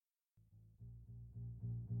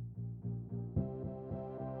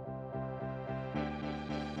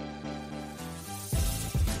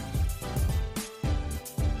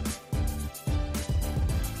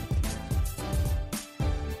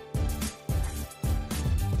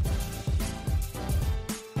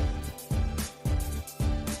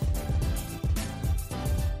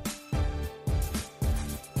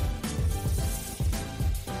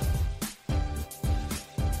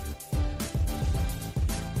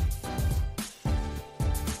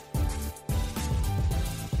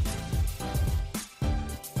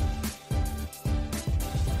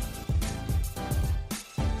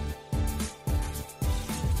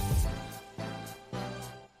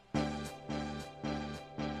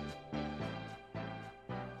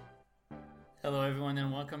Hello, everyone,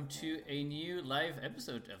 and welcome to a new live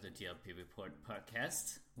episode of the DLP Report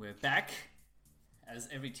Podcast. We're back, as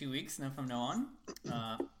every 2 weeks now from now on.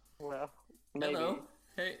 Well, maybe. Hello.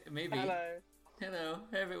 Hey, maybe. Hello. Hello.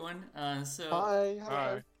 Hey, everyone. Hi.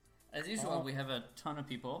 Hello. As usual, we have a ton of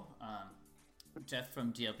people. Jeff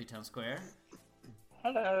from DLP Town Square.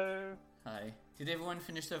 Hello. Hi. Did everyone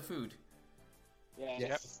finish their food?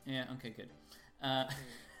 Yes. Yeah, okay, good.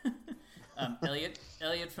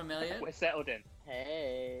 Elliot from Elliot. We're settled in.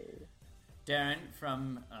 Hey, Darren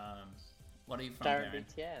from, what are you from, Darren Darren?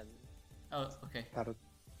 BTN. Oh, okay.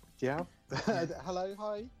 Yeah. Hello.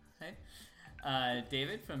 Hi. Hey.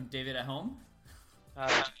 David from David at Home.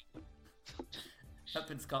 Up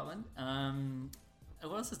in Scotland.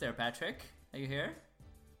 What else is there? Patrick, are you here?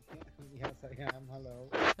 Yes, I am. Hello.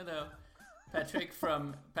 Hello. Patrick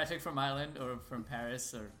from Ireland or from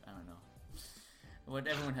Paris or I don't know. What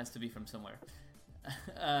everyone has to be from somewhere.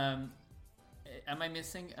 Am I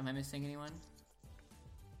missing anyone?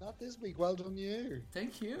 Not this week. Well done, you.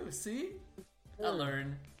 Thank you. See? I'll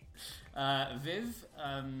learn. Viv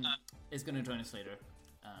is going to join us later.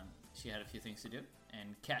 She had a few things to do.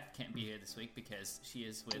 And Kat can't be here this week because she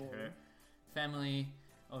is with her family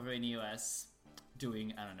over in the US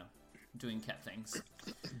doing cat things.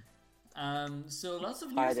 So lots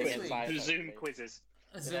of news this week. Zoom quizzes.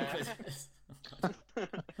 Zoom quizzes.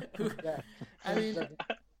 Yeah. I mean,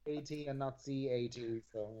 AT and not CA2.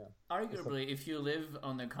 So yeah. arguably, if you live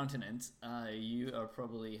on the continent, you are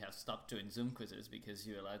probably have stopped doing Zoom quizzes because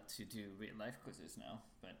you're allowed to do real life quizzes now.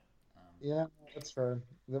 But yeah, that's fair.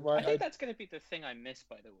 I think that's going to be the thing I miss,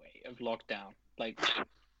 by the way, of lockdown. Like,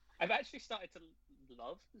 I've actually started to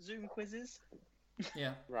love Zoom quizzes.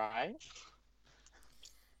 yeah, Right?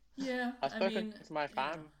 yeah. I've spoken mean, to my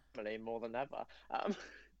family more than ever.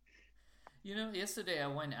 Yesterday I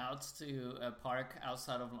went out to a park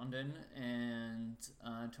outside of London, and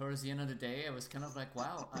towards the end of the day, I was kind of like,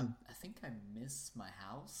 wow, I think I miss my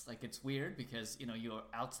house. Like, it's weird because, you're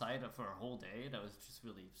outside for a whole day. That was just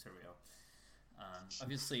really surreal.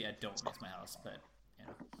 Obviously, I don't miss my house, but,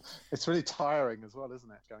 It's really tiring as well, isn't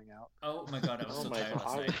it? Going out. Oh my god, I was so tired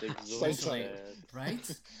last night. Exhausted.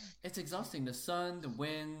 Right? It's exhausting. The sun, the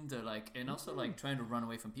wind, and also trying to run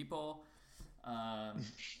away from people.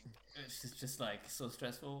 It's just so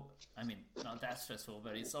stressful. I mean, not that stressful,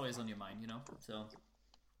 but it's always on your mind, So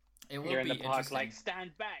it will You're be in the park, interesting.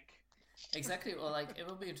 stand back. Exactly. Well, it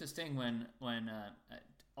will be interesting when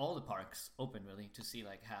all the parks open, really, to see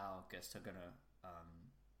how guests are gonna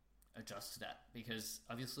adjust to that, because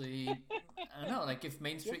obviously I don't know. If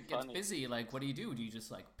Main Street gets busy, what do? Do you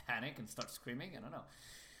just panic and start screaming? I don't know.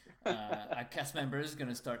 Are cast members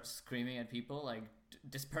gonna start screaming at people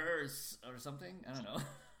disperse or something? I don't know.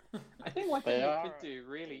 I think one thing you could do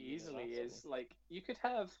really easily is you could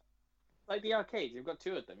have the arcades. You've got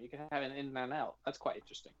two of them. You could have an in and out. That's quite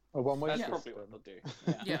interesting. A one-way That's system. probably what they'll do.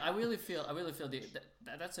 Yeah, I really feel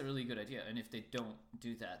that's a really good idea. And if they don't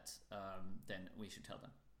do that, then we should tell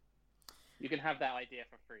them. You can have that idea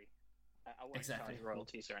for free. I won't Exactly. charge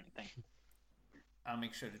royalties or anything. I'll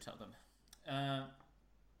make sure to tell them.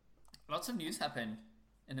 Lots of news happened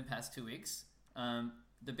in the past 2 weeks.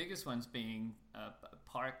 The biggest ones being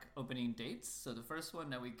park opening dates. So the first one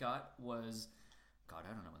that we got was, God,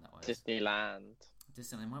 I don't know when that was.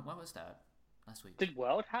 Disneyland. What was that? Last week. Did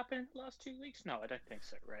World happen last 2 weeks? No, I don't think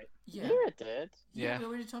so, right? Yeah. Yeah, it did. Yeah, we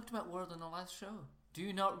already talked about World in the last show. Do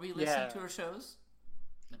you not re-listen to our shows?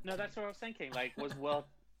 No, that's what I was thinking. World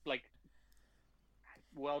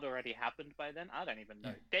World already happened by then? I don't even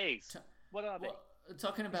know. Days. What are they? Well,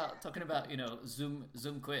 talking about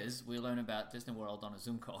Zoom quiz, we learn about Disney World on a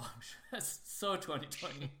Zoom call. That's so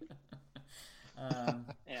 2020.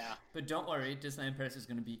 Yeah. But don't worry, Disneyland Paris is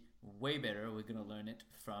going to be way better. We're going to learn it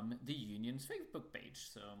from the Union's Facebook page.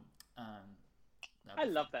 So, I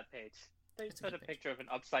love that page. They put a picture of an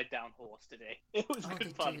upside down horse today. It was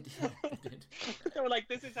good fun. They did. They were like,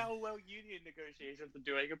 "This is how well union negotiations are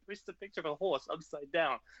doing." And pushed a picture of a horse upside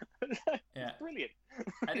down. Yeah, brilliant.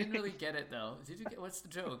 I didn't really get it though. Did you get what's the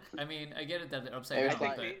joke? I mean, I get it that they're upside down,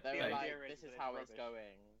 but They were like, this is how it's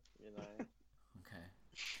going, Okay.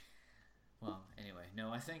 Well, anyway,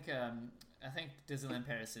 no, I think Disneyland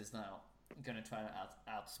Paris is now going to try to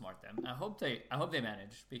outsmart them. I hope they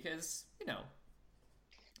manage, because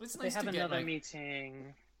it's nice they have to get another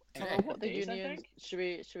meeting. What the unions? Should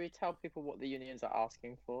we tell people what the unions are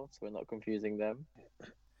asking for, so we're not confusing them?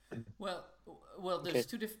 Well, there's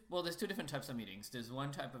two different types of meetings. There's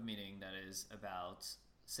one type of meeting that is about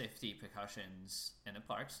safety precautions in the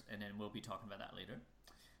parks, and then we'll be talking about that later.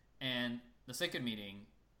 And the second meeting,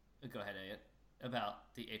 go ahead, Elliot.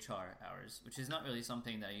 about the HR hours, which is not really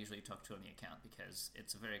something that I usually talk to on the account because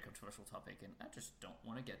it's a very controversial topic and I just don't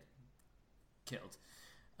want to get killed.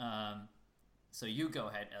 So you go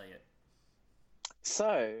ahead, Elliot.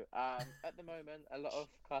 So, at the moment, a lot of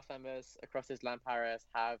class members across Disneyland Paris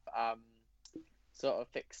have sort of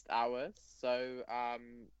fixed hours. So,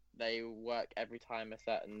 they work every time a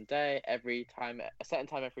certain day, a certain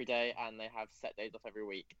time every day, and they have set days off every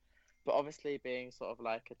week. But obviously, being sort of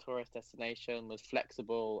like a tourist destination with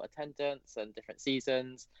flexible attendance and different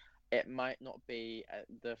seasons, it might not be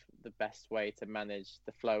the best way to manage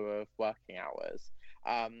the flow of working hours.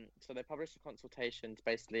 So they published a consultation to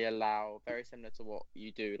basically allow, very similar to what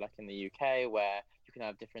you do like in the UK, where you can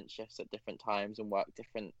have different shifts at different times and work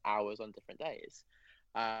different hours on different days.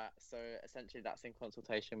 So essentially that's in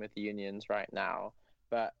consultation with the unions right now.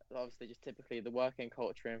 But obviously just typically the working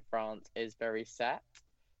culture in France is very set.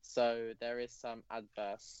 So there is some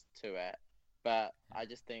adverse to it. But I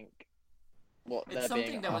just think it's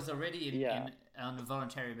something that was already on a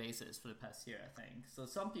voluntary basis for the past year, I think. So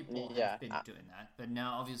some people have been doing that, but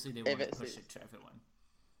now obviously they want to push it to everyone.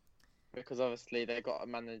 Because obviously they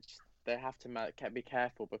have to be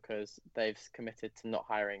careful because they've committed to not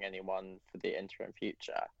hiring anyone for the interim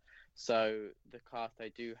future. So the class they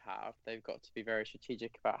do have, they've got to be very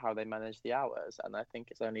strategic about how they manage the hours, and I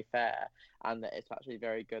think it's only fair, and that it's actually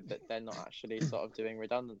very good that they're not actually sort of doing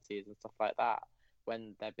redundancies and stuff like that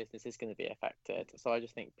when their business is going to be affected. So I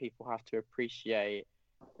just think people have to appreciate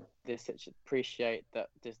that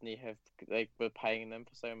Disney they were paying them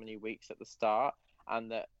for so many weeks at the start,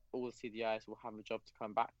 and that all the CDIs will have a job to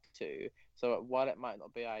come back to. So while it might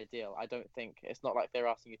not be ideal, I don't think it's not like they're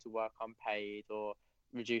asking you to work unpaid or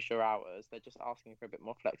reduce your hours. They're just asking for a bit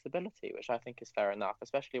more flexibility, which I think is fair enough,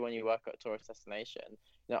 especially when you work at a tourist destination.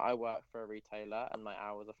 You know, I work for a retailer and my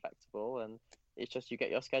hours are flexible, and it's just you get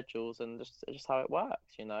your schedules and just how it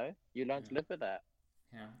works, you know? You learn to live with it.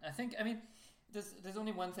 Yeah. I mean, there's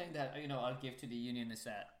only one thing that, I'll give to the union is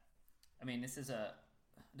that, I mean, this is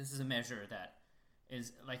a measure that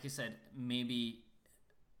is, like you said, maybe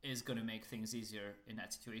is going to make things easier in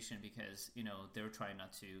that situation because, they're trying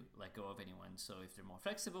not to let go of anyone. So if they're more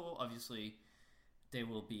flexible, obviously they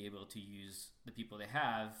will be able to use the people they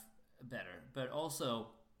have better. But also,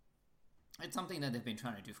 it's something that they've been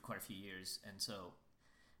trying to do for quite a few years. And so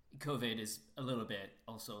COVID is a little bit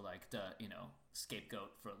also like the,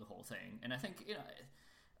 scapegoat for the whole thing. And I think,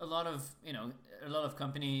 a lot of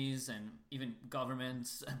companies and even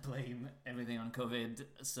governments blame everything on COVID,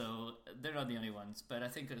 so they're not the only ones. But I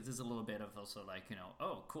think there's a little bit of also like,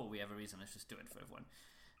 oh, cool, we have a reason, let's just do it for everyone.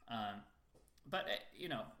 But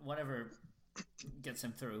whatever gets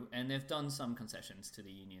them through, and they've done some concessions to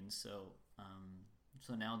the unions.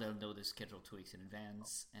 So now they'll know the schedule 2 weeks in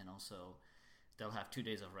advance, and also they'll have 2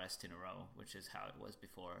 days of rest in a row, which is how it was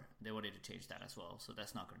before. They wanted to change that as well, so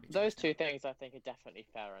that's not going to be changed. Those two things I think are definitely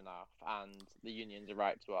fair enough, and the unions are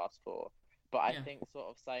right to ask for. But I think sort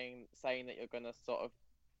of saying that you're going to sort of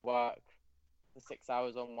work for 6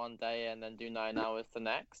 hours on one day and then do 9 hours the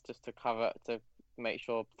next, just to make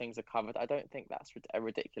sure things are covered, I don't think that's a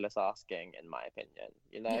ridiculous asking, in my opinion.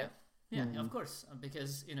 Yeah, of course,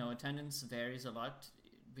 because attendance varies a lot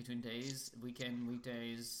between days,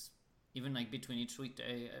 weekdays, even like between each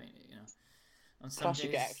weekday. I mean, on some plus days,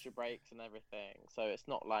 you get extra breaks and everything, so it's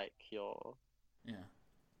not like you're. Yeah.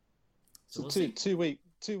 So we'll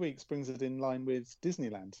 2 weeks brings it in line with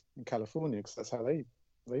Disneyland in California because that's how they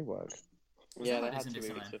work. Yeah, they had 2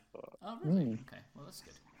 weeks before. Oh, really? Okay, well that's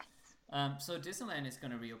good. So Disneyland is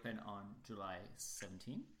going to reopen on July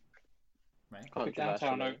 17th, right? The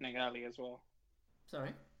downtown opening early as well. Sorry?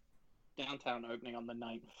 Downtown opening on the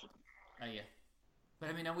 9th. Oh, yeah. But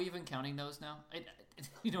I mean, are we even counting those now?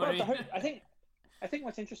 You know what I mean? I think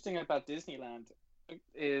what's interesting about Disneyland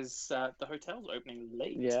is the hotel's opening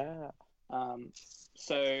late. Yeah.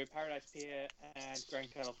 So Paradise Pier and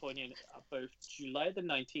Grand Californian are both July the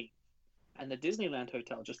 19th, and the Disneyland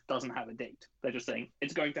hotel just doesn't have a date. They're just saying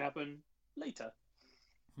it's going to happen later.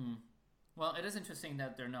 Well, it is interesting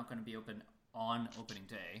that they're not going to be open on opening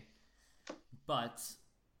day, but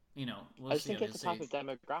we'll I just think it's a type of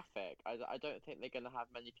demographic. I don't think they're going to have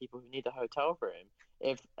many people who need a hotel room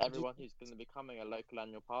if everyone who's going to be coming are local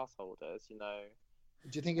annual pass holders, Do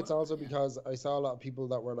you think it's also because I saw a lot of people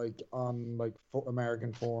that were like on like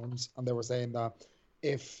American forums, and they were saying that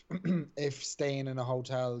if staying in a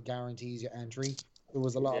hotel guarantees you entry, there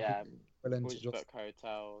was a lot of people willing to just book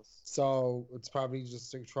hotels. So it's probably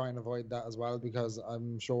just to try and avoid that as well, because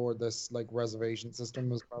I'm sure this like reservation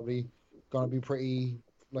system is probably going to be pretty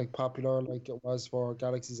like popular, like it was for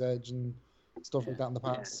Galaxy's Edge and stuff like that in the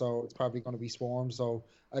past. So it's probably going to be swarmed. So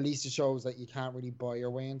at least it shows that you can't really buy your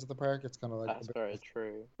way into the park. It's kind of like That's very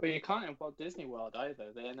true. Well, you can't in Walt Disney World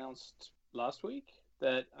either. They announced last week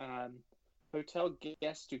that hotel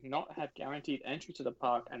guests do not have guaranteed entry to the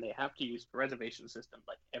park, and they have to use the reservation system.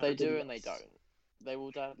 Like They do else. and they don't. They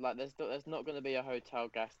will like there's not going to be a hotel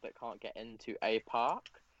guest that can't get into a park,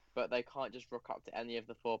 but they can't just rock up to any of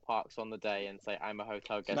the 4 parks on the day and say I'm a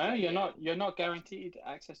hotel guest. No, you're not guaranteed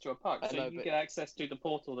access to a park. So you get access to the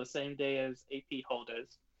portal the same day as AP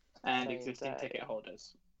holders and existing ticket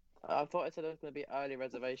holders. I thought it said there was going to be early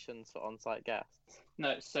reservations for on-site guests.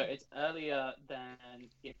 No, so it's earlier than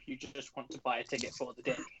if you just want to buy a ticket for the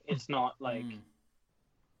day. It's not like...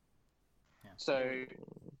 Yeah. So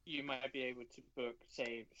you might be able to book,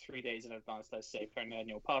 say, 3 days in advance, let's say, for an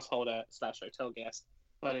annual pass holder / hotel guest.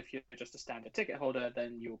 But if you're just a standard ticket holder,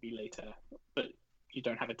 then you'll be later. But you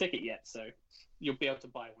don't have a ticket yet, so you'll be able to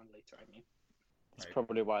buy one later, I mean. That's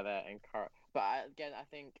probably why they're encouraged. But again, I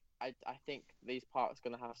think these parks are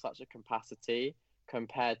going to have such a capacity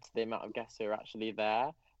compared to the amount of guests who are actually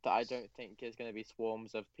there that I don't think there's going to be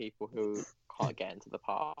swarms of people who can't get into the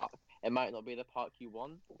park. It might not be the park you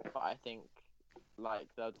want, but I think like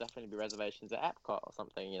there'll definitely be reservations at Epcot or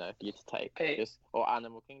something, for you to take, or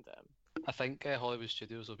Animal Kingdom. I think Hollywood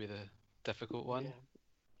Studios will be the difficult one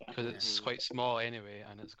because it's quite small anyway,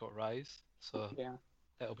 and it's got Rise, so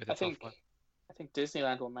it'll be the tough one. I think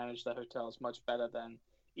Disneyland will manage the hotels much better than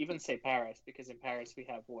even say Paris, because in Paris we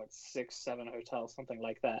have 6, 7 hotels, something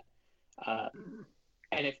like that.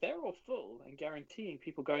 And if they're all full and guaranteeing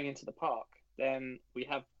people going into the park, then we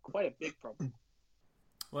have quite a big problem.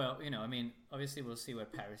 Well, obviously we'll see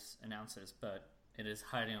what Paris announces, but it is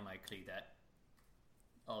highly unlikely that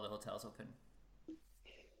all the hotels open.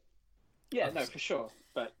 Yeah, no, for sure.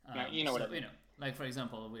 But you know what I mean. Like for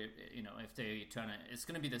example, if they try to, it's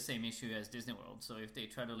going to be the same issue as Disney World. So if they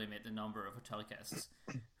try to limit the number of hotel guests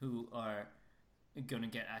who are going to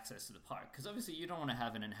get access to the park, because obviously you don't want to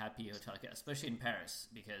have an unhappy hotel guest, especially in Paris,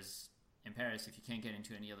 because in Paris, if you can't get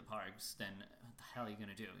into any other parks, then what the hell are you going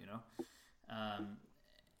to do?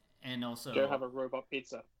 And also go have a robot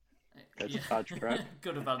pizza. Go to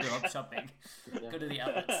go to Val d'Europe shopping. Go to the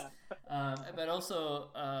outlets. But also,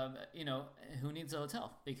 who needs a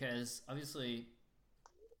hotel? Because obviously,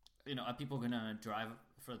 are people gonna drive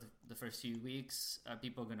for the first few weeks? Are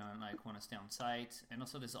people gonna want to stay on site? And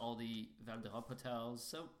also, there's all the Val d'Europe hotels.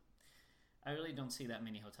 So I really don't see that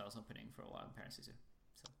many hotels opening for a while in Paris too.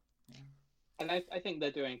 So yeah. And I think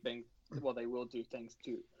they're doing things. Well, they will do things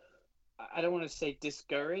too. I don't want to say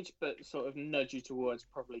discourage, but sort of nudge you towards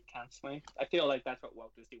probably cancelling. I feel like that's what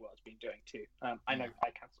Walt Disney World's been doing too. I know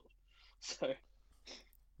I cancelled. So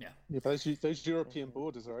yeah, but those European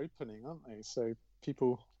borders are opening, aren't they? So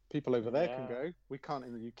people over there can go. We can't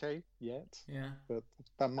in the UK yet. Yeah, but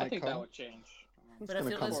that might come. I think that would change. But I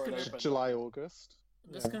feel that's going to July, August.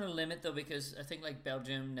 That's going to limit though, because I think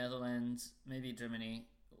Belgium, Netherlands, maybe Germany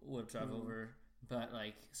will drive over, but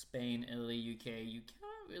Spain, Italy, UK, you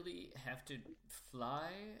can't really have to fly.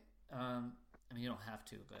 You don't have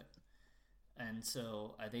to, but and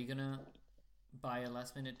so are they gonna buy a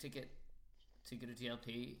last minute ticket to get a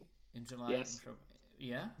DLP in July? Yes.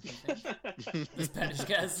 Yeah, the Spanish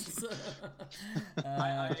guests.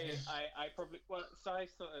 I probably so I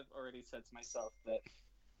sort of already said to myself that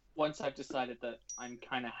once I've decided that I'm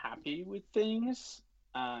kind of happy with things,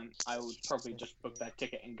 I would probably just book that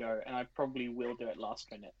ticket and go, and I probably will do it last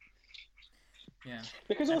minute. Yeah.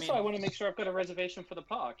 Because I want to make sure I've got a reservation for the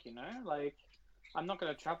park, I'm not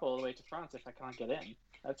going to travel all the way to France if I can't get in.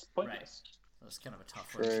 That's pointless. Right. So it's kind of a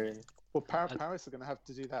tough one. Well, Paris are going to have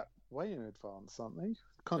to do that way in advance, aren't they?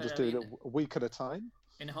 Can't just do it a week at a time.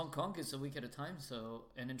 In Hong Kong, it's a week at a time,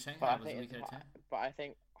 and in Shanghai, it was a week at a time. But I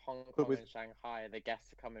think Hong Kong and Shanghai, the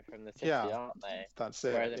guests are coming from the city, aren't they? That's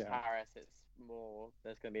it. Whereas in Paris, it's more,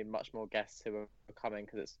 there's going to be much more guests who are coming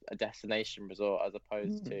because it's a destination resort as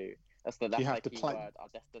opposed to... That's you have to plan.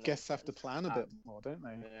 Guests have to plan a bit more, don't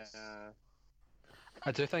they? Yeah.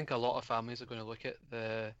 I do think a lot of families are going to look at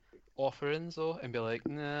the offerings though and be like,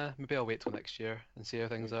 nah, maybe I'll wait till next year and see how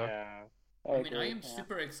things are. I am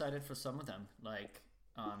super excited for some of them,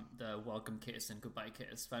 the welcome kiss and goodbye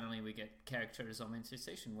kiss. Finally, we get characters on Main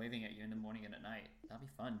Station waving at you in the morning and at night. That'll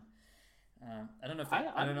be fun. I don't know if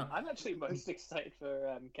I don't know. I'm actually most excited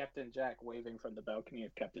for Captain Jack waving from the balcony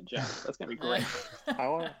of Captain Jack. That's gonna be great. I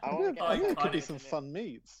want there could be some fun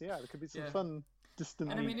meets. Yeah, there could be some fun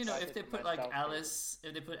distant. And I mean, you know, Like if they it's put my like selfie. Alice,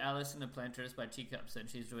 if they put Alice in the Planters by Teacups, then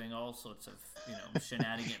she's doing all sorts of, you know,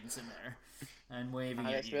 shenanigans in there, and waving And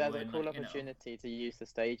at it's you, a and cool like, you know. opportunity to use the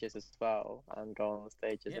stages as well and go on the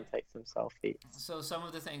stages and take some selfies. So some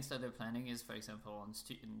of the things that they're planning is, for example,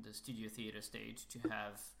 in the Studio Theater stage to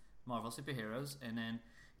have Marvel superheroes, and then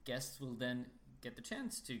guests will then get the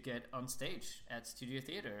chance to get on stage at Studio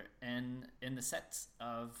Theater and in the sets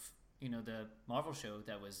of, you know, the Marvel show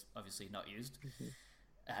that was obviously not used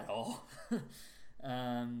at all.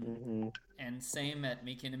 And same at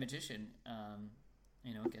Mickey and the Magician.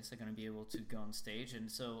 You know, guests are going to be able to go on stage,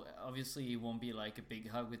 and so obviously it won't be like a big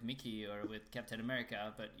hug with Mickey or with Captain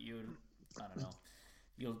America, but I don't know,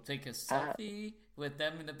 you'll take a selfie with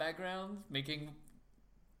them in the background, making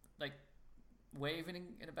like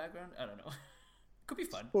waving in the background. I don't know. Could be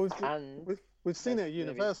fun. Well, we've seen it at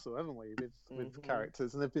Universal, haven't we, with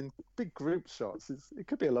characters, and they've been big group shots. It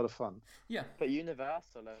could be a lot of fun. Yeah. But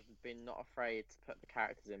Universal have been not afraid to put the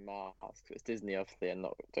characters in masks. It's Disney, obviously, and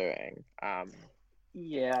not doing. I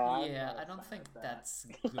don't think that's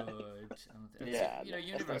good. You know,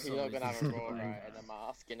 Universal. You're gonna have a Aurora in a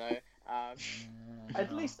mask, you know.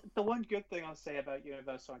 At least the one good thing I'll say about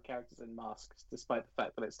Universal and characters in masks, despite the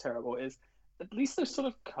fact that it's terrible, is at least they've sort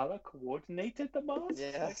of color coordinated the masks.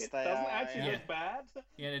 Yes, like, it they doesn't are, actually look bad.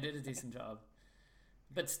 Yeah, they did a decent job.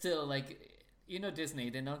 But still, like, you know,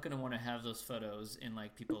 Disney, they're not going to want to have those photos in,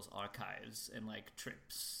 like, people's archives and, like,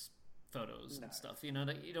 trips photos and stuff. You know,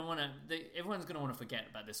 you don't want to... Everyone's going to want to forget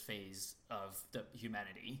about this phase of the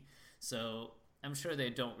humanity. So I'm sure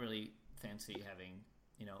they don't really fancy having,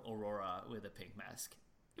 you know, Aurora with a pink mask.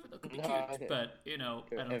 Even though it could be cute, but, you know,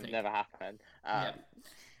 I don't think... It never happened.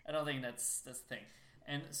 I don't think that's the thing.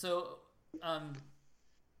 And so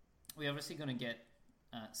we're obviously going to get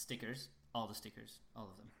stickers, all the stickers, all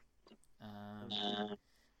of them.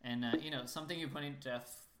 And you know, something you pointed,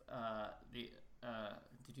 Jeff. Did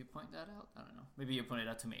you point that out? I don't know. Maybe you pointed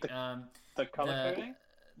out to me. The color coding.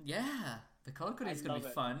 Yeah, the color coding is going to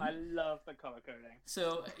be fun. I love the color coding.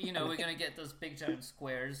 So you know, we're going to get those big giant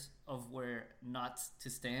squares of where not to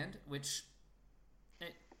stand, which.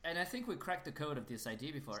 And I think we cracked the code of this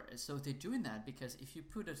idea before. So they're doing that because if you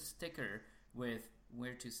put a sticker with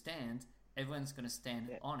where to stand, everyone's going to stand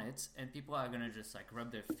on it, and people are going to just like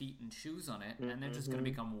rub their feet and shoes on it, and they're just going to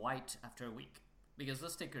become white after a week because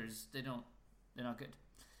those stickers they're not good.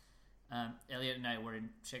 Elliot and I were in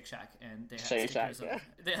Shake Shack, and they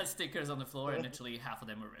had stickers on the floor, and literally half of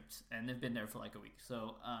them were ripped, and they've been there for like a week.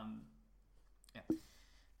 So yeah.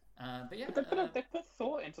 But they put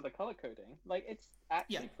thought into the color coding. Like, it's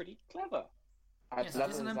actually pretty clever. I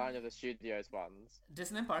love the design of the studios ones.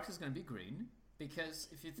 Disneyland Parks is going to be green because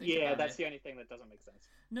if you think about that's the only thing that doesn't make sense.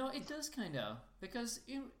 No, it does kind of, because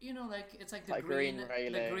you know, like it's like the like green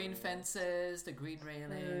railing. fences, the green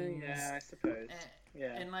railings. Yeah, I suppose.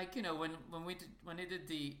 And like, you know, when they did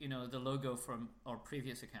the, you know, the logo from our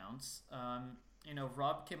previous accounts, you know,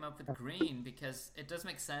 Rob came up with green because it does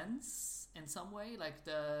make sense in some way, like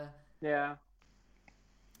the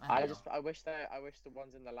I wish the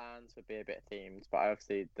ones in the lands would be a bit themed, but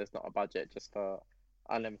obviously there's not a budget just for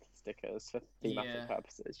unlimited stickers for thematic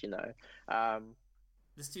purposes, you know.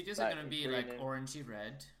 The studios are going to be like orangey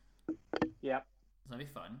red. Yep. It's going to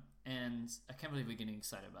be fun. And I can't believe we're getting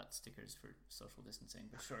excited about stickers for social distancing,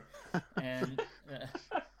 but sure. And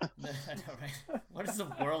I know, right? What does the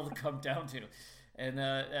world come down to? And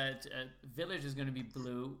Village is going to be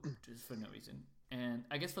blue, just for no reason. And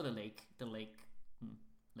I guess for the lake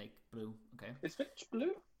blue. Okay. Is Village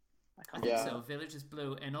blue? I think so. Village is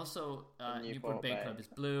blue, and also Newport Bay Club is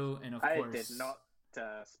blue, and of course. I did not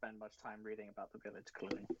spend much time reading about the Village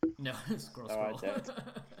clothing. No, scroll.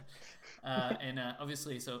 And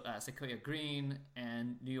obviously, so Sequoia Green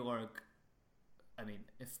and New York. I mean,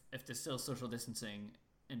 if there's still social distancing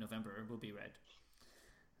in November, it will be red.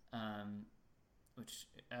 Which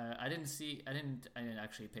I didn't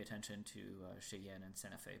actually pay attention to Cheyenne and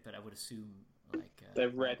Santa Fe, but I would assume like they're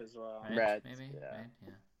red as well. Red, maybe. Yeah. Red,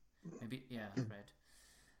 yeah. Maybe, red.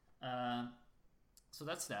 So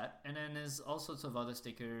that's that, and then there's all sorts of other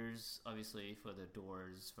stickers, obviously for the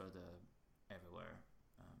doors, for the everywhere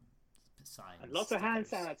signs. And lots of hand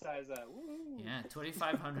sanitizer. Woo! Yeah,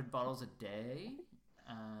 2,500 bottles a day.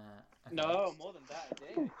 No, more than that a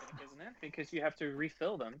day, I think, isn't it? Because you have to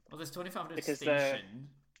refill them. Well, there's 2,500 stations.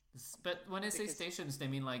 But when they say stations, they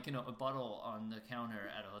mean like, you know, a bottle on the counter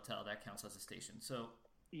at a hotel, that counts as a station. So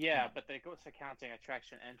yeah, but they go to counting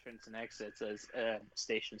attraction entrance and exits as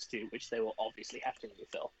stations too, which they will obviously have to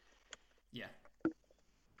refill. Yeah.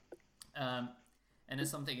 And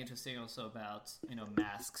there's something interesting also about, you know,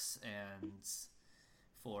 masks and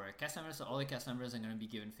for cast members. So all the cast members are going to be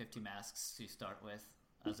given 50 masks to start with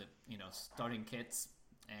as starting kits,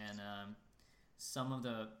 and some of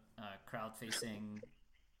the crowd-facing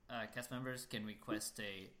cast members can request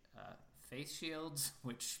a face shields,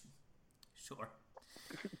 which sure.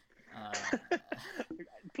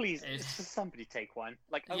 Please, just somebody take one.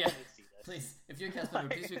 Like, I yeah, want to see this. Please, if you're a cast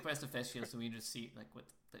member, please request a face shield so we can just see like what.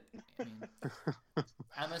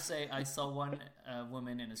 I must say, I saw one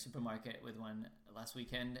woman in a supermarket with one last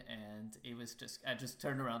weekend, and it was I just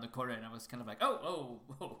turned around the corner and I was kind of like, oh,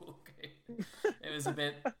 okay. It was a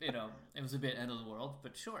bit, it was a bit end of the world,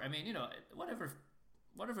 but sure. I mean,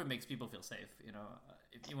 whatever makes people feel safe,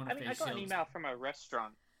 if you want to face I got shields. an email from a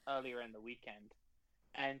restaurant earlier in the weekend,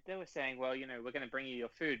 and they were saying, well, we're going to bring you your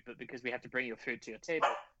food, but because we have to bring your food to your table,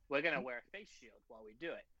 we're going to wear a face shield while we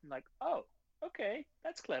do it. I'm like, oh, okay,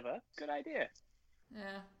 that's clever. Good idea.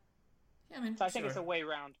 Yeah, I mean, so I think it's a way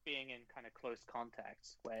around being in kind of close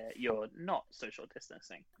contacts where you're not social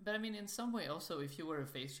distancing. But I mean, in some way, also, if you wear a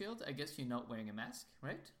face shield, I guess you're not wearing a mask,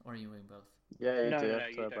 right? Or are you wearing both? Yeah, you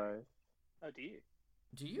do. You don't. Oh, do you?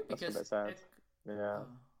 Do you? That's Because what it says. Yeah.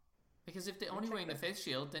 Because if they're only wearing the face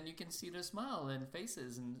shield, then you can see their smile and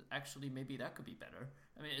faces, and actually maybe that could be better.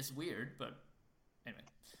 I mean, it's weird, but anyway.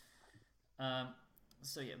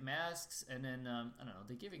 So yeah, masks, and then I don't know.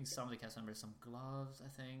 They're giving some of the cast members some gloves. I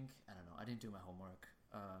think. I don't know. I didn't do my homework.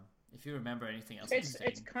 If you remember anything else,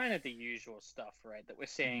 it's kind of the usual stuff, right? That we're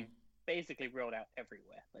seeing basically rolled out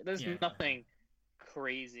everywhere. Like, there's nothing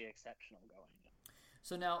crazy exceptional going on.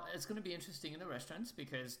 So now it's going to be interesting in the restaurants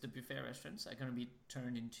because the buffet restaurants are going to be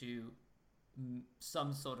turned into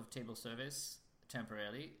some sort of table service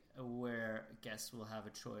temporarily, where guests will have a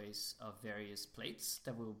choice of various plates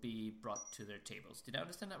that will be brought to their tables. Did I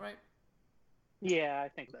understand that right? Yeah, I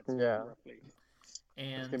think that's roughly.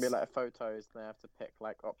 And it's going to be like photos, and they have to pick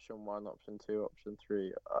like option 1, option 2, option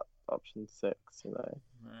 3, option 6, Right.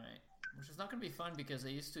 Which is not going to be fun because I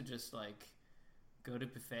used to just like go to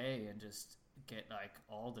buffet and just get like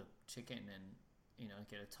all the chicken and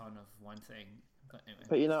get a ton of one thing. But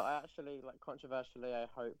anyway. I actually, like, controversially, I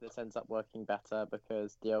hope this ends up working better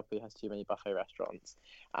because DLP has too many buffet restaurants,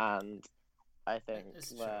 and I think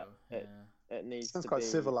it needs to be quite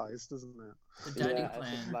civilized, doesn't it?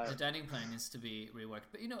 The dining plan needs to be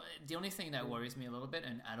reworked. But the only thing that worries me a little bit,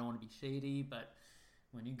 and I don't want to be shady, but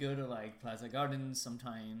when you go to like Plaza Gardens,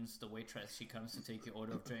 sometimes the waitress, she comes to take your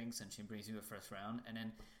order of drinks and she brings you a first round, and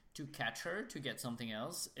then to catch her to get something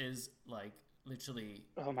else is like literally.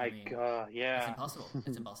 Oh my god! Yeah, it's impossible.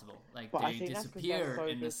 It's impossible. Like they disappear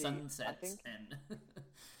in the sunsets, and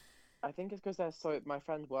I think it's because they're so. My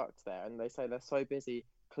friend worked there, and they say they're so busy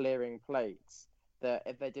clearing plates that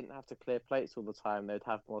if they didn't have to clear plates all the time, they'd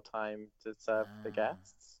have more time to serve the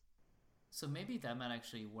guests. So maybe that might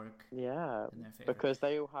actually work. Yeah, in their favor. Because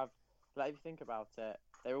they all have. Like, if you think about it,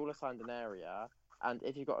 they're all assigned an area. And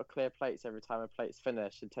if you've got to clear plates every time a plate's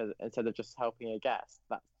finished, instead of just helping a guest,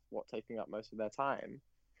 that's what's taking up most of their time.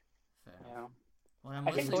 Fair. Yeah. Well, I'm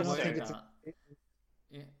mostly worried about. Do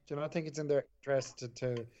you not think it's in their interest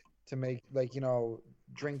to make, like,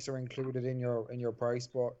 drinks are included in your price,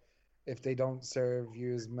 but if they don't serve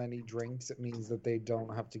you as many drinks, it means that they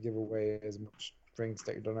don't have to give away as much drinks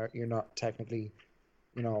that you're not technically,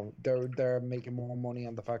 they're making more money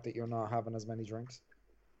on the fact that you're not having as many drinks.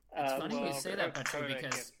 It's funny you say that, Patrick,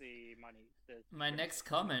 because my next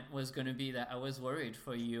comment was going to be that I was worried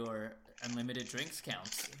for your unlimited drinks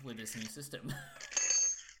count with this new system.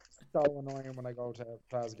 So annoying when I go to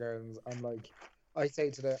Plaza Gardens. I'm like, I say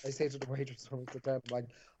to the waitress when we sit down, I'm like,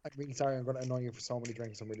 I'm really sorry, I'm going to annoy you for so many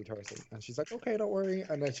drinks. I'm really thirsty. And she's like, okay, don't worry.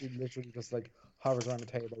 And then she literally just like hovers around the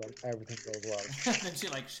table and everything goes well. And then she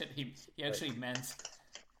like, shit, he actually meant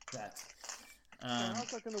that. So how's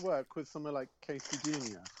that going to work with somewhere like Casey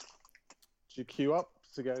Jr.? Do you queue up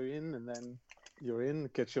to go in, and then you're in,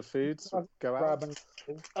 get your foods, go out?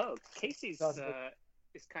 Oh, Casey's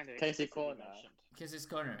is kind of Casey Corner. Casey's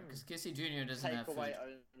Corner, because Casey Jr. doesn't have food. Takeaway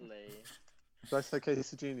only. Did I say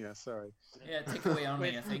Casey Jr.? Sorry. Yeah, takeaway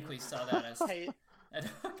only. I think we saw that as. Okay.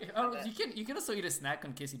 Oh, you can also eat a snack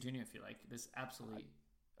on Casey Jr. if you like. This absolutely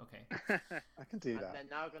okay. I can do that. And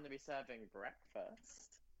they're now going to be serving breakfast.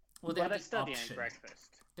 Well, they have the studying option.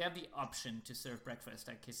 Breakfast. They have the option to serve breakfast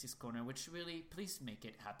at Casey's Corner, which really, please make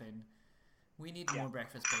it happen. We need more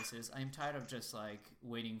breakfast places. I'm tired of just like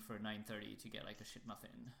waiting for 9:30 to get like a shit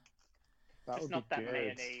muffin. It's not that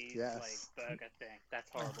mayonnaise like burger thing. That's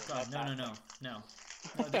horrible. Oh, God, no.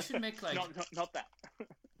 They should make like not that.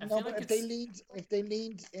 But if they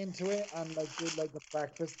leaned into it and like did like a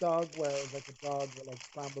breakfast dog where it was like a dog with like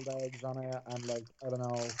scrambled eggs on it and like I don't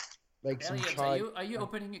know. Like Elliot, are you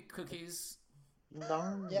opening cookies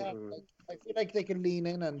No. Yeah, like, I feel like they could lean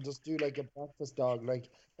in and just do like a breakfast dog, like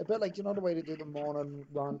a bit like, you know, the way they do the morning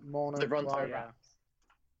The Ronto run. wraps.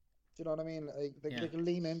 Do you know what I mean? Like, they can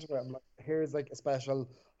lean into it. And like, here's like a special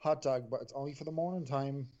hot dog, but it's only for the morning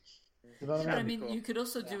time. You know what But I I mean? mean, you could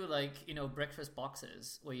also do like, you know, breakfast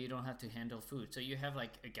boxes where you don't have to handle food. So you have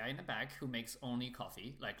like a guy in the back who makes only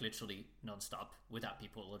coffee, like literally nonstop without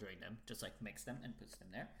people ordering them, just like makes them and puts them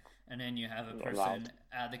there. And then you have a person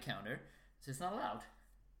at the counter. So it's not allowed.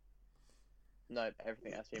 No,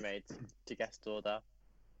 everything has to be made to guest order.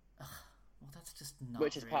 Ugh, well, that's just not.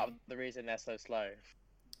 Which is part of the reason they're so slow.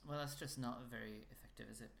 Well, that's just not very effective,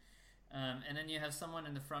 is it? And then you have someone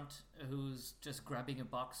in the front who's just grabbing a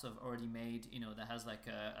box of already made, you know, that has like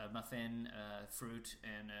a muffin, fruit,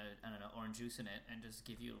 and I don't know, orange juice in it, and just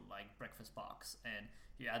give you like breakfast box, and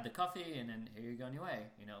you add the coffee, and then here you go on your way.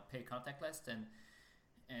 You know, pay contactless,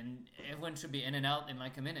 and everyone should be in and out in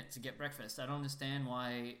like a minute to get breakfast. I don't understand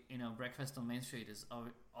why, you know, breakfast on Main Street is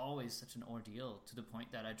always such an ordeal to the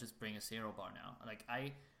point that I just bring a cereal bar now. Like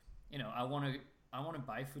I want to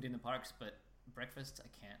buy food in the parks, but breakfast I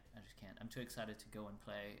just can't. I'm too excited to go and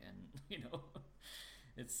play, and you know,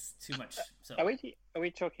 it's too much. So are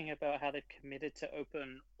we talking about how they've committed to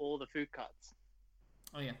open all the food carts?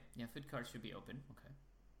 Oh yeah, food carts should be open. Okay,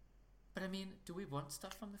 but I mean, do we want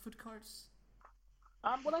stuff from the food carts?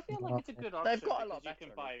 Well, I feel like it's a good option. They've got a lot you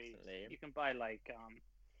better can buy like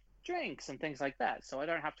drinks and things like that, so I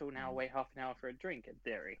don't have to now wait half an hour for a drink in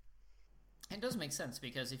theory. It does make sense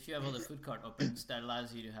because if you have all the food cart opens, that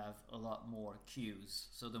allows you to have a lot more queues.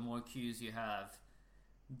 So the more queues you have,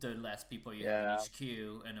 the less people you have in each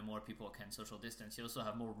queue, and the more people can social distance. You also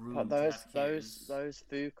have more room. But to have queues. those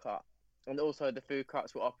food carts, and also the food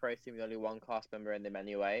carts were operating with only one cast member in them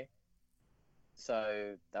anyway,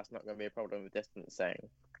 so that's not going to be a problem with distancing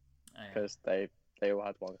because they all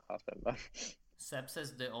had one cast member. Seb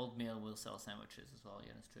says the Old Mill will sell sandwiches as well.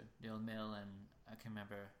 Yeah, that's true. The Old Mill, and I can't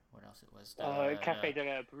remember what else it was. Café de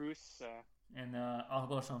la Brousse. And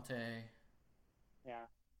Arbre Chanté. Yeah.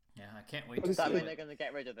 Yeah, I can't wait to Does see that mean they're going to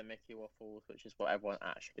get rid of the Mickey Waffles, which is what everyone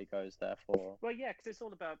actually goes there for? Well, yeah, because it's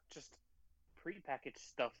all about just pre-packaged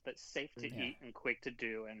stuff that's safe to eat and quick to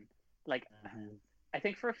do. And, like, I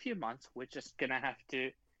think for a few months, we're just going to have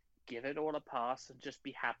to give it all a pass and just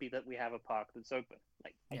be happy that we have a park that's open.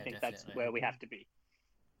 Like, I think that's where we have to be.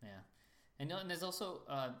 Yeah. And there's also,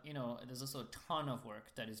 there's also a ton of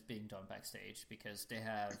work that is being done backstage because they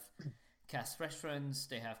have cast restaurants,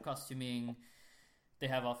 they have costuming, they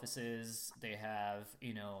have offices, they have,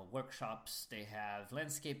 you know, workshops, they have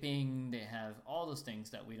landscaping, they have all those things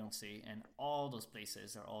that we don't see, and all those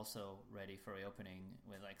places are also ready for reopening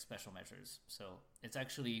with like special measures. So it's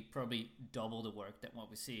actually probably double the work than what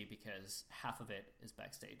we see because half of it is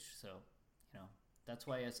backstage. So, you know, that's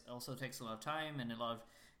why it also takes a lot of time and a lot of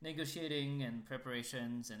negotiating and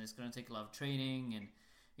preparations, and it's going to take a lot of training, and,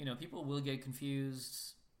 you know, people will get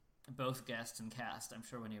confused, both guests and cast, I'm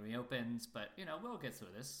sure, when it reopens, but, you know, we'll get through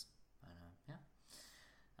this.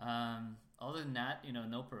 Other than that, you know,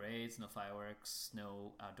 no parades, no fireworks,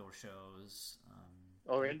 no outdoor shows.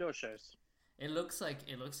 Or indoor shows. It looks like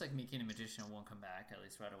Mickey and the Magician won't come back, at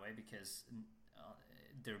least right away, because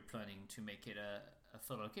they're planning to make it a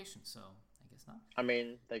full location, so I guess not. I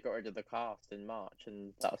mean, they got rid of the cast in March,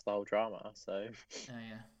 and that was the whole drama, so...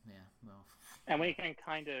 well... And we can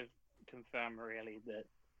kind of confirm, really, that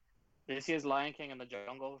this year's Lion King and the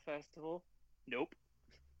Jungle Festival? Nope.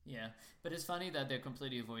 Yeah, but it's funny that they're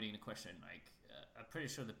completely avoiding the question. Like, I'm pretty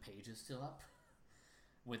sure the page is still up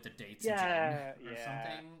with the dates in June or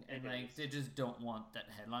something, and like they just don't want that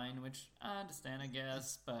headline, which I understand, I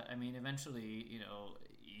guess. But I mean, eventually, you know,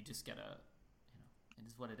 you just gotta, you know, it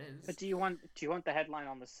is what it is. But do you want the headline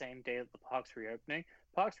on the same day that the park's reopening?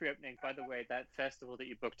 Park's reopening, by the way, that festival that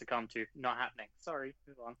you booked to come to, not happening. Sorry,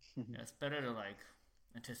 move on. Yeah, it's better to like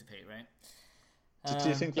anticipate, right? Do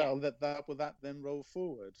you think will that then roll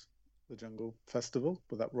forward? The Jungle Festival,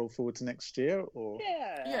 will that roll forward to next year, or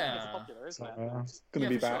it's popular, isn't it? It's going to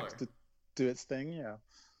be back to do its thing, yeah,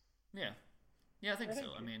 I think so.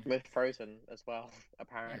 I mean, with Frozen as well,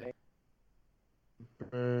 apparently.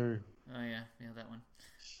 Oh yeah, that one.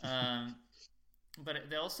 But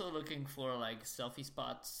they're also looking for like selfie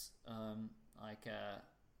spots,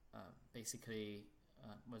 basically,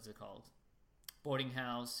 what's it called? Boarding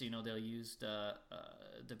house. You know, they'll use the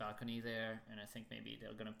balcony there, and I think maybe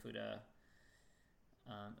they're gonna put a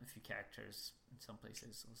few characters in some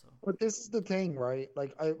places also. But this is the thing, right?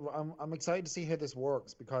 Like, I'm excited to see how this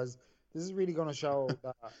works, because this is really going to show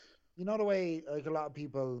that, you know, the way like a lot of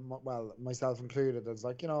people, well, myself included, it's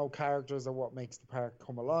like, you know, characters are what makes the park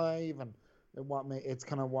come alive, and It's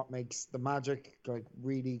kind of what makes the magic like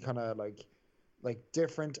really kind of like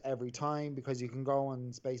different every time, because you can go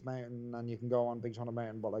on Space Mountain and you can go on Big Thunder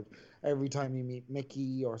Mountain, but like every time you meet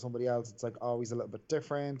Mickey or somebody else, it's like always a little bit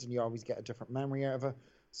different, and you always get a different memory out of it.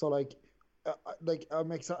 So like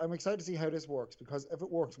I'm excited to see how this works, because if it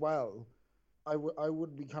works well, I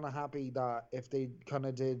would be kind of happy that if they kind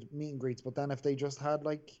of did meet and greets, but then if they just had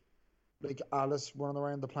like Alice running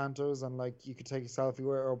around the planters and like you could take a selfie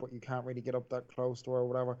with her, but you can't really get up that close to her or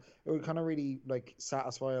whatever, it would kind of really like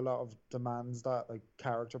satisfy a lot of demands that like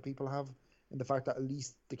character people have, in the fact that at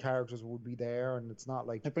least the characters would be there, and it's not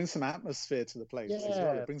like it brings some atmosphere to the place as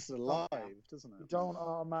well. It brings it alive, doesn't it? You don't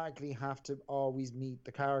automatically have to always meet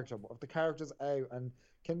the character, but if the character's out, and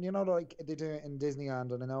can like they do it in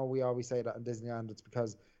Disneyland, and I know we always say that in Disneyland it's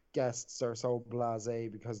because guests are so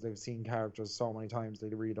blasé because they've seen characters so many times they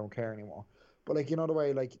really don't care anymore. But like the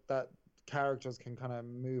way like that characters can kind of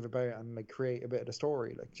move about and like create a bit of the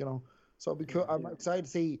story, like So because I'm excited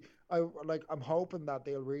to see. I'm hoping that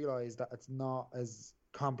they'll realize that it's not as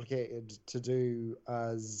complicated to do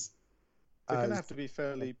as. They're gonna have to be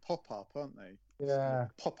fairly pop up, aren't they? Yeah,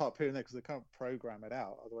 pop up here and there because they can't program it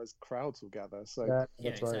out. Otherwise, crowds will gather. So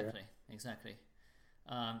exactly.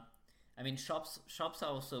 I mean, shops are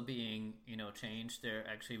also being, changed. They're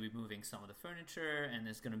actually removing some of the furniture, and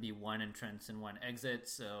there's going to be one entrance and one exit.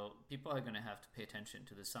 So people are going to have to pay attention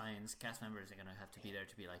to the signs. Cast members are going to have to be there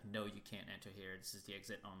to be like, no, you can't enter here. This is the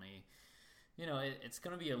exit only. It's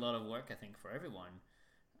going to be a lot of work, I think, for everyone.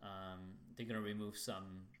 They're going to remove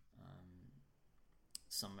some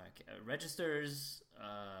registers.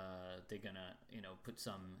 They're going to, put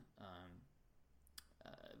some...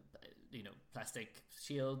 plastic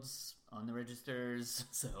shields on the registers,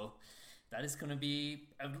 so that is going to be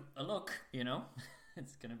a look,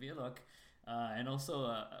 it's going to be a look. And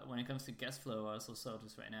also when it comes to guest flow, I also saw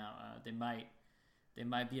this right now, they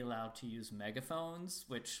might be allowed to use megaphones,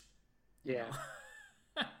 which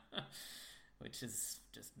which is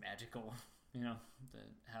just magical, to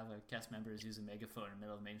have a cast members use a megaphone in the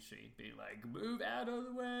middle of Main Street, be like, move out of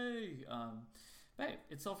the way. But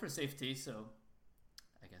it's all for safety, so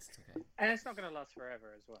I guess it's okay. And it's not going to last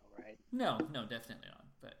forever as well, right? No, definitely not.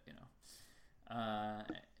 But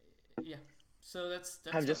yeah. So that's.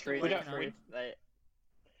 I'm just reading through.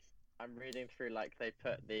 I'm reading through like they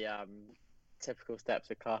put the typical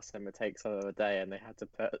steps a class member takes on a day, and they had to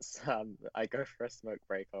put some. I go for a smoke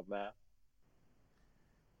break on there.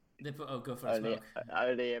 They put go for a smoke.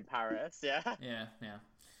 Only in Paris, yeah. Yeah.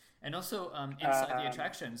 And also inside the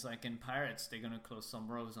attractions, like in Pirates, they're going to close some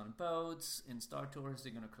rows on boats. In Star Tours,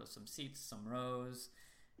 they're going to close some seats, some rows.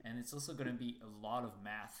 And it's also going to be a lot of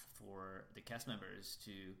math for the cast members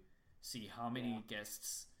to see how many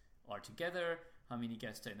guests are together, how many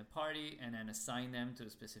guests are in the party, and then assign them to a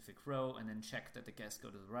specific row, and then check that the guests go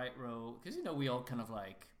to the right row. Because, we all kind of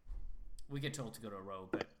like, we get told to go to a row,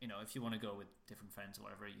 but, if you want to go with different friends or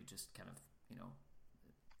whatever, you just kind of,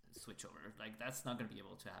 switch over. Like, that's not going to be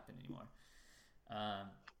able to happen anymore.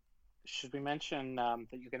 Should we mention that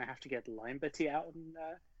you're going to have to get line Betty out and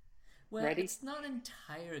ready? It's not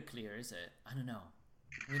entirely clear, is it? I don't know.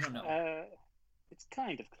 We don't know. It's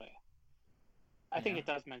kind of clear. I think it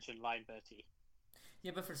does mention line Bertie.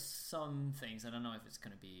 Yeah, but for some things, I don't know if it's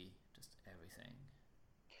going to be just everything.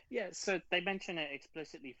 Yeah, so they mention it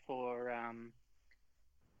explicitly for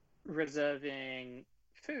reserving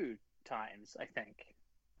food times, I think.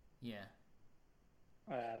 Yeah.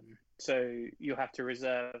 So you'll have to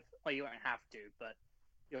reserve, well, you won't have to, but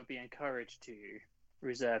you'll be encouraged to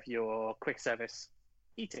reserve your quick service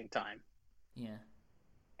eating time. Yeah.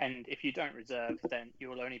 And if you don't reserve, then you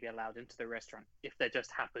will only be allowed into the restaurant if there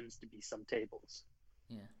just happens to be some tables.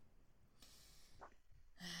 Yeah.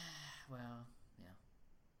 Well, yeah.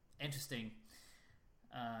 Interesting.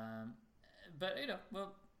 But,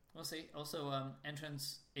 we'll see. Also,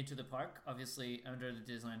 entrance into the park, obviously under the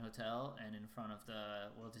Disneyland Hotel and in front of the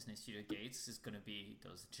Walt Disney Studio gates is going to be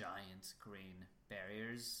those giant green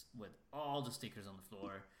barriers with all the stickers on the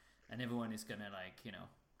floor, and everyone is going to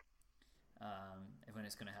everyone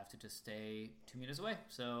is going to have to just stay 2 meters away.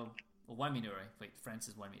 So, 1 meter away. Wait, France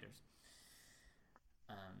is 1 meter.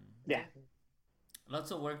 Yeah.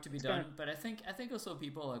 Lots of work to be done, but I think also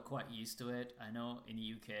people are quite used to it. I know in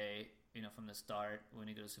the UK, from the start, when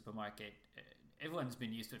you go to the supermarket, everyone's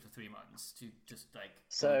been used to it for 3 months to just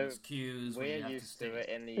those queues. We're used to it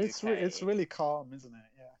in the UK. It's really calm, isn't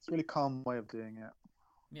it? Yeah, it's a really calm way of doing it.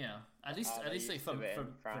 Yeah, at least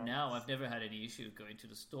for now, I've never had any issue going to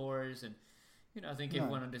the stores, and I think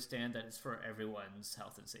everyone understands that it's for everyone's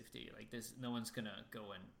health and safety. Like, no one's gonna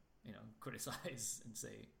go and criticize and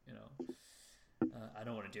say I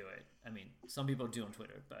don't want to do it. I mean, some people do on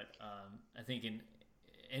Twitter, but I think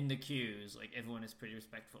in the queues, like, everyone is pretty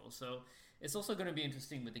respectful. So it's also going to be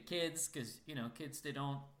interesting with the kids, because, you know, kids, they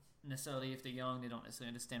don't necessarily, if they're young, they don't necessarily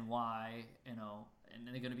understand why, you know, and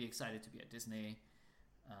they're going to be excited to be at Disney.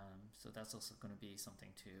 So that's also going to be something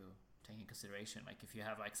to take in consideration. Like, if you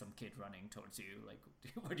have, like, some kid running towards you, like,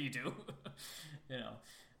 what do you do? You know,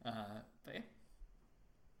 but yeah.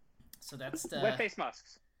 So that's the... Wear face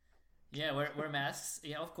masks. Yeah, wear masks.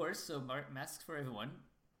 Yeah, of course. So masks for everyone.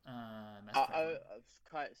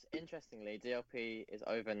 Quite interestingly, DLP is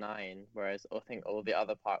over 9, whereas I think all the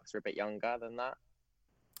other parks are a bit younger than that.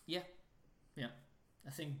 Yeah. I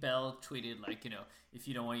think Belle tweeted, like, you know, if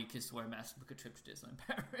you don't want your kids to wear masks, book a trip to Disneyland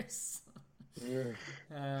Paris.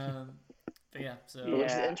 But yeah, so... Which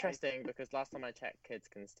is interesting, because last time I checked, kids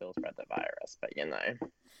can still spread the virus, but you know.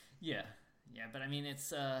 Yeah, but I mean,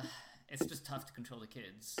 it's just tough to control the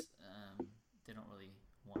kids. They don't really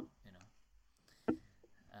want, you know.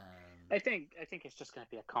 I think it's just going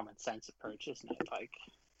to be a common sense approach, isn't it? Like,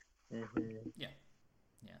 yeah,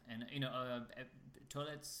 and you know,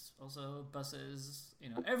 toilets, also buses, you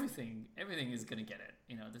know, everything is going to get it.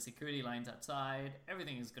 You know, the security lines outside,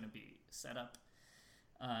 everything is going to be set up,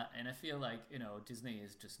 and I feel like, you know, Disney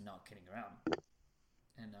is just not kidding around.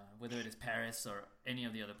 And whether it is Paris or any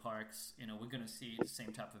of the other parks, you know, we're going to see the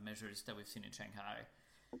same type of measures that we've seen in Shanghai,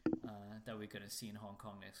 that we're going to see in Hong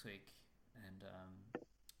Kong next week, and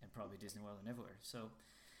probably Disney World and everywhere. So,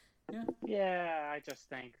 yeah. Yeah, I just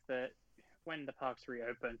think that when the parks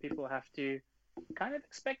reopen, people have to kind of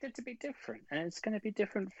expect it to be different, and it's going to be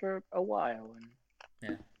different for a while.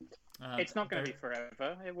 And it's not going to be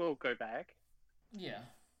forever. It will go back. Yeah.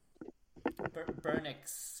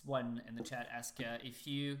 Burnix one in the chat asked if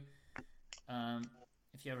you have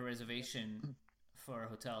a reservation for a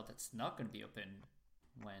hotel that's not going to be open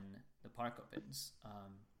when the park opens,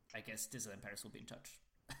 I guess Disneyland Paris will be in touch.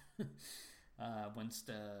 Once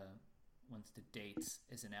the date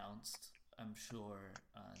is announced, I'm sure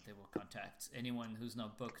they will contact anyone who's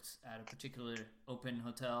not booked at a particular open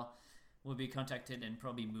hotel. Will be contacted and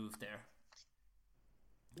probably move there.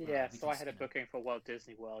 Yeah, so I had a booking for Walt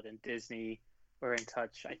Disney World, and Disney were in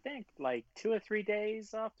touch, I think, like 2 or 3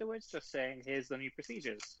 days afterwards, just saying, here's the new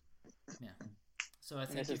procedures. Yeah. So I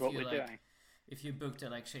think this is what we're doing. If you booked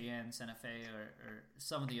at like Cheyenne, Santa Fe, or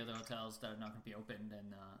some of the other hotels that are not going to be open,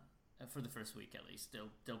 then for the first week at least,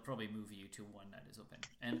 they'll probably move you to one that is open.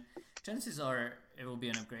 And chances are it will be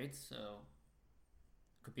an upgrade, so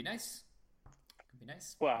could be nice.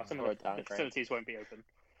 Well, some of the facilities won't be open.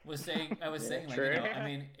 I was saying, like, you know, I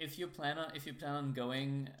mean, if you plan on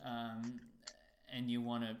going, and you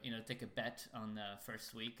want to, you know, take a bet on the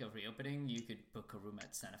first week of reopening, you could book a room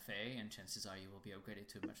at Santa Fe, and chances are you will be upgraded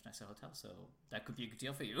to a much nicer hotel. So that could be a good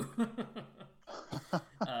deal for you.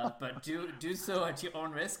 But do so at your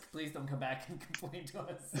own risk. Please don't come back and complain to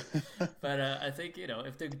us. But I think, you know,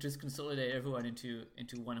 if they just consolidate everyone into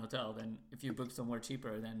one hotel, then if you book somewhere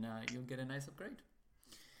cheaper, then you'll get a nice upgrade.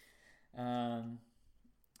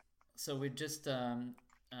 So we just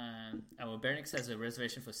Bernix has a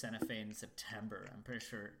reservation for Santa Fe in September. I'm pretty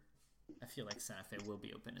sure. I feel like Santa Fe will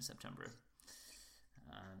be open in September.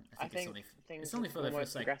 I think it's only for the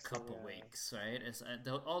first couple weeks, right? It's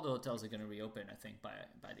all the hotels are going to reopen, I think, by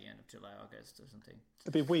the end of July, August, or something.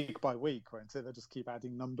 It'll be week by week, right? So they'll just keep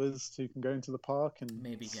adding numbers so you can go into the park, and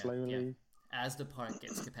maybe slowly. Yeah. As the park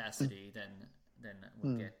gets capacity, then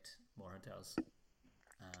we'll get more hotels.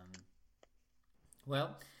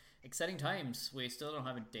 Well, exciting times. We still don't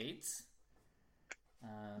have a date.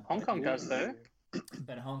 Hong Kong does, though.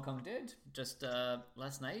 But Hong Kong did just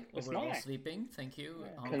last night while we were all sleeping. Thank you,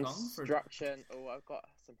 Hong Kong. Construction. Oh, I've got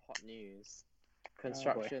some hot news.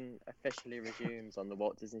 Construction officially resumes on the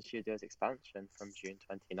Walt Disney Studios expansion from June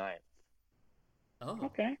 29th. Oh,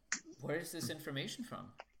 okay. Where is this information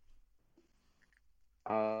from?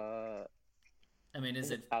 I mean,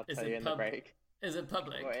 is it public? Is it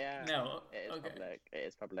public? Well, yeah. No. It is public. It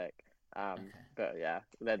is public. But yeah,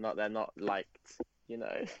 they're not liked, you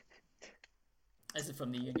know. Is it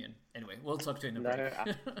from the union? Anyway, we'll talk to you in a break.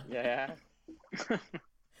 Yeah.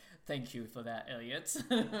 Thank you for that, Elliot.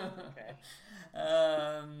 Okay.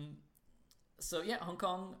 So yeah, Hong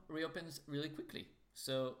Kong reopens really quickly.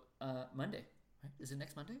 So Monday, right? Is it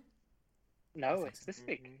next Monday? No, it's this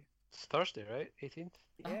week. It's Thursday, right? 18th.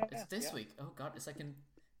 Yeah, it's this week. Oh God, it's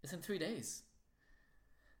in 3 days.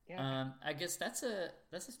 Yeah. I guess that's a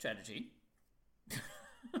strategy.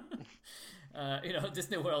 You know,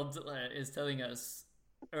 Disney World is telling us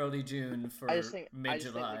early June for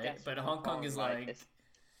mid-July, but Hong Kong is like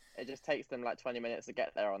it just takes them like 20 minutes to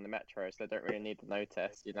get there on the metro, so they don't really need the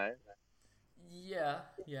notice, you know. Yeah,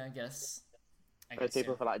 I guess. Because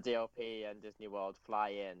people for like DLP and Disney World fly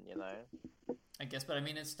in, you know. I guess, but I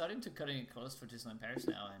mean, it's starting to cut in close for Disneyland Paris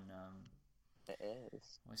now, and it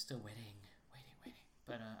is. We're still waiting.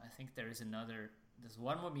 But I think there's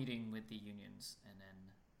one more meeting with the unions, and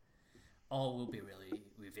then all will be really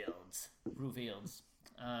revealed.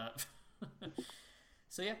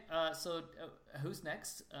 So yeah. So who's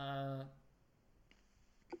next?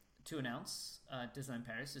 To announce, Disneyland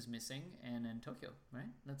Paris is missing, and then Tokyo,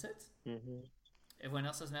 right? That's it. Mm-hmm. Everyone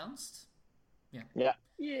else has announced. Yeah.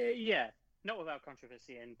 Not without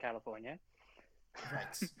controversy in California.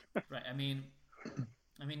 Right. I mean,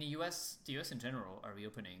 the US in general are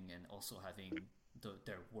reopening and also having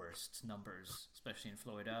their worst numbers, especially in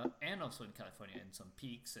Florida and also in California, and some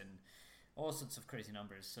peaks and all sorts of crazy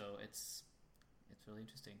numbers. So it's really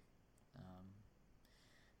interesting.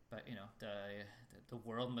 But you know, the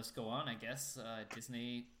world must go on, I guess.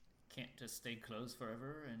 Disney can't just stay closed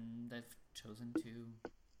forever, and they've chosen to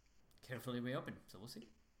carefully reopen. So we'll see.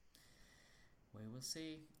 We will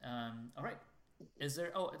see. All right. Is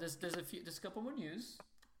there? Oh, there's a couple more news.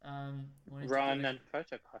 Run and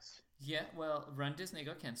PhotoPass. Yeah. Well, Run Disney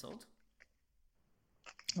got cancelled.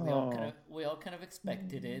 We all kind of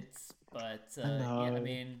expected it, but I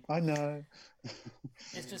mean, I know.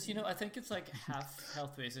 It's just, I think it's like half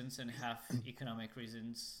health reasons and half economic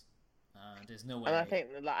reasons. There's no way. And I think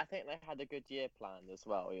they had a good year planned as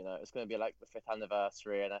well. It's going to be like the 5th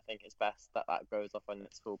anniversary, and I think it's best that goes off on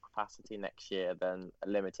its full capacity next year than a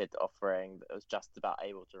limited offering that was just about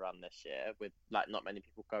able to run this year with like not many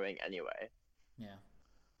people going anyway. Yeah.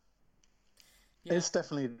 It's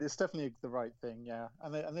definitely the right thing, yeah.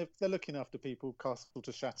 And they're looking after people. Castle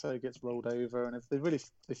to Chateau gets rolled over, and they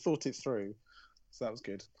thought it through, so that was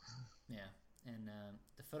good. Yeah, and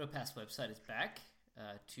the PhotoPass website is back.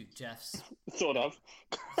 To Jeff's sort of.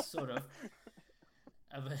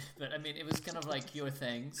 But I mean, it was kind of like your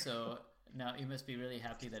thing, so now you must be really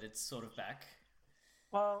happy that it's sort of back.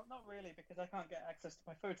 Well, not really, because I can't get access to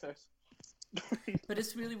my photos. But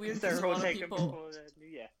it's really weird. They're all taken before the New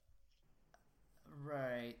Year.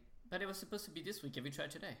 Right, but it was supposed to be this week. Have you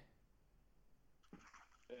tried today?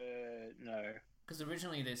 No. Because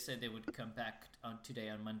originally they said they would come back today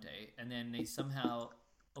on Monday, and then they somehow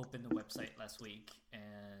opened the website last week,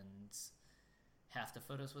 and half the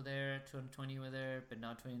photos were there, 2020 were there, but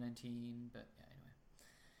not 2019. But yeah, anyway.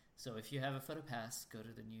 So if you have a PhotoPass, go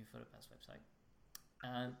to the new PhotoPass website.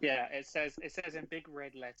 Yeah, it says in big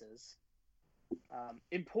red letters,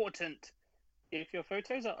 important. If your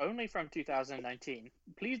photos are only from 2019,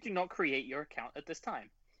 please do not create your account at this time.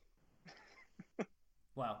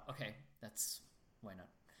 Wow. Okay, why not?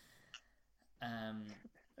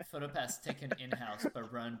 PhotoPass taken in-house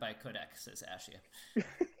but run by Kodak, says Ashia.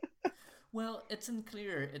 Well, it's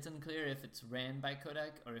unclear. It's unclear if it's ran by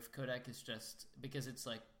Kodak or if Kodak is just, because it's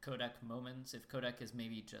like Kodak Moments, if Kodak is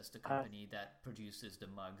maybe just a company that produces the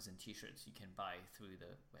mugs and t-shirts you can buy through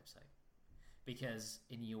the website. Because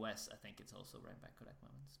in US, I think it's also run by Kodak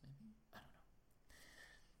Moments, maybe.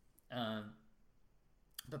 I don't know.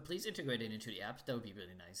 But please integrate it into the app. That would be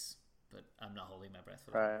really nice. But I'm not holding my breath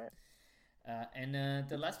for that. And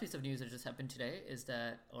the last piece of news that just happened today is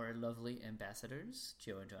that our lovely ambassadors,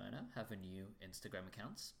 Joe and Joanna, have a new Instagram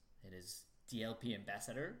accounts. It is DLP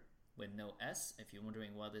Ambassador with no S. If you're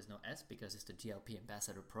wondering why there's no S, because it's the DLP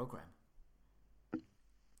Ambassador program.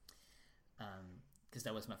 Because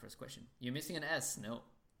that was my first question. You're missing an S. No,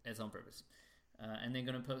 it's on purpose. And they're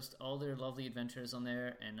going to post all their lovely adventures on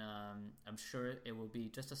there, and I'm sure it will be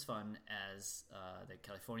just as fun as the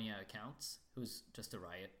California accounts, who's just a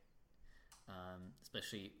riot.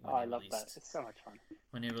 Especially when I love that. It's so much fun.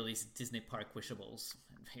 When they released Disney Park Wishables.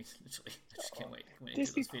 Literally, I just can't wait.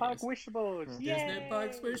 Disney Park Wishables! Disney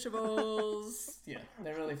Park Wishables! Yeah,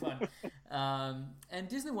 they're really fun. And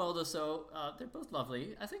Disney World also, they're both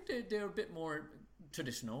lovely. I think they're a bit more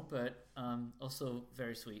traditional, but also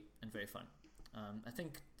very sweet and very fun. I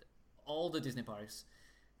think all the Disney parks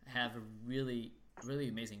have a really, really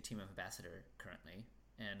amazing team of ambassador currently,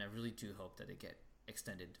 and I really do hope that they get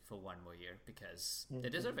extended for one more year because they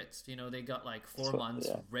deserve it. They got like 4 months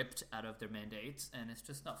ripped out of their mandates, and it's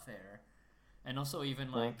just not fair. And also even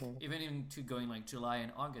into going like July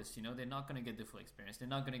and August, they're not going to get the full experience. They're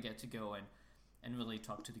not going to get to go and really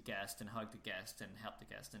talk to the guest and hug the guest and help the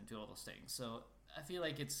guest and do all those things. So I feel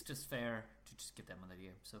like it's just fair to just give them another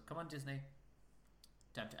year. So come on, Disney.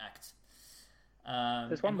 Time to act.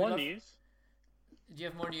 There's one more news. Do you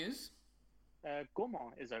have more news?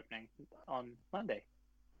 Gaumont is opening on Monday.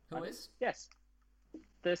 Who is? Yes.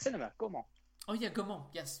 The cinema, Gaumont. Oh yeah, Gaumont.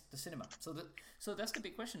 Yes, the cinema. So that's the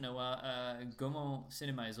big question though. Gaumont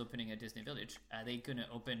Cinema is opening at Disney Village. Are they gonna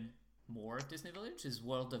open more of Disney Village? Is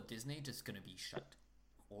World of Disney just gonna be shut,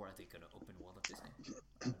 or are they gonna open World of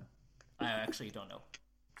Disney? I actually don't know.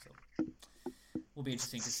 So will be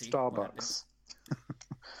interesting to see. Starbucks.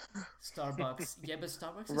 Starbucks, yeah, but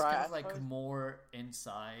Starbucks is kind of like more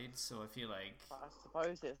inside, so I feel like... I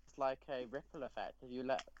suppose it's like a ripple effect. If you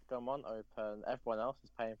let Gaumont open, everyone else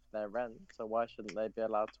is paying for their rent, so why shouldn't they be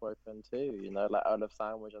allowed to open too? You know, like Olive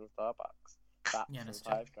Sandwich and Starbucks. That's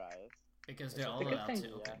Five Guys. Because they're all allowed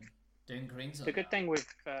to open. Doing greens. The good thing with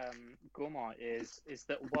Gaumont is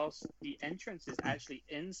that whilst the entrance is actually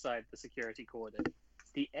inside the security cordon,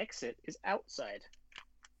 the exit is outside.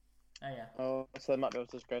 Oh yeah. Oh, so they might be able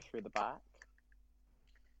to just go through the back.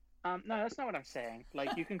 No, that's not what I'm saying.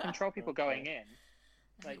 Like, you can control people going in.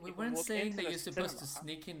 Like, we weren't saying that you're supposed to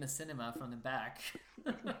sneak in the cinema from the back.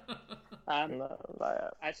 No,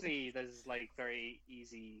 actually, there's like very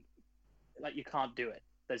easy. Like, you can't do it.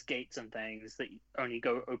 There's gates and things that only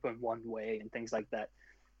go open one way and things like that.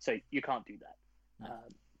 So you can't do that. No.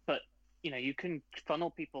 But you can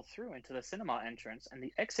funnel people through into the cinema entrance, and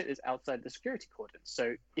the exit is outside the security cordon.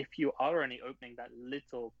 So if you are only opening that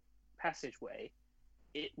little passageway,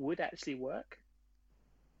 it would actually work.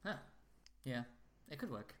 Huh. Yeah, it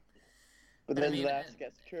could work. But then they have to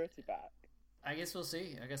get security back. I guess we'll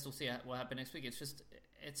see. What happens next week.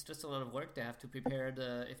 It's just a lot of work. They have to prepare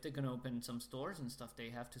if they're going to open some stores and stuff, they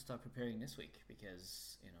have to start preparing this week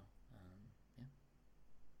because,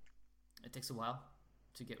 it takes a while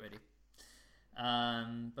to get ready.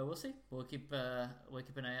 But we'll see. We'll keep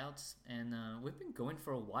an eye out, and we've been going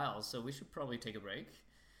for a while, so we should probably take a break.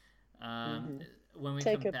 When we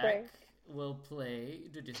come back, we'll play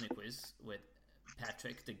the Disney Quiz with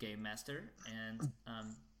Patrick, the game master, and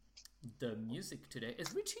the music today.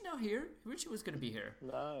 Is Richie now here? Richie was going to be here.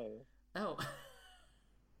 No. Oh.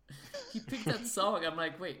 He picked that song. I'm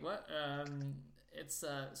like, wait, what? It's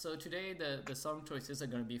so today the song choices are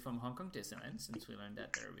going to be from Hong Kong Disneyland, since we learned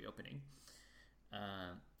that they're reopening.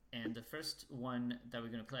 And the first one that we're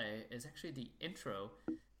going to play is actually the intro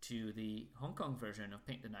to the Hong Kong version of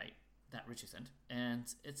Paint the Night that Richie sent. And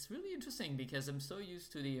it's really interesting because I'm so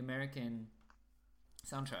used to the American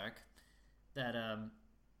soundtrack that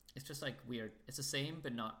it's just like weird. It's the same,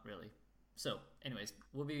 but not really. So anyways,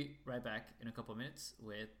 we'll be right back in a couple of minutes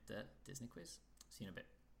with the Disney Quiz. See you in a bit.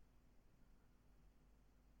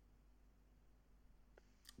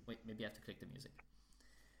 Wait, maybe I have to click the music.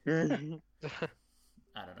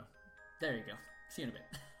 I don't know. There you go. See you in a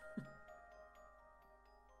bit.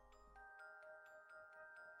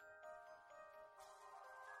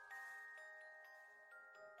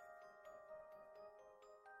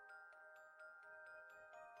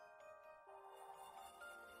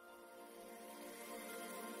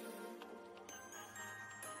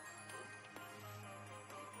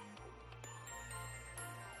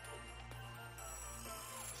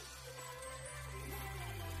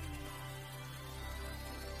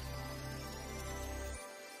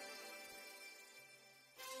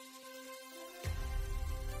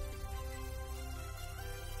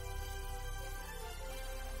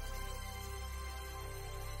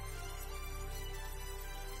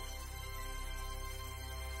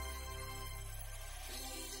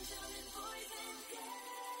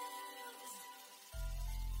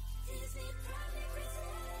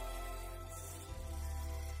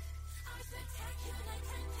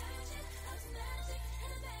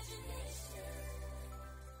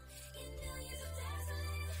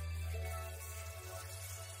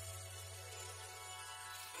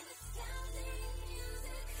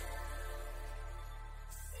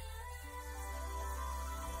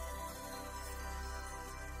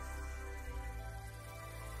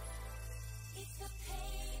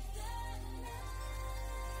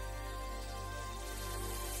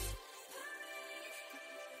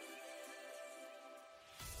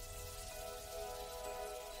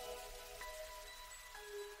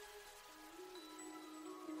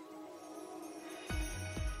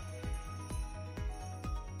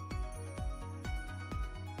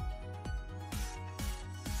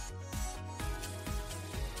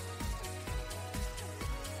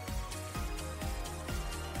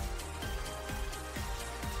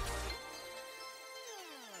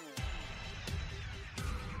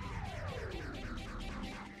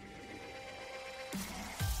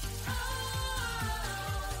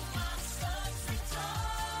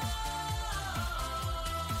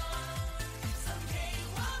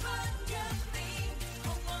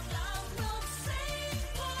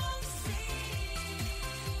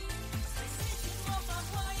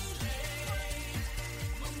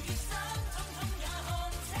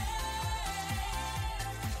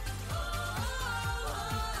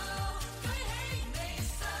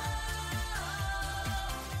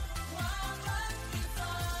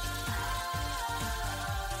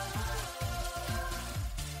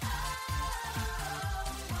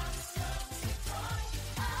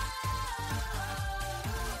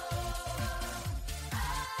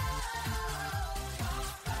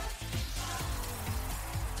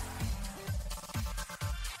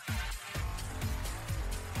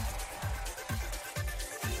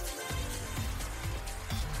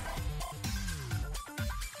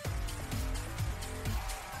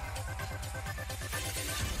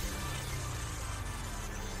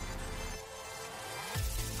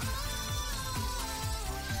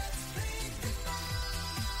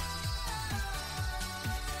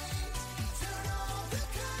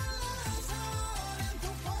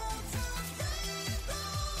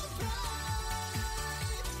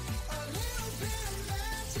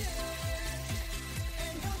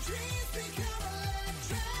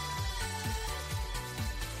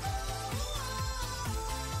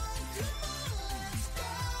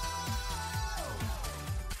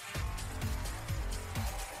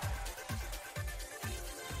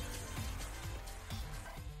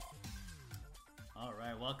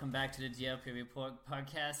 welcome back to the DLP Report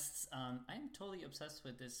Podcast. I'm totally obsessed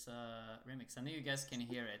with this remix. I know you guys can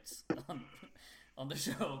hear it on the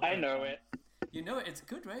show. I know it. You know it. It's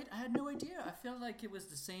good, right? I had no idea. I felt like it was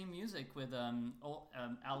the same music with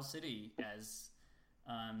Owl City as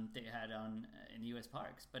they had on in US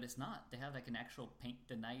parks, but it's not. They have like an actual Paint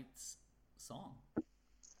the Nights song.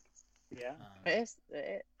 Yeah. Is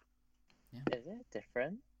it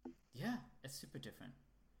different? Yeah, it's super different.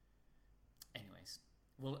 Anyways,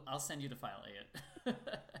 I'll send you the file, Elliot.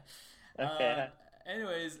 Okay.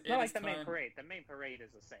 Anyways, Not like the main parade. The main parade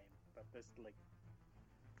is the same, but there's like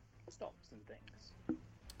stops and things.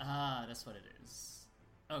 Ah, that's what it is.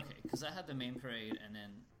 Okay, because I had the main parade, and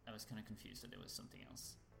then I was kind of confused that it was something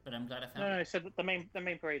else. But I'm glad I found it. No. So the main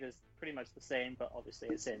parade is pretty much the same, but obviously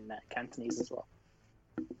it's in Cantonese as well.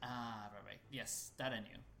 Ah, right. Yes, that I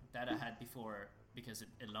knew. That I had before because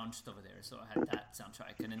it launched over there, so I had that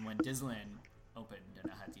soundtrack. And then when Disneyland opened,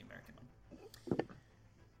 then I had the American one.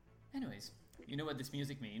 Anyways, you know what this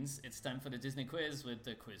music means. It's time for the Disney quiz with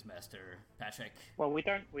the quizmaster, Patrick. Well, we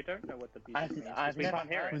don't know what the music means. We can't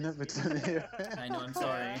hear it. We never done it. I know, I'm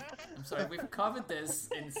sorry. I'm sorry. We've covered this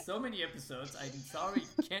in so many episodes. I'm sorry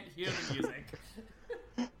you can't hear the music.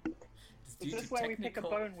 Is this where we pick a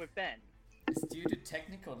bone with Ben? It's due to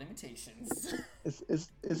technical limitations.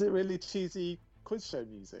 Is it really cheesy quiz show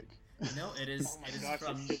music? No, it is. Oh my it is gosh,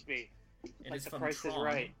 from. it should be. It Like is The from Price is Tron.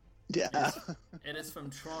 Right. Yeah. It is from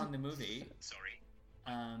Tron the movie. Sorry.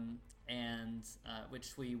 And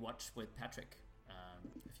which we watched with Patrick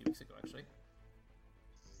a few weeks ago, actually.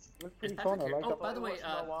 It was Is pretty Patrick fun. I here? like Oh, that. by the way,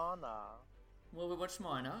 Moana. well, we watched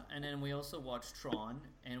Moana, and then we also watched Tron,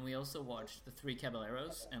 and we also watched The Three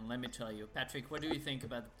Caballeros. And let me tell you, Patrick, what do you think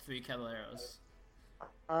about The Three Caballeros?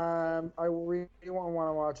 I really wouldn't want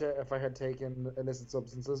to watch it if I had taken illicit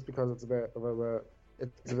substances because it's a bit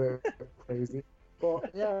crazy.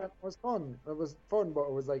 But yeah, it was fun. It was fun, but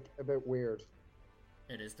it was like a bit weird.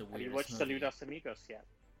 It is the Have weirdest you watched movie. Saludos Amigos yet?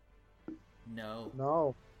 No.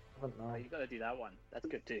 No, I haven't. Oh, No. you gotta do that one. That's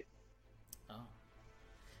good too. Oh.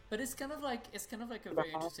 But it's kind of like a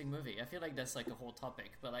very interesting movie. I feel like that's like a whole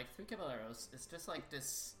topic. But like Three Caballeros, it's just like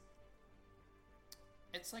this.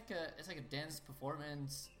 It's like a dance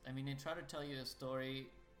performance. I mean, they try to tell you a story.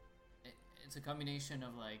 It's a combination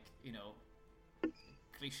of like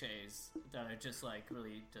cliches that are just like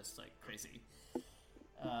really just like crazy.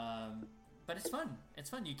 But it's fun. It's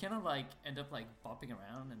fun. You kind of like end up like bopping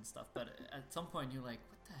around and stuff. But at some point you're like,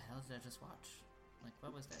 what the hell did I just watch? Like,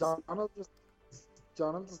 what was this?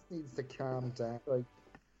 Donald just needs to calm down. Like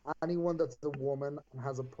anyone that's a woman and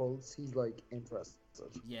has a pulse, he's like interested.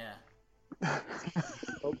 Yeah.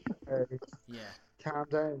 Okay. Yeah. Calm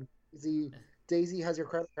down. Daisy has your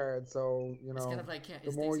credit card, so you know. It's kind of like, yeah, the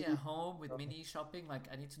is more Daisy you- at home with Minnie shopping? Like,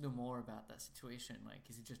 I need to know more about that situation. Like,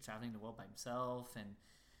 is he just traveling the world by himself? And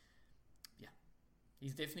yeah,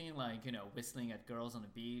 he's definitely like, whistling at girls on the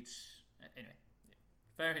beach. Anyway,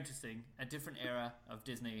 very interesting. A different era of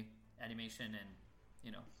Disney animation and,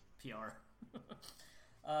 PR.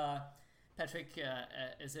 Patrick,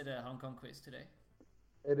 is it a Hong Kong quiz today?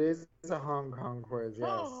 It is a Hong Kong quiz,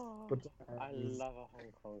 yes. But I love a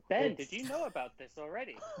Hong Kong quiz. Ben, did you know about this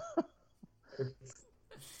already? it's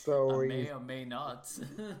so May easy. or may not.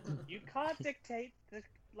 You can't dictate the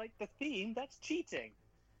theme. That's cheating.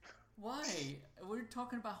 Why? We're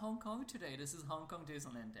talking about Hong Kong today. This is Hong Kong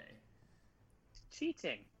Disneyland Day.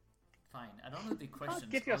 Cheating. Fine. I don't know the You questions.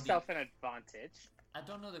 can't give or yourself an advantage. I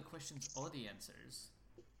don't know the questions or the answers.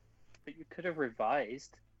 But you could have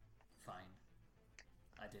revised. Fine.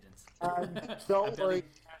 I didn't. Don't worry.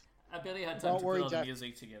 I barely had time Don't to worry, put all the Jack.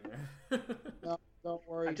 music together. No, don't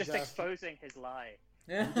worry. I'm just Jeff. exposing his lie.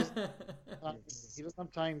 He doesn't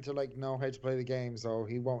have time to know how to play the game, so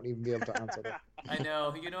he won't even be able to answer that. I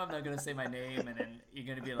know. I'm not gonna say my name, and then you're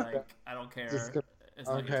gonna be like, I don't care. Just go- It's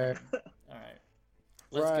not your okay. turn. All right.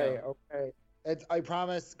 Let's Right, go. okay. I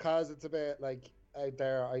promise, cause it's a bit out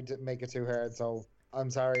there, I didn't make it too hard, so I'm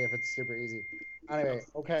sorry if it's super easy. Anyway,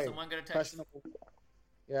 okay. Someone got a text. Question number...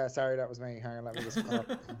 Yeah, sorry, that was me. Hang on, let me just come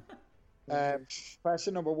up.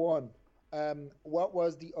 Question number 1. What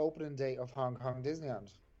was the opening date of Hong Kong Disneyland?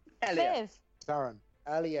 Elliot. Darren.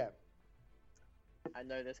 Elliot. I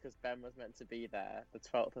know this because Ben was meant to be there. The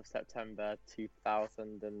 12th of September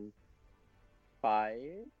 2005.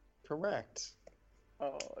 Correct.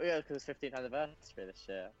 Oh, yeah, because it's 15th anniversary this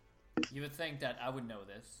year. You would think that I would know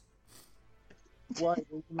this, Why?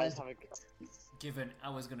 I just have a... given I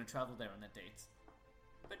was gonna travel there on that date.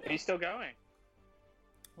 But Are you still going?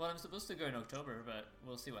 well, I'm supposed to go in October, but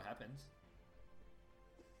we'll see what happens.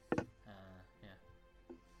 Yeah.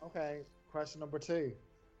 Okay, question number 2.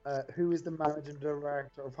 Who is the managing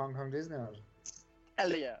director of Hong Kong Disneyland?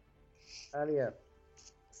 Elliot.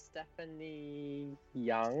 Stephanie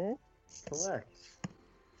Young. Correct.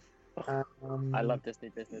 I love Disney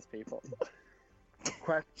business people.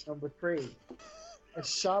 Question number 3. A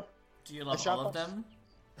shop. Do you love all of them?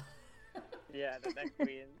 Yeah, they're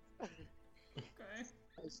queens.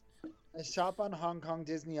 Okay. A shop on Hong Kong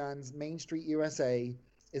Disneyland's Main Street, USA,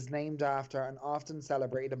 is named after an often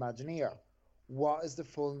celebrated Imagineer. What is the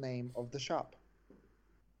full name of the shop?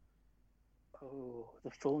 Oh,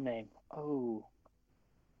 the full name. Oh,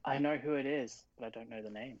 I know who it is, but I don't know the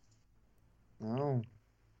name. Oh.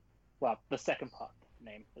 Well, the second part,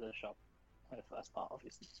 name of the shop. The first part,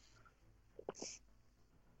 obviously.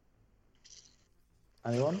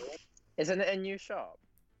 Anyone? Isn't it a new shop?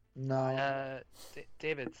 No.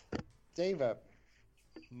 David. David.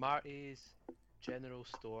 Marty's General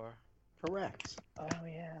Store. Correct. Oh,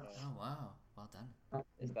 yeah. Oh wow, well done.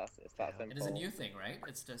 It's that simple. It is a new thing, right?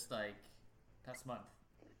 It's just like past month.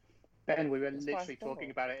 Ben, we were It's literally quite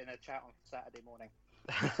talking about it in a chat on Saturday morning.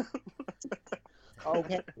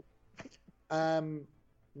 Okay.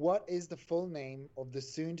 What is the full name of the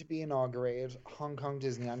soon-to-be inaugurated Hong Kong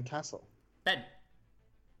Disneyland Castle? Ben.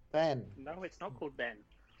 Ben. No, it's not called Ben.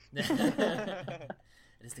 It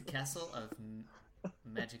is the Castle of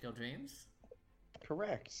Magical Dreams.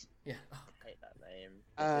 Correct. Yeah. I hate that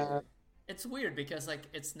name. It's weird because like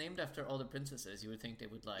it's named after all the princesses. You would think they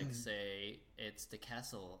would like say it's the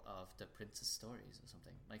castle of the princess stories or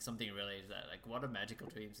something. Like something related to that. Like what are magical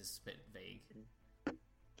dreams is a bit vague.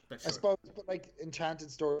 But sure. I suppose, but like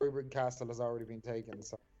Enchanted Storybook Castle has already been taken,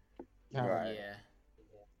 so. Right.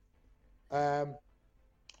 Yeah.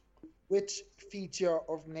 Which feature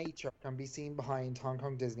of nature can be seen behind Hong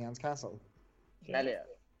Kong Disneyland's castle? Elliot.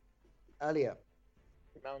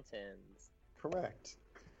 Mountains. Correct.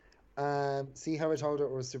 See how I told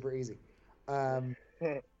it was super easy. Hong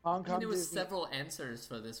Kong There was Disney... several answers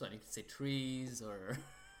for this one. You could say trees or.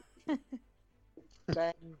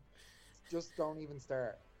 Ben, just don't even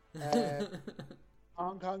start.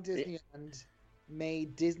 Hong Kong Disneyland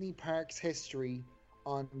made Disney Parks history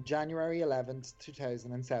on January 11th,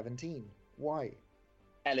 2017. Why?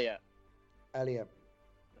 Elliot. Elliot.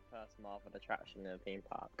 The first Marvel attraction in a theme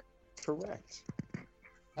park. Correct.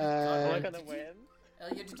 Am I gonna win?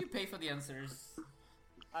 Elliot, did you pay for the answers?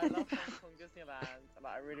 I love Hong Kong Disneyland, and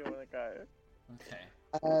I really want to go.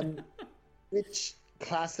 Okay. Which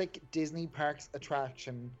classic Disney Parks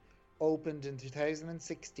attraction opened in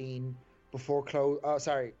 2016 before close? Oh,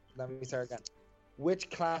 sorry. Let me start again. Which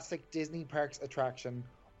classic Disney Parks attraction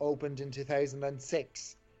opened in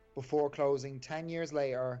 2006 before closing 10 years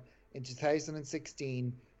later in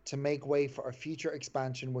 2016 to make way for a future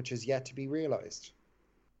expansion which is yet to be realized?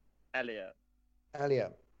 Elliot.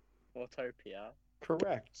 Autopia.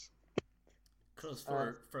 Correct. Close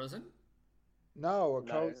for Frozen? No, it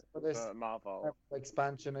closed for this Marvel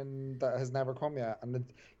expansion and that has never come yet. And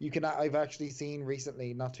I've actually seen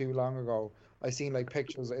recently, not too long ago, I've seen like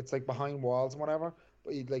pictures. It's like behind walls and whatever,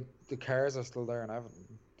 but like the cars are still there and everything.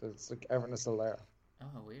 It's like everything is still there.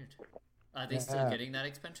 Oh, weird. Are they still getting that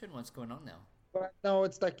expansion? What's going on now? But no,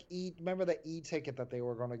 it's like remember the e-ticket that they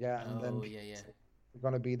were going to get, and then yeah.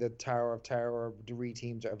 Going to be the Tower of Terror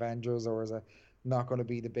reteamed to Avengers, or is it not going to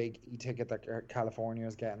be the big e-ticket that California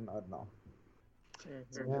is getting? I don't know.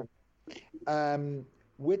 Mm-hmm.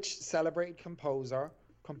 Which celebrated composer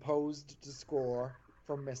composed the score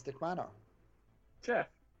for Mystic Manor? Jeff.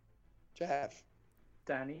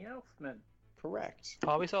 Danny Elfman. Correct.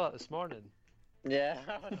 Oh, we saw that this morning. Yeah,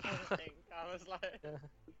 I was like...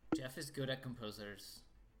 Jeff is good at composers.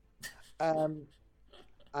 And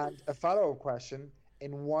a follow-up question.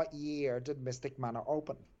 In what year did Mystic Manor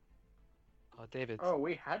open? Oh, David. Oh,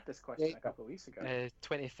 we had this question a couple of weeks ago.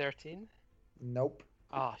 2013? Nope.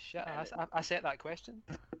 Oh, shit. I set that question.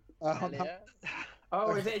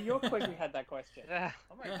 Oh, is it in your quiz we had that question? Yeah.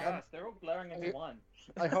 Oh my gosh, they're all blurring into one.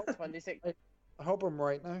 I hope 26. I hope I'm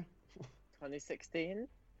right now. 2016?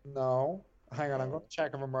 No. Hang on, I'm going to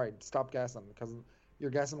check if I'm right. Stop guessing, because you're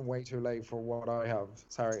guessing way too late for what I have.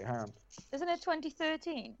 Sorry, hang on. Isn't it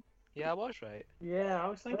 2013? Yeah, I was right. Yeah, I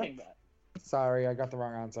was thinking that. Sorry, I got the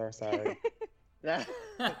wrong answer. Sorry. David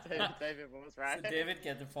was right. So David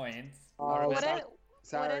get the point. Oh, What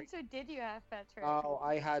sorry. answer did you have, Patrick? Oh,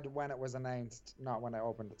 I had when it was announced, not when I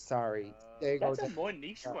opened it. Sorry. There you go. That's a more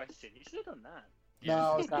niche question. You should have done that.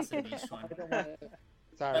 No, it's it's a niche one.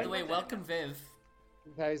 Sorry. By the way, welcome Viv.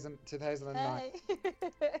 2009.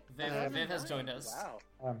 Hey. Viv has joined us.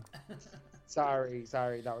 Wow. Sorry,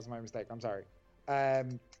 that was my mistake. I'm sorry.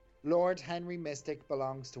 Lord Henry Mystic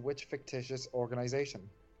belongs to which fictitious organization?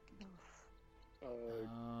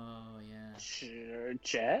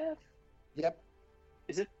 Jeff? Yep.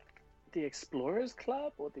 Is it the Explorers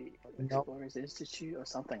Club or the No. Explorers Institute or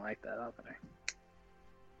something like that? I don't know.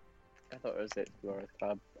 I thought it was the Explorers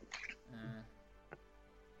Club.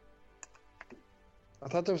 I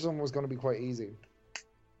thought this one was going to be quite easy.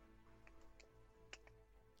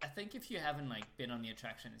 I think if you haven't like been on the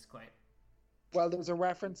attraction, it's quite. Well, there's a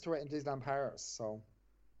reference to it in Disneyland Paris, so.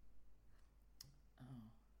 Oh.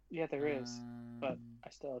 Yeah, there is, but I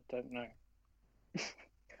still don't know.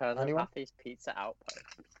 Colonel Anyone? Happy's Pizza Outpost.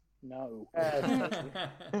 No.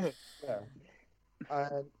 Yeah.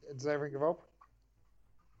 Does everyone give up?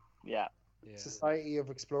 Yeah. Yeah. Society of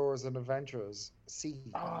Explorers and Adventurers. C.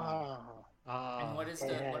 And what is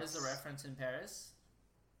the reference in Paris?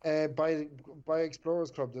 By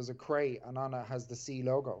Explorers Club, there's a crate, and on it has the C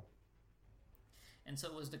logo. And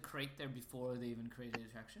so was the crate there before they even created the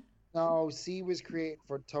attraction? No, C was created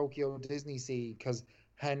for Tokyo Disney Sea because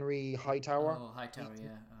Henry Hightower. Oh, Hightower,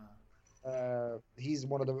 yeah.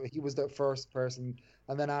 He was the first person,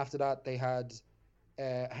 and then after that they had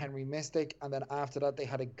Henry Mystic, and then after that they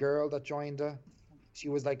had a girl that joined her. She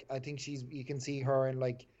was like, I think you can see her in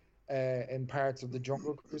like in parts of the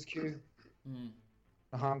Jungle Cruise queue,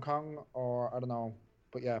 Hong Kong, or I don't know,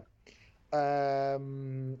 but yeah.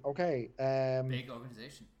 Okay. Big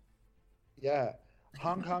organization. Yeah.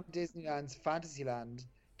 Hong Kong Disneyland's Fantasyland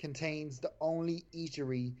contains the only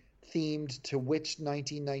eatery themed to which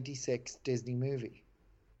 1996 Disney movie?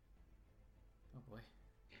 Oh boy.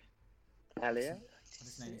 Elliot? What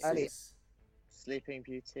is 96? Elliot. Sleeping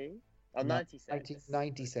Beauty? Oh, 96.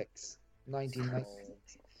 1996.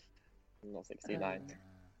 1996. Not 69.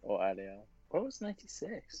 Or earlier. What was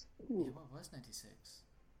 96? Yeah, what was 96?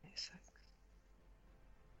 96.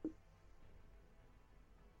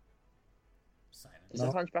 Silence. Is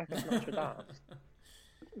it Hunchback of Notre Dame?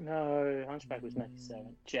 No, Hunchback was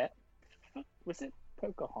 97. Jet? Was it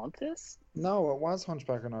Pocahontas? No, it was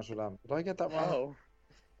Hunchback of Notre Dame. Did I get that wrong?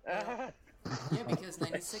 Oh. Yeah, because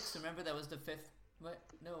 96, remember that was the fifth.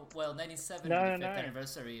 No, well, 97 No, was the no. fifth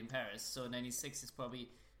anniversary in Paris, so 96 is probably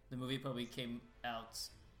the movie probably came out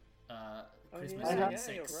Christmas yeah,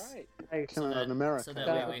 96. you're right. It came So out that- in America. so that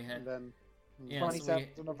way we had- and then, Yeah, so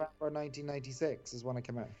 27th of November 1996 is when it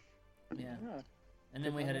came out. Yeah. Yeah. And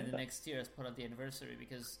then we had it the that. next year as part of the anniversary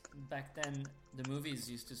because back then the movies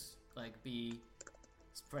used to like be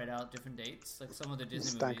spread out different dates. Like some of the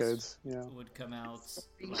Disney staggered, movies yeah. would come out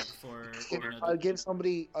like for I'll give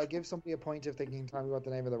somebody a point if they can tell me what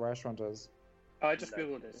the name of the restaurant is. Oh, I just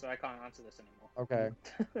googled it, so I can't answer this anymore. Okay.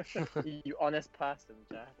 You honest person,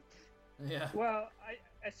 Jack. yeah. Well,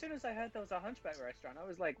 as soon as I heard there was a Hunchback restaurant, I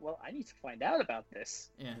was like, well, I need to find out about this.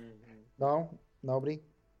 Yeah. No? Nobody?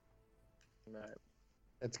 No.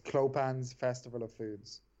 It's Clopan's Festival of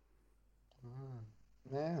Foods.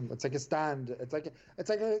 Yeah, it's like a stand. It's like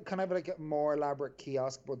a kind of like a more elaborate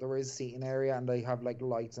kiosk, but there is seating area and they have like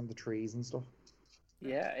lights and the trees and stuff.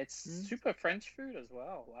 Yeah, it's super French food as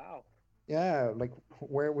well. Wow. Yeah, like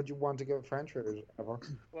where would you want to get French food ever?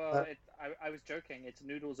 Well, I was joking. It's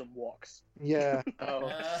noodles and woks. Yeah.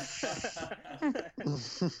 Oh.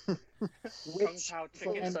 Kung Pao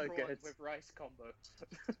chicken so prawn good. with rice combo.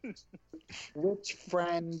 Which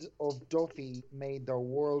friend of Duffy made their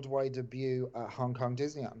worldwide debut at Hong Kong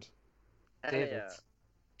Disneyland? David.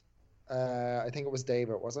 I think it was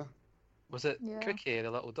David, was it? Was it Yeah. Cookie,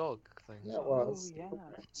 the little dog thing? Yeah, it was. yeah.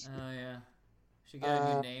 Oh yeah. She got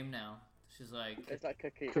a new name now. She's like It's like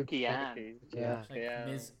Cookie Ann. Cookies. Yeah. she's like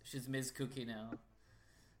Yeah. She's Ms. Cookie now.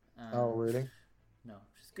 Oh, really? No,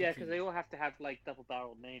 she's Cookie. Yeah, because they all have to have like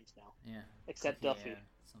double-barreled names now, Yeah. except Cookie, Duffy. yeah,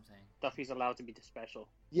 something. Duffy's allowed to be the special.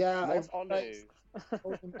 Yeah, What's I've Olu?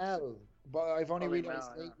 Olumel, but I've only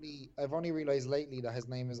realized Olumel, yeah. lately. I've only realized lately that his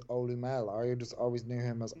name is Olumel. I just always knew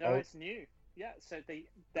him as. No, it's new. Yeah, so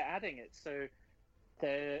they're adding it. So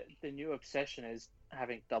the new obsession is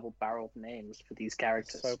having double-barreled names for these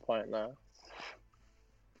characters. So pointless.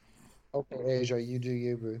 Okay, Asia, you do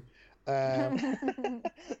you, boo.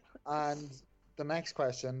 And the next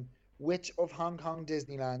question: which of Hong Kong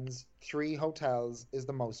Disneyland's 3 hotels is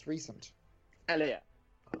the most recent? Elliot.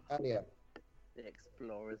 Elliot, The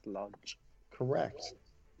Explorer's Lodge. correct.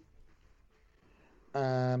 There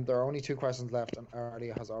are only 2 questions left, and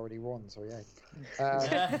Elliot has already won. So yeah.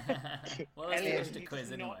 Well, let's Elliot finish the needs quiz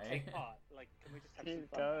to not anyway. take part. Like, can we just have some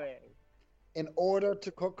Keep fun? going. In order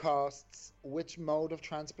to cut costs, which mode of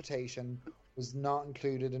transportation was not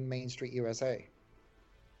included in Main Street USA?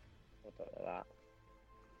 I don't know that.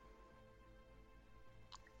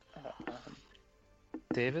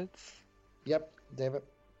 David's? Yep, David.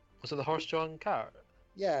 Was it the horse-drawn cart?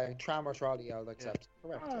 Yeah, tram or trolley, I'll accept.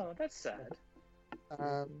 Correct. Oh, that's sad.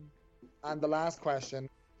 And the last question.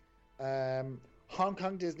 Hong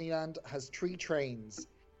Kong Disneyland has 3 trains,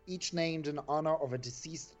 each named in honor of a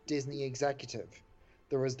deceased Disney executive.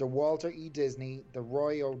 There is the Walter E. Disney, the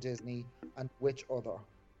Roy O. Disney, and which other?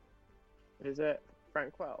 Is it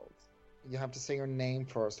Frank Wells? You have to say your name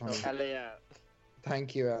first, honey. Oh, Elliot.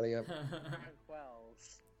 Thank you, Elliot. Frank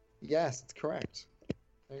Wells. Yes, it's correct.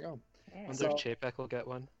 There you go. I wonder if Chapek will get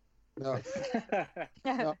one. No.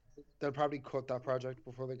 No, they'll probably cut that project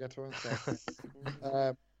before they get to it.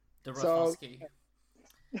 So. The Rafalski.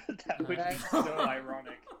 That would be so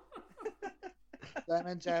ironic. Then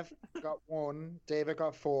and Jeff got 1, David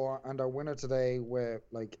got 4, and our winner today with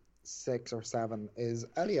like 6 or 7 is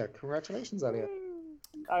Elliot. Congratulations, Elliot.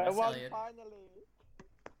 I Yes, won Elliot. finally.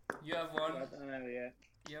 You have won. Well done, Elliot.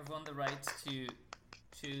 You have won the right to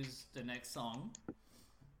choose the next song,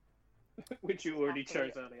 Which you already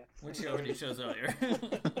chose earlier. which you already chose earlier.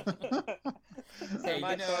 So Hey,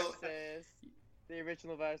 my you know, choice is the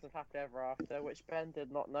original version of Happily Ever After, which Ben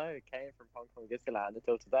did not know came from Hong Kong Disneyland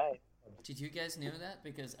until today. did you guys know that?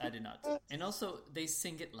 Because I did not. And also, they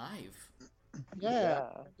sing it live. Yeah.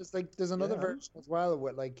 There's another Yeah. version as well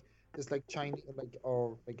with like this like Chinese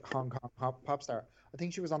or Hong Kong pop star. I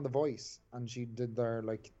think she was on The Voice and she did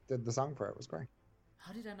did the song for it. It was great.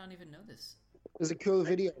 How did I not even know this? There's a cool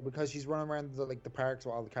video because she's running around the parks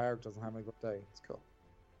with all the characters and having a good day. It's cool.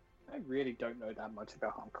 I really don't know that much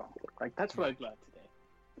about Hong Kong. Like, that's what I've learned today.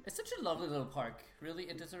 It's such a lovely little park. Really,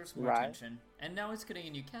 it deserves more Right. attention. And now it's getting a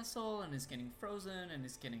new castle, and it's getting Frozen, and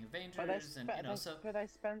it's getting Avengers, and you know. So but they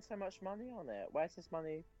spend so much money on it. Where's this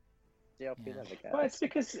money DLP Yeah. never gets? Well, it's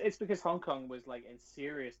because Hong Kong was like in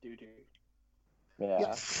serious doo-doo.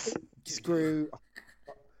 Yeah.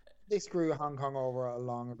 They screw Hong Kong over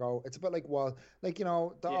long ago. It's a bit like all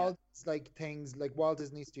these things like Walt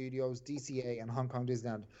Disney Studios, DCA, and Hong Kong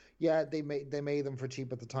Disneyland. Yeah, they made them for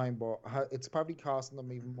cheap at the time, but it's probably costing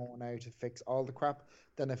them even more now to fix all the crap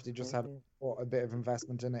than if they just had a bit of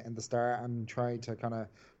investment in it in the start and try to kind of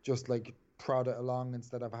just like prod it along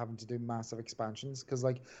instead of having to do massive expansions. Because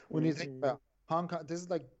like when you think about Hong Kong, this is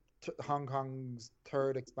like Hong Kong's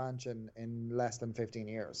 3rd expansion in less than 15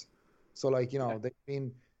 years. So like they've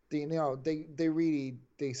been. They really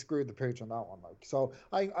screwed the pooch on that one. Like, so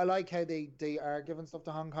I like how they are giving stuff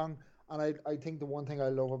to Hong Kong, and I think the one thing I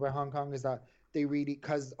love about Hong Kong is that they really,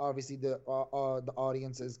 because obviously the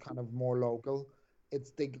audience is kind of more local.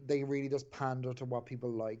 They really just pander to what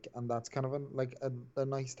people like, and that's kind of a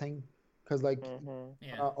nice thing, because like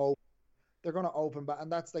they're gonna open back,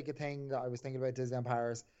 and that's like a thing that I was thinking about Disneyland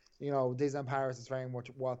Paris. Disneyland Paris is very much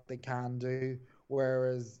what they can do,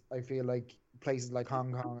 whereas I feel like places like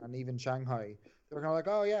Hong Kong and even Shanghai, they're kind of like,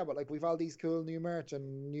 oh yeah, but like we've all these cool new merch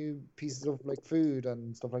and new pieces of like food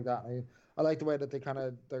and stuff like that. I like the way that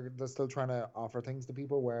they're still trying to offer things to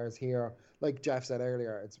people, whereas here, like Jeff said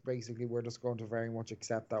earlier, it's basically we're just going to very much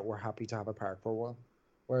accept that we're happy to have a park for a while.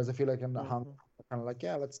 Whereas I feel like in Hong Kong, they're kind of like,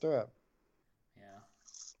 yeah, let's do it. Yeah.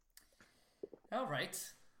 All right.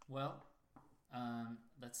 Well,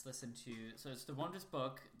 let's listen to. So it's the Wondrous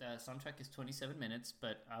Book. The soundtrack is 27 minutes,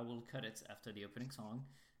 but I will cut it after the opening song.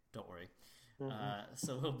 Don't worry.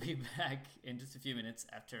 So we'll be back in just a few minutes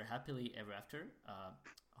after Happily Ever After,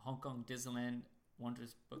 Hong Kong Disneyland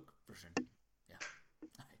Wondrous Book version. Yeah.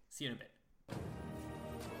 Okay. See you in a bit.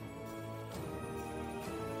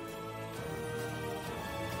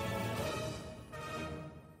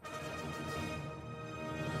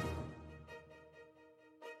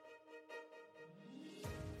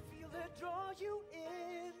 Draw you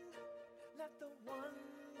in, let the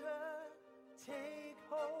wonder take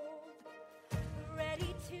hold.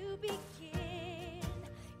 Ready to begin,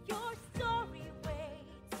 your story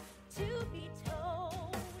waits to be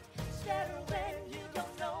told. Share when you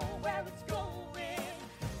don't know where it's going.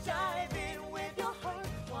 Dive in with your heart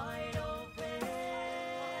wide open.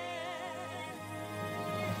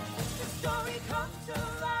 The story comes to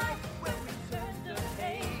life when we turn the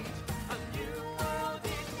page. A new world in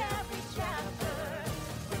every chapter.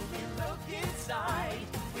 When we look inside,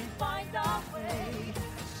 we find our way,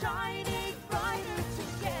 shining brighter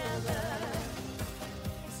together.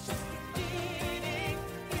 It's just beginning.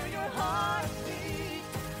 Feel your heart beat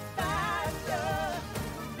faster.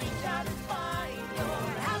 Reach out and find your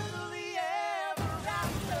happily ever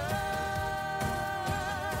after.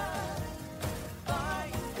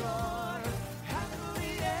 Find your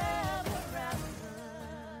happily ever after.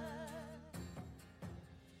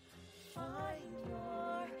 Find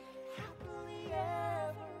your happily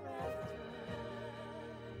ever after.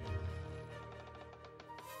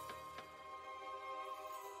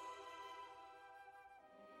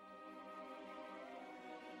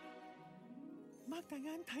 擘大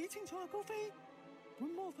眼睇清楚啊，高飛，本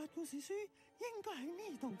魔法故事書應該喺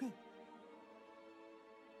呢度嘅。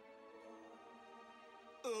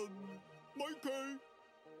米奇，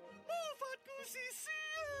魔法故事書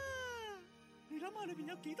啊！你諗下裏邊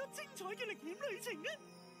有幾多精彩嘅歷險旅程啊？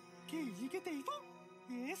奇異嘅地方，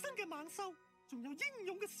野生嘅猛獸，仲有英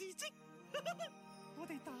勇嘅事蹟。我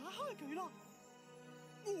哋打開佢咯。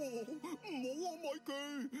唔好啊，米奇！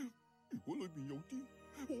如果裏邊有啲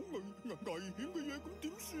好危險嘅嘢，咁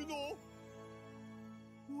點算啊？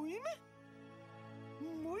會咩？唔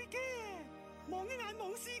會嘅，望一眼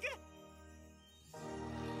冇事嘅。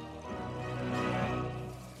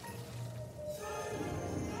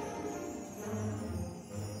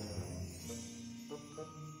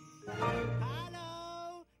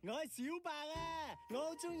Hello， 我係小白啊，我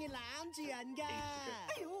好中意攬住人噶。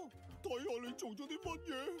哎呦，睇下你做咗啲乜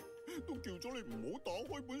嘢，都叫咗你唔好打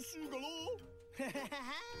開本書噶咯。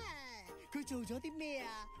佢做咗啲咩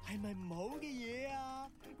啊？係咪唔好嘅嘢啊？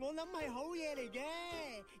我諗係好嘢嚟嘅，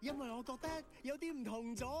因為我覺得有啲唔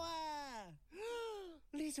同咗啊。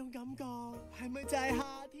呢種感覺係咪就係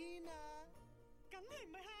夏天啊？梗係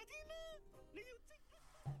唔係夏天啦！你要即刻。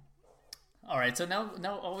Alright, so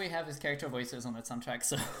now all we have is character voices on the soundtrack,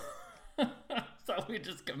 so so we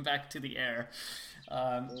just come back to the air.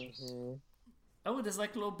 Oh, there's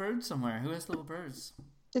like little birds somewhere. Who has little birds?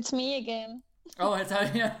 It's me again. Oh, it's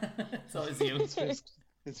yeah. It's always you.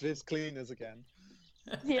 It's Viz Cleaners again.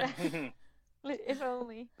 Yeah. If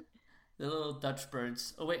only. The little Dutch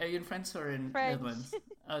birds. Oh wait, are you in France or in French. Netherlands?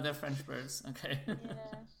 Oh, they're French birds. Okay.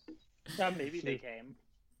 Yeah. Maybe they came.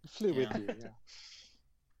 Flew with you,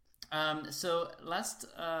 yeah. So last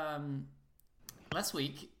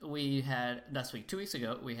week, 2 weeks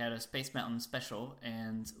ago, we had a Space Mountain special,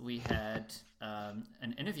 and we had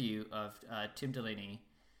an interview of Tim Delaney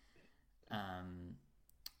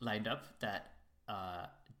lined up that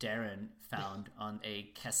Darren found on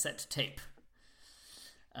a cassette tape.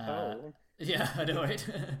 Yeah, I know, right?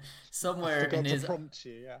 Somewhere in his prompt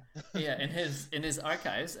you, yeah, in his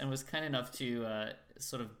archives, and was kind enough to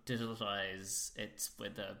sort of digitalize it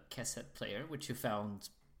with a cassette player, which you found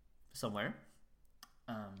somewhere.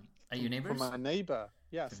 Are you neighbors? From my neighbour.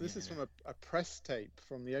 Yes, this is from a press tape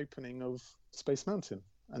from the opening of Space Mountain,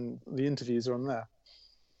 and the interviews are on there.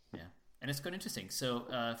 Yeah, and it's quite interesting. So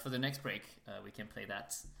for the next break, we can play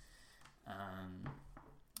that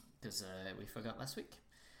because we forgot last week.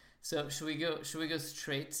 So should we go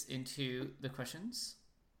straight into the questions?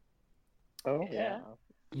 Oh yeah.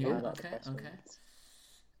 Okay.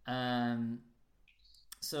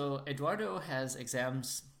 So Eduardo has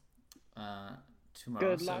exams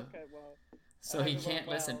tomorrow. Good luck, Eduardo. So he can't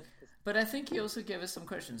listen. But I think he also gave us some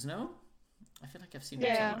questions, no? I feel like I've seen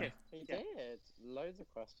that somewhere. He did. Loads of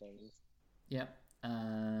questions. Yep.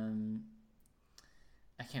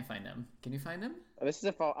 I can't find them. Can you find them? This is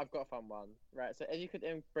I've got a fun one. Right, so if you could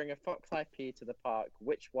bring a Fox IP to the park,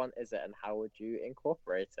 which one is it and how would you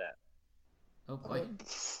incorporate it? Oh boy.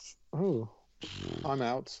 Oh, I'm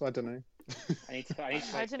out. I don't know. I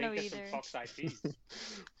don't know either. Fox IPs.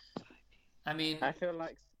 I mean, I feel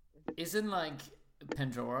like isn't like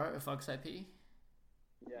Pandora a Fox IP?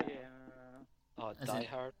 Yeah. Oh, Die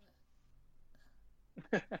Hard.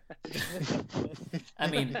 I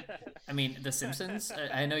mean, The Simpsons.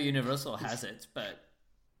 I know Universal has it, but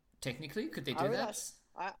technically, could they do that?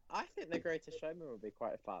 I think The Greatest Showman would be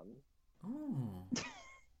quite fun. Ooh.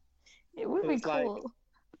 It would be cool.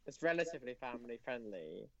 It's relatively family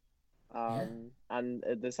friendly, and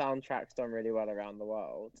the soundtrack's done really well around the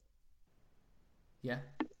world. Yeah,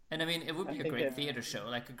 and I mean, it would be a great theater show,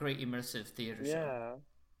 like a great immersive theater show.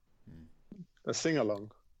 A sing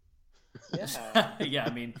along. Yeah. Yeah, I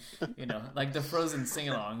mean, like the Frozen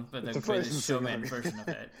sing-along, but the Greatest Showman version of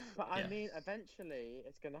it. But I mean, eventually,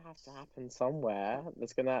 it's gonna have to happen somewhere.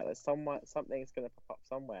 Something's gonna pop up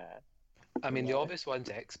somewhere. I mean, the obvious one's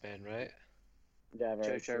X-Men, right? Yeah,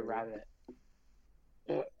 Jojo Rabbit.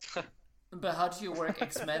 But how do you work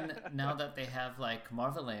X-Men now that they have like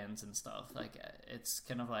Marvel Lands and stuff? Like, it's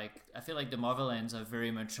kind of like, I feel like the Marvel Lands are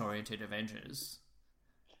very much oriented Avengers.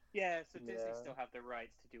 Yeah, so Disney still have the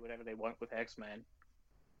rights to do whatever they want with X-Men.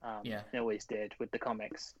 Yeah. They always did with the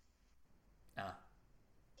comics.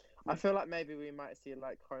 I feel like maybe we might see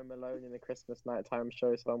like Home Alone in the Christmas nighttime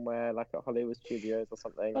show somewhere, like at Hollywood Studios or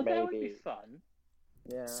something. Oh, maybe. that would be fun.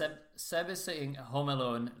 Yeah. Seb is saying Home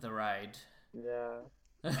Alone, the ride. Yeah.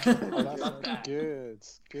 That's good.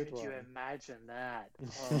 Good one. Could you imagine that?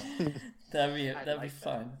 That'd be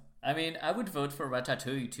fun. I mean, I would vote for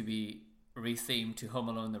Ratatouille to be rethemed to Home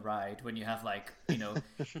Alone the ride when you have like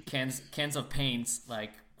cans of paints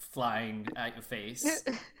like flying at your face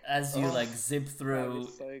as you like zip through.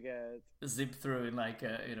 So good. Zip through in like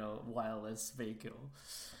a wireless vehicle.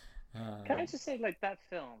 Can I just say, like, that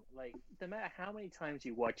film, like, no matter how many times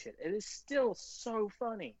you watch it, it is still so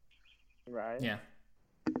funny. Right. Yeah.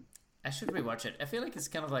 I should rewatch it. I feel like it's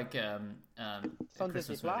kind of like a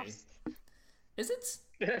Christmas movie. Is it?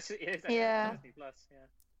 Yes, it is. Yeah. Disney Plus,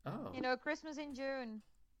 yeah. Oh. You know, Christmas in June.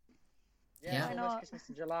 Yeah. Why not? Christmas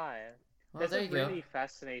in July. Well, There's there a you go. really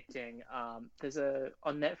fascinating. On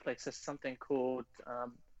Netflix. There's something called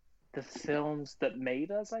the films that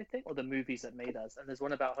made us, I think, or the movies that made us. And there's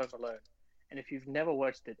one about Home Alone. And if you've never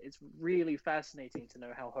watched it, it's really fascinating to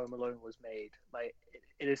know how Home Alone was made. Like,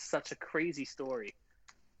 it is such a crazy story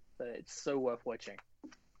that it's so worth watching.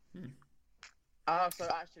 Oh, so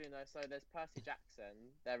actually no. So there's Percy Jackson.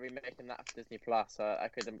 They're remaking that for Disney Plus. So I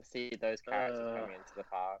could see those characters coming into the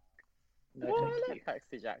park. No, Oh, thank I you. like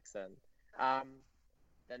Percy Jackson.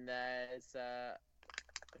 Then there's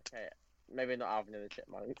okay, maybe not Alvin and the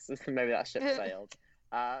Chipmunks. Maybe that ship sailed.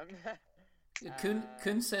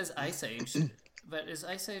 Kun says Ice Age, but is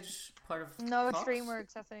Ice Age part of No, Fox?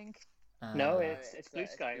 DreamWorks, I think. No, No, it's Blue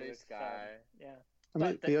Sky. Blue with, Sky. yeah. I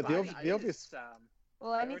mean, But the obvious.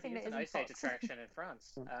 Well, anything that an isn't Ice Age Fox. attraction in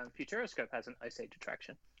France. Futuroscope has an Ice Age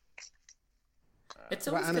attraction. It's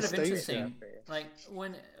Well, always kind of Anastasia. interesting. Like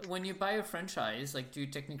when you buy a franchise, like do you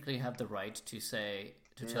technically have the right to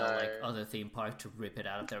tell like No. other theme park to rip it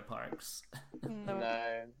out of their parks?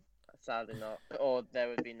 No, sadly not. Or there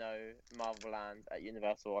would be no Marvel Land at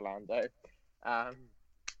Universal Orlando.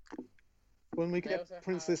 When we They get also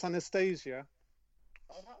Princess Anastasia.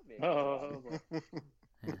 Oh, that would be Oh,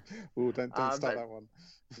 Oh, don't start but- that one.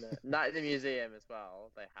 no. Night at the Museum as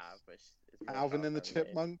well. They have, which is more Alvin and the child-friendly.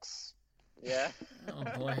 Chipmunks. Yeah. Oh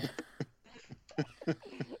boy.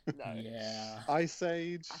 No. Yeah. Ice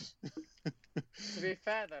Age. To be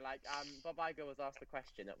fair though, like Bob Iger was asked the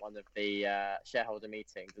question at one of the shareholder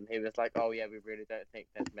meetings, and he was like, "Oh yeah, we really don't think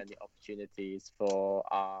there's many opportunities for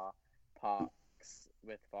our parks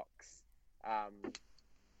with Fox."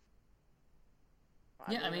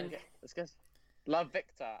 Yeah, I mean- let's go. Love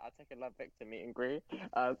Victor. I'll take a Love Victor meet and greet.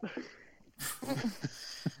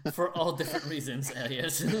 For all different reasons,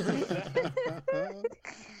 Elliot.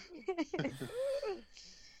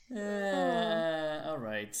 All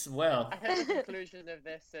right. Well. I think the conclusion of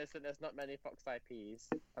this is that there's not many Fox IPs,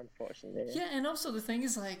 unfortunately. Yeah, and also the thing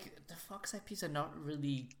is, like, the Fox IPs are not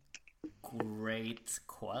really great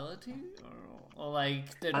quality, or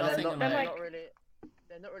like they're And nothing they're like. not really.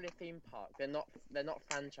 They're not really theme park. They're not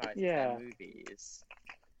franchise. Yeah. They're movies.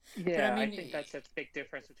 Yeah, I I mean- think that's a big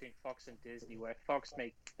difference between Fox and Disney, where Fox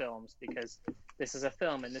make films because this is a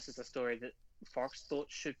film and this is a story that Fox thought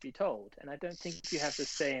should be told, and I don't think you have the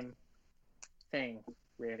same thing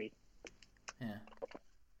really. Yeah.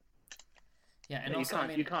 Yeah, and You also, can't I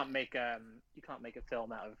mean, you can't make a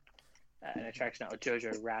film out of an attraction out of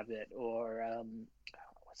Jojo Rabbit or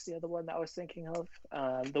what's the other one that I was thinking of?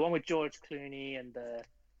 The one with George Clooney and the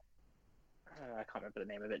I can't remember the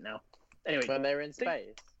name of it now. Anyway, When they were in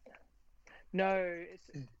space. no,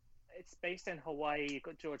 it's based in Hawaii. You've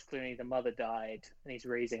got George Clooney. The mother died, and he's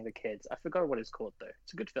raising the kids. I forgot what it's called though.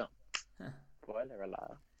 It's a good film. Spoiler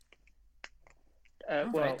alert.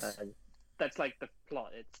 Well, Right. that's like the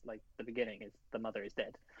plot. It's like the beginning is the mother is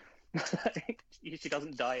dead. She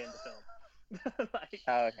doesn't die in the film. Like,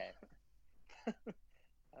 Oh, okay.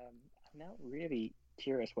 I'm now really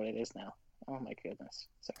curious what it is now. Oh my goodness.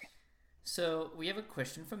 Sorry. so we have a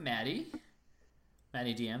question from Maddie.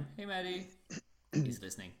 Maddie DM. Hey, Maddie. He's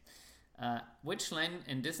listening. Which land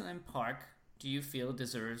in Disneyland Park do you feel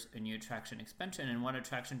deserves a new attraction expansion, and what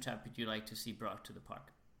attraction type would you like to see brought to the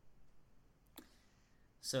park?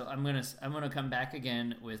 So I'm gonna come back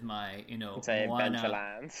again with my Say Moana,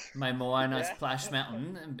 Adventureland. my Moana Yeah. Splash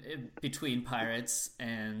Mountain between Pirates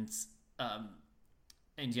and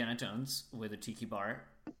Indiana Jones with a tiki bar.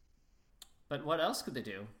 But what else could they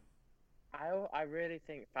do? I really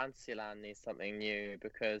think Fantasyland needs something new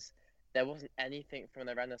because there wasn't anything from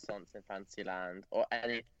the Renaissance in Fantasyland or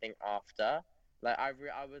anything after. Like I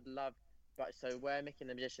would love, but so where Mickey and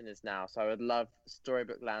the Magician is now, so I would love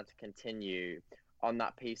Storybook Land to continue on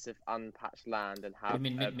that piece of unpatched land and have You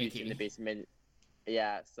mean Meet Beauty and the Mickey? Beast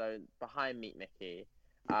yeah, so behind Meet Mickey,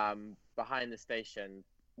 behind the station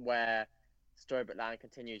where Storybook Land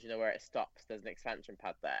continues, where it stops, there's an expansion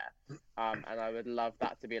pad there. And I would love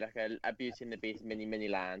that to be like a Beauty and the Beast mini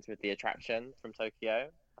land with the attraction from Tokyo.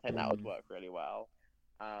 I think that would work really well.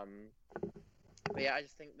 But yeah, I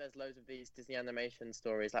just think there's loads of these Disney animation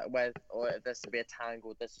stories, like or if there's to be a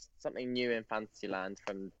Tangled, there's just something new in Fantasyland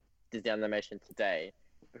from Disney animation today,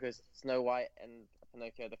 because Snow White and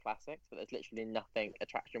Pinocchio the Classics, but there's literally nothing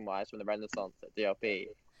attraction-wise from the Renaissance at DLP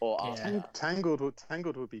or after that. Tangled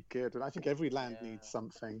would be good, and I think every land needs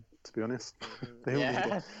something. To be honest, they all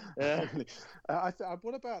need it.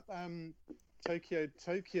 What about Tokyo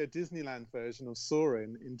Disneyland version of Sora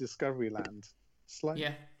in Discoveryland?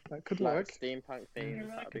 That could work. Steampunk themes.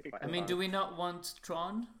 That would be quite fun. do we not want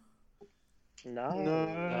Tron?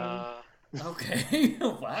 No. Okay.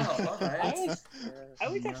 Wow. All right. I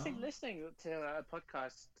was actually listening to a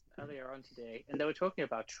podcast earlier on today, and they were talking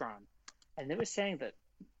about Tron, and they were saying that,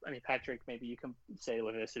 I mean, Patrick, maybe you can say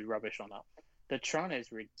whether this is rubbish or not. The Tron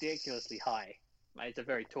is ridiculously high. Like, it's a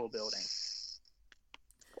very tall building.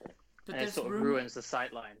 But and it sort of ruins the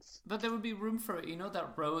sightlines. But there would be room for,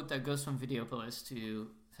 that road that goes from Videopolis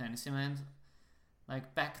to Fantasyland?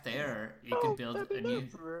 Like, back there, you could build a new...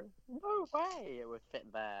 No way it would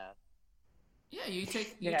fit there. Yeah, you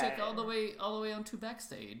take all the way onto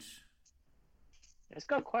backstage. It's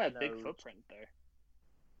got quite a big footprint there.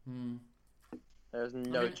 There's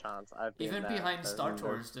no chance I've been even there. behind Star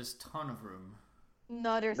Tours, there's a ton of room.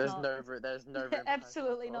 No, there's not. There's no room.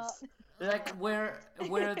 Absolutely not. Like where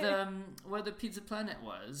the Pizza Planet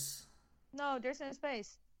was. No, there's no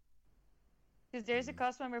space. Because there's a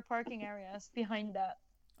cast member parking areas behind that.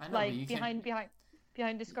 I know, like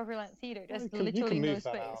behind Discoveryland Theatre. There's literally no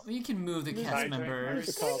space. Well, you can move the cast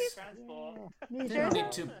members. They don't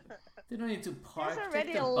need to park. There's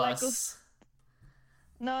already Take the bus.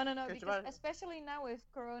 No, because especially now with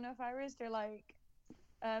coronavirus, they're like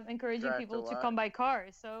encouraging people to come by car,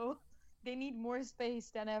 so they need more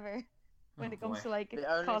space than ever when it comes to like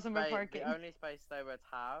cast member parking. The only space they would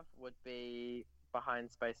have would be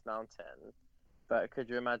behind Space Mountain. But could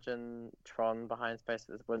you imagine Tron behind Space?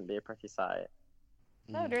 This wouldn't be a pretty sight.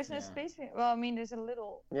 No, there's no space. Well, I mean, there's a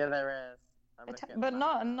little. Yeah, there is. But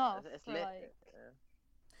not enough. It's for, lit. like...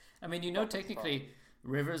 I mean, technically,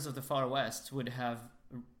 Rivers of the Far West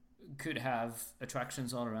could have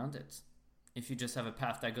attractions all around it. If you just have a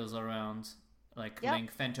path that goes around, like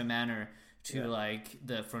link Phantom Manor to like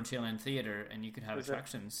the Frontierland Theater, and you could have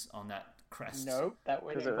attractions on that crest. Nope, that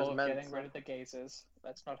would involve getting rid of the gazers.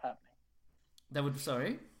 That's not happening. That would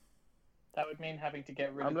That would mean having to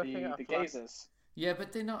get rid of the gazers. Yeah,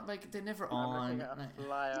 but they're not they're never on.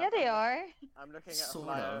 Yeah, they are. I'm looking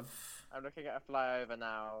at a flyover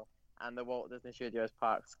now, and the Walt Disney Studios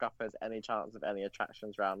Park scuppers any chance of any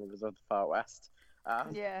attractions around Rivers of the Far West.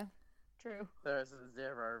 Yeah, true. There is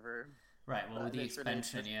zero room. Right, well, with the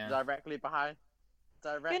expansion, Directly behind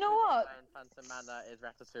what? Phantom Manor is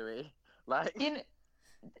Ratatouille. Like,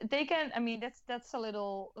 they can. I mean, that's a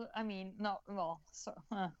little. I mean, not well. So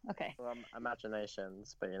okay. Well,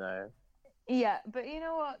 imaginations, but Yeah, but you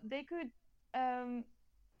know what? They could.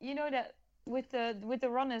 That with the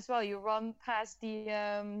run as well. You run past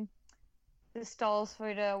the stalls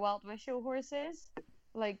for the Wild West show horses,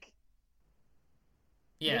 like.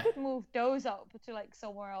 Yeah. They could move those up to like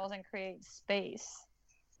somewhere else and create space.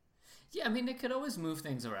 Yeah, I mean, they could always move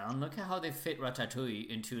things around. Look at how they fit Ratatouille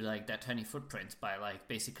into like that tiny footprint by like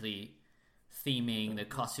basically theming the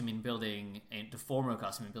costuming building and the former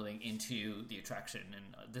costuming building into the attraction.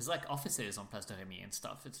 And there's like offices on Place de Remy and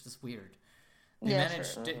stuff. It's just weird. They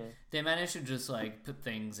managed to just like put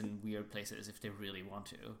things in weird places if they really want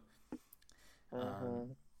to.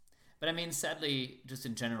 But I mean, sadly, just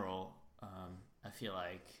in general, I feel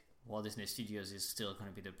like Walt Disney Studios is still going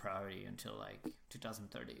to be the priority until like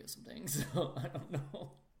 2030 or something. So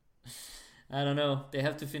I don't know. They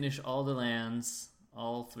have to finish all the lands,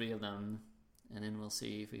 all 3 of them, and then we'll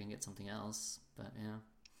see if we can get something else. But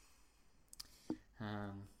yeah,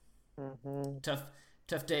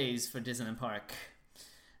 tough days for Disneyland Park.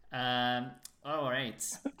 All right,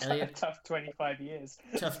 Elliot. Tough 25 years.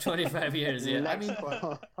 Tough 25 years. Yeah, I mean,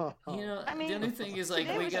 the only thing is like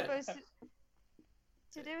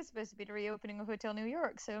Today was supposed to be the reopening of Hotel New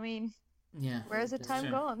York, so I mean, where's the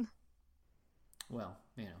time gone? Well,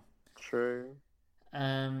 True.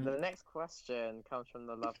 The next question comes from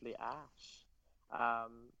the lovely Ash,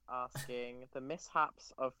 asking, the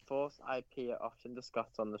mishaps of Force IP are often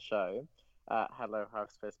discussed on the show. Hello,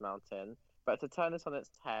 Space Mountain. But to turn this on its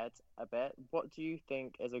head a bit, what do you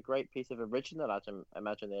think is a great piece of original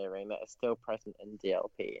Imagineering that is still present in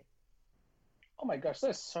DLP? Oh my gosh,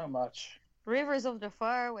 there's so much. Rivers of the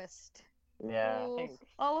Far West. Yeah, I think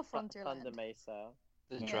all of Frontierland. Thunder Mesa.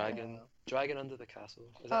 The dragon under the castle.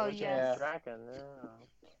 Is that yes. Dragon, yeah.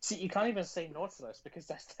 See, you can't even say Nautilus because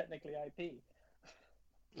that's technically IP.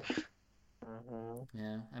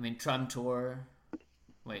 Yeah, I mean, Tram Tour.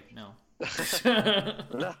 Wait, no.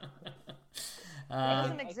 It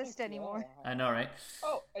doesn't exist anymore. I know, right?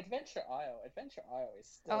 Oh, Adventure Isle. Adventure Isle is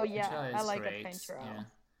still. Oh yeah, Adventure Isle I is like great. Adventure Isle. Yeah.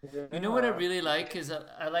 You know what I really like is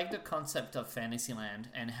I like the concept of Fantasyland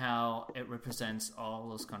and how it represents all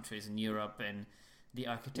those countries in Europe, and the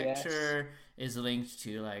architecture is linked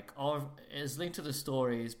to is linked to the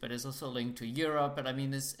stories, but it's also linked to Europe. But I mean,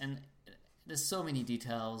 there's so many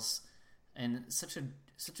details and such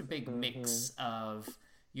a big mix of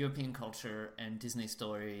European culture and Disney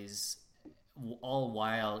stories, all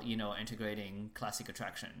while integrating classic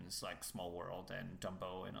attractions like Small World and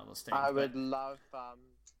Dumbo and all those things. I would love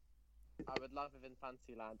if in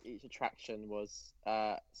Fantasyland each attraction was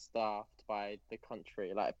staffed by the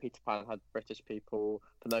country. Like Peter Pan had British people,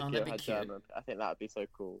 Pinocchio had German. I think that would be so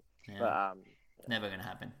cool. Yeah. But never gonna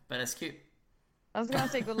happen. But it's cute. I was gonna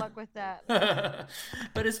say good luck with that.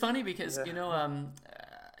 But it's funny because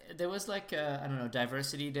there was like I don't know,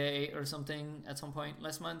 Diversity Day or something at some point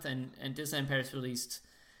last month, and Disneyland Paris released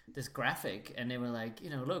this graphic, and they were like,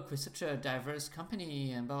 look, we're such a diverse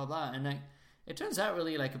company and blah blah blah, and it turns out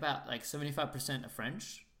really about 75% of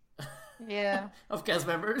French. Yeah. Of cast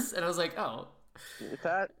members, and I was like, oh,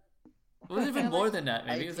 that it was even more than that.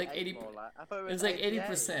 Maybe it was like 80. I thought it was like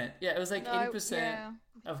 80%. Yeah, it was like 80%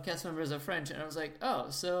 of cast members are French, and I was like,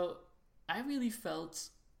 oh, so I really felt,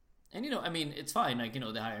 and I mean, it's fine,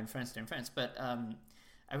 they're higher in France than in France, but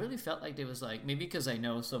I really felt like there was maybe because I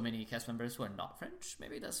know so many cast members who are not French,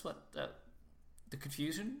 maybe that's what the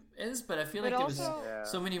confusion is, but I feel like there was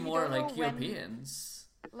so many more Europeans.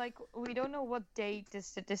 We don't know what date the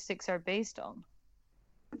statistics are based on.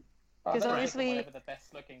 Because obviously, whatever the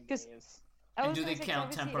best looking day is. And do they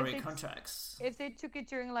count temporary contracts? If they took it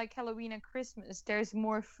during Halloween and Christmas, there's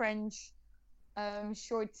more French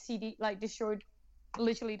short CD,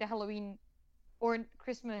 literally the Halloween or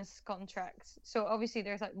Christmas contracts. So obviously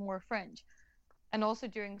there's more French. And also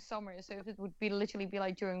during summer, so if it would literally be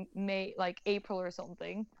during May, April or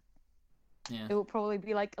something, it would probably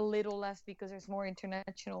be a little less because there's more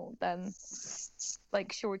international than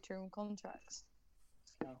short-term contracts.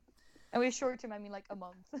 And with short-term, I mean a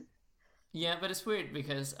month. Yeah, but it's weird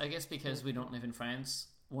because we don't live in France,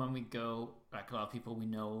 when we go, a lot of people we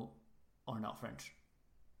know are not French.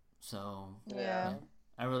 So yeah.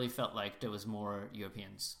 I really felt like there was more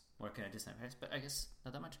Europeans working at Disneyland Paris, but I guess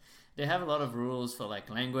not that much. They have a lot of rules for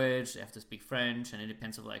language. They have to speak French, and it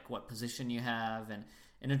depends on what position you have. And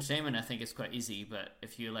in entertainment, I think it's quite easy. But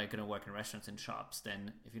if you're going to work in restaurants and shops,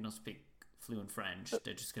 then if you don't speak fluent French,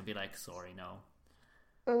 they're just going to be sorry, no.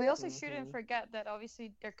 But we also shouldn't forget that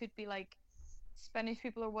obviously there could be Spanish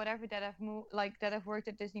people or whatever that have that have worked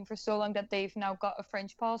at Disney for so long that they've now got a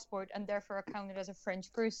French passport and therefore are counted as a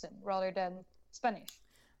French person rather than Spanish.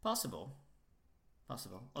 Possible.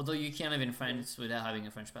 Although you can't live in France without having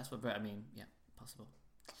a French passport, but I mean, yeah, possible.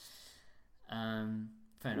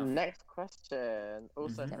 Fair enough. Next question,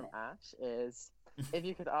 also from Ash, is if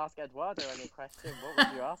you could ask Eduardo any question, what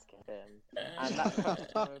would you ask him? And that question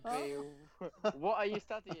would be, what are you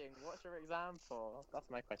studying? What's your exam for? That's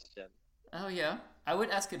my question. Oh yeah, I would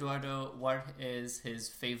ask Eduardo what is his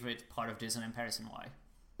favorite part of Disneyland Paris and why.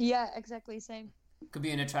 Yeah, exactly, same. Could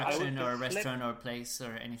be an attraction or a restaurant or a place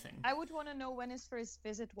or anything. I would want to know when his first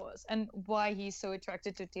visit was and why he's so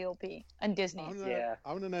attracted to DLP and Disney. I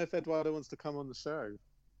want to know if Eduardo wants to come on the show.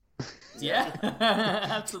 Yeah,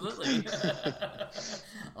 absolutely.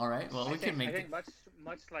 All right, well, I think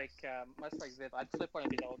much like Viv, I'd flip one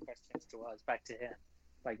of his old questions to us back to him.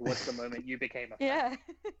 What's the moment you became a fan? Yeah.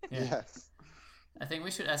 Yes. I think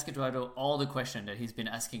we should ask Eduardo all the questions that he's been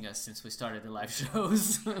asking us since we started the live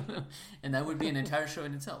shows. And that would be an entire show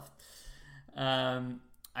in itself.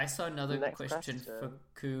 I saw another question for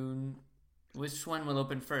Kuhn. Which one will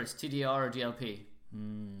open first, TDR or DLP?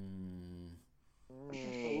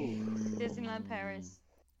 Disneyland Paris.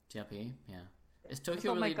 DLP, yeah. Is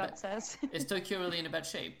Tokyo really Is Tokyo really in a bad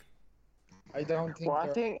shape? I don't think.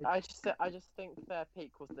 Well, I just think their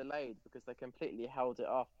peak was delayed because they completely held it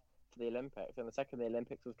off for the Olympics, and the second the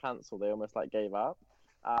Olympics was cancelled, they almost gave up.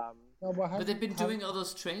 No, but they've been doing all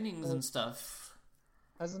those trainings and stuff.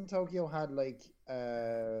 Hasn't Tokyo had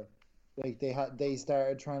they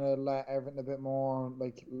started trying to let everything a bit more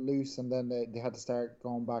loose, and then they had to start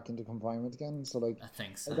going back into confinement again. So I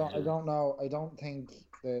think so. I don't know. I don't think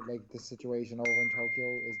that the situation over in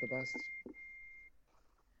Tokyo is the best.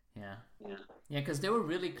 Yeah, because they were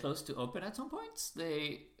really close to open at some points.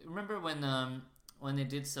 They remember when they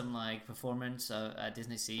did some performance at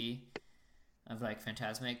Disney Sea of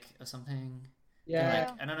Fantasmic or something.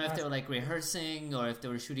 Yeah, I don't know if they were rehearsing or if they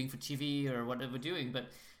were shooting for TV or what they were doing,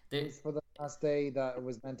 but last day that it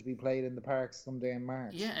was meant to be played in the parks someday in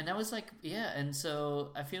March. Yeah, and that was like, and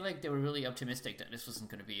so I feel like they were really optimistic that this wasn't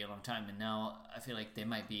going to be a long time, and now I feel like they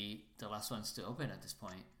might be the last ones to open at this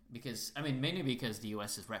point. Because, I mean, mainly because the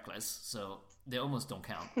US is reckless, so they almost don't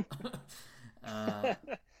count.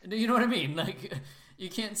 You know what I mean? Like, you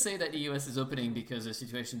can't say that the US is opening because the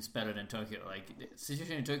situation's better than Tokyo. Like, the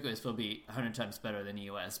situation in Tokyo is probably 100 times better than the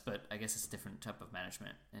US, but I guess it's a different type of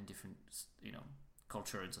management and different,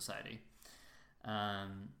 culture and society. I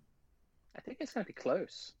think it's going to be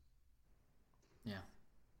close. Yeah.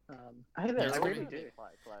 I think Yeah, I really do.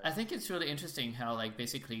 Quite close. I think it's really interesting how, like,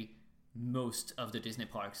 basically most of the Disney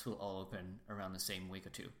parks will all open around the same week or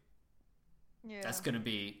two. Yeah. That's gonna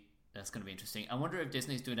be interesting. I wonder if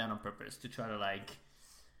Disney's doing that on purpose to try to like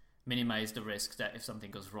minimize the risk that if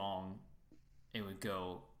something goes wrong, it would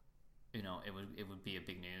go, it would be a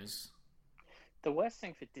big news. The worst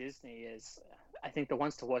thing for Disney is, I think the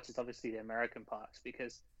ones to watch is obviously the American parks,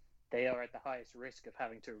 because they are at the highest risk of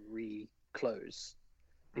having to re-close,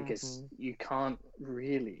 because you can't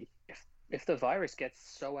really, if the virus gets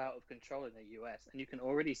so out of control in the US, and you can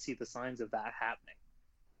already see the signs of that happening,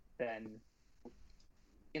 then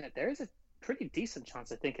there is a pretty decent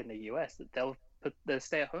chance, I think, in the US that they'll put the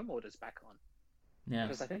stay-at-home orders back on. Yeah,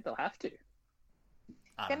 because I think they'll have to.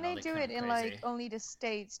 Can they do it in like only the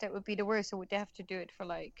states that would be the worst, or would they have to do it for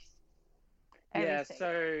like everything?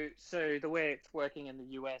 Yeah, so the way it's working in the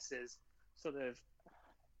US is sort of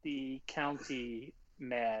the county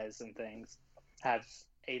mayors and things have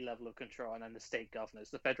a level of control, and then the state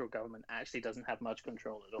governors. The federal government actually doesn't have much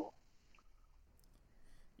control at all.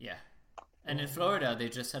 Yeah. And in Florida, they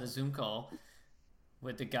just had a Zoom call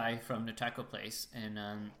with the guy from the taco place, and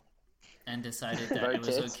decided that it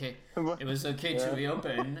was okay. It was okay to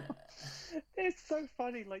reopen. It's so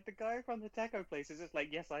funny. Like, the guy from the taco place is just like,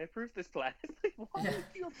 "Yes, I approve this plan." It's like, why are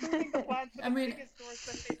you approving the plan for the biggest tourist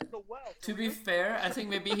destination in the world? To be fair, I think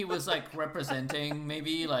maybe he was like representing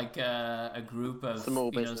maybe like a group of small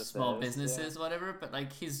businesses, whatever. But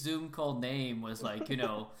like his Zoom call name was like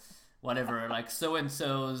whatever, like so and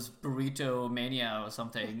so's Burrito Mania or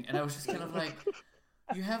something, and I was just kind of like,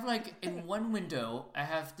 you have like in one window, I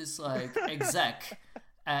have this like exec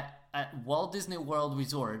at Walt Disney World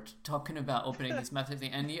Resort talking about opening this massive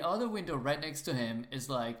thing, and the other window right next to him is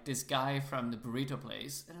like this guy from the burrito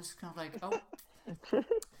place, and I was kind of like,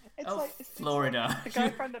 it's Florida. Like the guy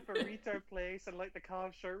from the burrito place and like the car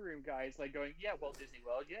showroom guys like going, yeah, Walt Disney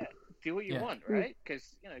World, yeah, do what you want, right?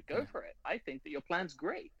 Because go for it. I think that your plan's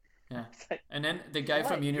great. Yeah, and then the guy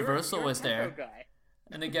from Universal was there,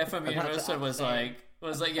 and the guy from Universal was like,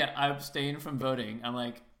 yeah, I'm abstaining from voting. I'm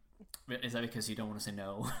like, is that because you don't want to say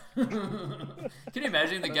no? Can you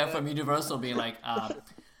imagine the guy from Universal being like,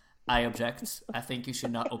 I object. I think you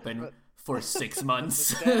should not open for 6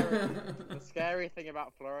 months. The scary thing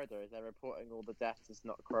about Florida is they're reporting all the deaths as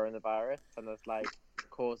not coronavirus, and there's like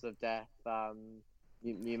cause of death,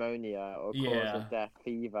 pneumonia, or cause of death,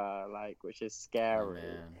 fever, like, which is scary.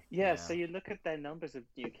 Yeah, so you look at their numbers of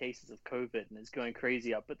new cases of COVID, and it's going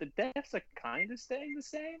crazy up, but the deaths are kind of staying the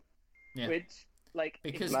same. Yeah. Which, like,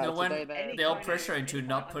 because no one, they'll pressure into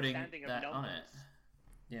not putting that on it.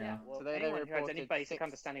 Yeah. Well, so anyone who has any basic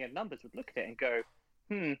understanding of numbers would look at it and go,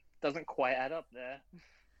 doesn't quite add up there.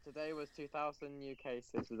 Today was 2,000 new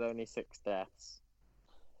cases with only 6 deaths.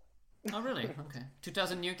 Oh, really? Okay.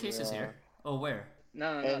 2,000 new cases here? Oh, where?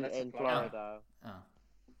 No, that's in Florida. Oh.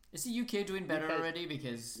 Is the UK doing better already?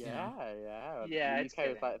 Because yeah. The UK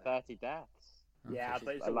was like 30 deaths. Yeah,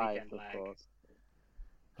 but it's a weekend lag.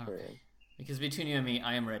 Okay. Because between you and me,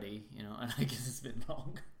 I am ready, and I guess it's been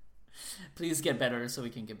long. Please get better so we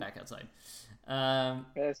can get back outside. I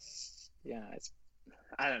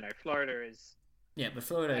don't know. Florida is... Yeah, but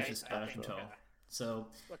Florida is just out of control. So,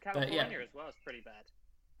 California as well is pretty bad.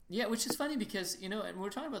 Yeah, which is funny because, and we were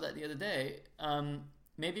talking about that the other day,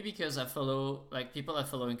 maybe because I follow, like, people I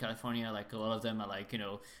follow in California, like, a lot of them are, like,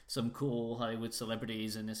 some cool Hollywood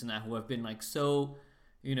celebrities and this and that who have been, like, so...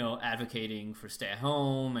 advocating for stay at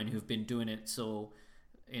home, and who've been doing it so,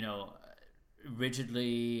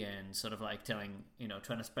 rigidly, and sort of like telling,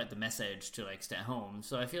 trying to spread the message to like stay at home.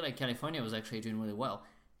 So I feel like California was actually doing really well.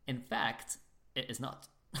 In fact, it is not.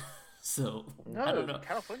 So no, I don't know.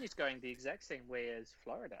 California's going the exact same way as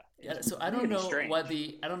Florida. So I don't know what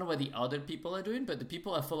the other people are doing, but the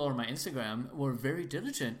people I follow on my Instagram were very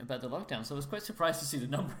diligent about the lockdown. So I was quite surprised to see the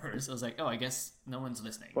numbers. I was like, oh, I guess no one's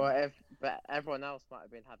listening. Well, but everyone else might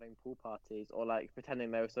have been having pool parties, or like pretending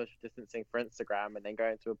they were social distancing for Instagram and then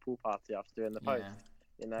going to a pool party after doing the post.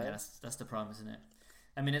 Yeah, that's the problem, isn't it?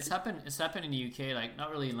 I mean, it's happened in the UK, like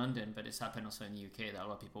not really in London, but it's happened also in the UK that a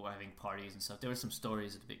lot of people were having parties and stuff. There were some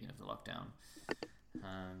stories at the beginning of the lockdown,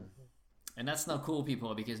 and that's not cool,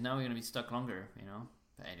 people, because now we're gonna be stuck longer, you know.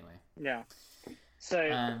 But anyway. Yeah. So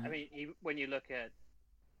I mean, when you look at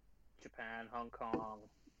Japan, Hong Kong,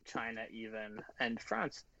 China, even, and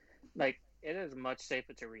France, like it is much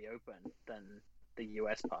safer to reopen than the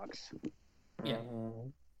US parks. Yeah.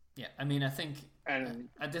 Yeah, I mean, I think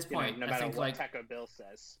at this point, no matter I think what like Taco Bill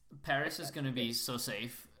says, Paris is going to be so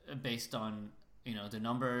safe based on the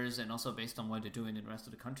numbers and also based on what they're doing in the rest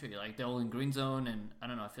of the country. Like they're all in green zone, and I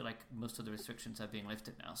don't know. I feel like most of the restrictions are being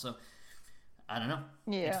lifted now. So I don't know.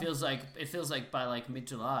 Yeah. It feels like by like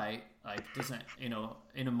mid-July, like doesn't in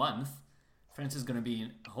a month, France is going to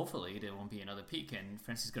be hopefully there won't be another peak, and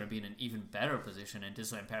France is going to be in an even better position, and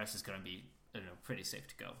Disneyland Paris is going to be pretty safe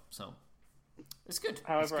to go. So. It's good.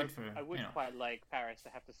 However, it's good I would quite like Paris to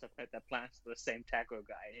have to submit their plans to the same taco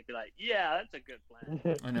guy, and he'd be like, "Yeah, that's a good plan."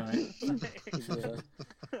 I know,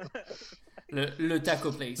 right? le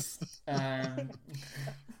taco place.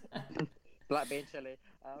 Black bean chili.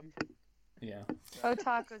 Yeah. Oh,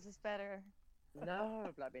 tacos is better.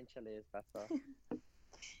 No, black bean chili is better.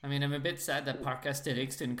 I mean, I'm a bit sad that Parc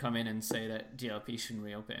Astérix didn't come in and say that DLP shouldn't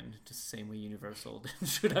reopen, just the same way Universal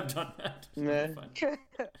should have done that.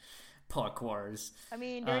 Park Wars. I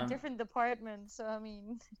mean, they're different departments, so I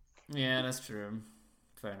mean. Yeah, that's true.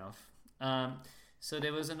 Fair enough. So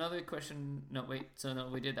there was another question. No, wait. So no,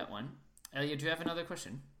 we did that one. Elliot, do you have another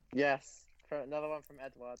question? Yes, another one from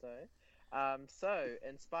Eduardo. So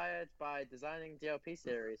inspired by designing DLP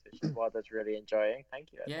series, which Eduardo's really enjoying.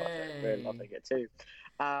 Thank you, Eduardo. Yay. We're loving it too.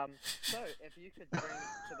 So if you could bring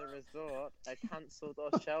to the resort a cancelled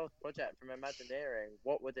or shelved project from Imagineering,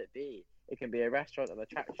 what would it be? It can be a restaurant, an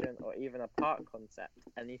attraction, or even a park concept.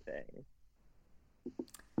 Anything.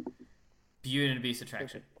 Beauty and the Beast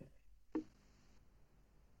attraction.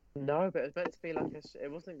 No, but it's meant to be like it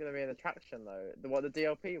wasn't going to be an attraction though. The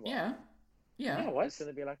DLP one. Yeah. Yeah. It was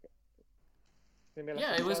going to be like.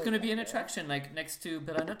 It was going to be an attraction, like next to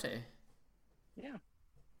Bella Notte. Yeah.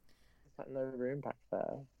 There's like no room back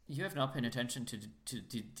there. You have not paid attention to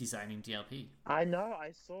designing DLP. I know.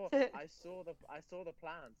 I saw the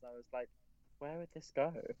plans. I was like, where would this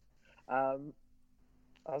go? I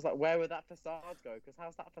was like, where would that facade go? Because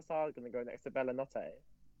how's that facade going to go next to Bella Notte?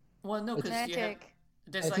 Well, no, because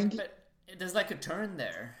there's like a turn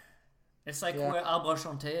there. It's like where Arbre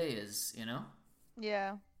Chanté is, you know?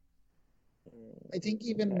 Yeah. I think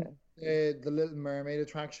even the Little Mermaid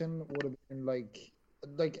attraction would have been like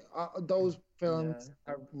those films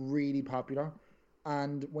are really popular,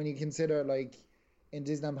 and when you consider like in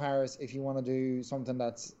Disneyland Paris, if you want to do something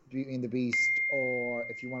that's Beauty and the Beast, or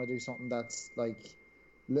if you want to do something that's like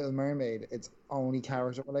Little Mermaid, it's only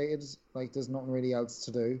character related. Like there's nothing really else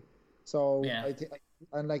to do. So I think,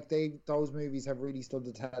 and like those movies have really stood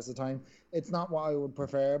the test of time. It's not what I would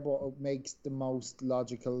prefer, but it makes the most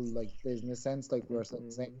logical like business sense. Like we're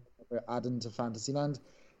saying, we're adding to Fantasyland.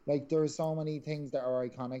 Like there's so many things that are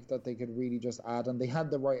iconic that they could really just add, and they had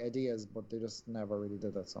the right ideas, but they just never really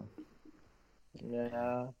did it. So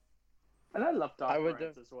yeah, and I love Dark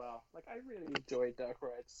Rides as well. Like I really enjoyed Dark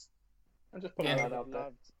Rides. I'm just putting that out there.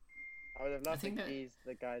 I would have loved to tease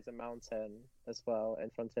the guys a mountain as well in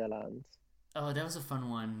Frontierland. Oh, that was a fun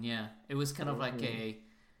one. Yeah, it was kind of like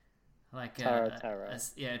Tower of Terror.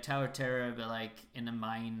 Tower of Terror, but like in a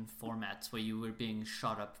mine format where you were being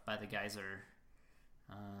shot up by the geyser.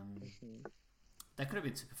 That could have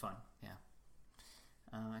been super fun. Yeah.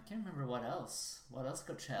 I can't remember what else. What else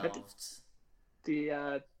got shelved?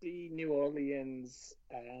 The New Orleans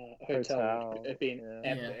hotel would have been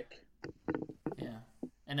epic. Yeah.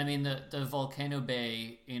 And I mean the Volcano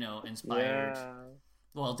Bay, inspired. Yeah.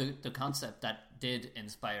 Well, the concept that did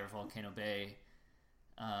inspire Volcano Bay,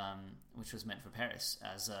 which was meant for Paris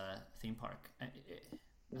as a theme park. I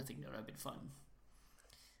think that would have been fun.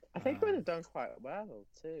 I think it would have done quite well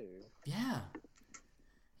too. Yeah.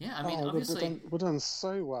 Yeah, I mean, obviously... Would have done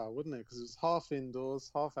so well, wouldn't it? Because it was half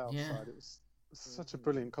indoors, half outside. Yeah. It was such a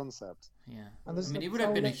brilliant concept. Yeah. And I mean, it would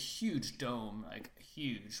have been a huge dome, like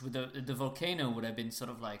huge. With the volcano would have been sort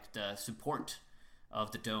of like the support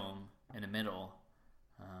of the dome in the middle.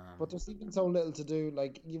 But there's even so little to do.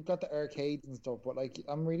 Like, you've got the arcades and stuff, but like,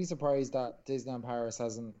 I'm really surprised that Disneyland Paris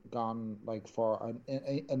hasn't gone like for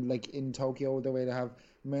and like in Tokyo the way they have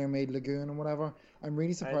Mermaid Lagoon and whatever. I'm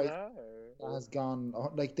really surprised that has gone.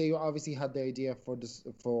 Like, they obviously had the idea for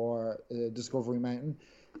Discovery Mountain,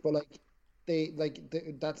 but like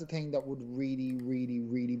that's a thing that would really, really,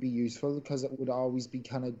 really be useful because it would always be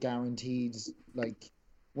kind of guaranteed like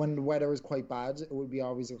when the weather is quite bad, it would be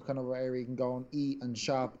always a kind of area you can go and eat and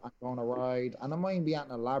shop and go on a ride. And it mightn't be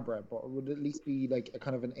anything elaborate, but it would at least be like a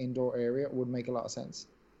kind of an indoor area. It would make a lot of sense.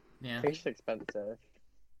 Yeah. It's expensive.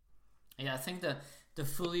 Yeah, I think the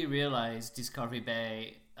fully realized Discovery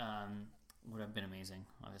Bay would have been amazing,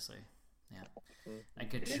 obviously. Yeah.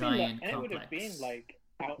 Like a giant and complex. it would have been like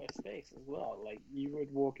outer space as well. Like you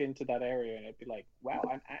would walk into that area and it'd be like, wow,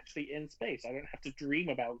 I'm actually in space. I don't have to dream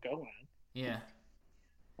about going. Yeah.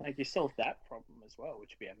 Like you solved that problem as well,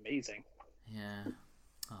 which would be amazing. Yeah.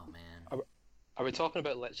 Oh man. Are we talking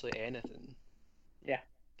about literally anything? Yeah.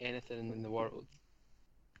 Anything in the world?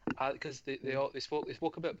 Because they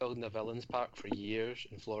spoke about building a villains park for years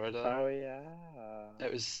in Florida. Oh yeah.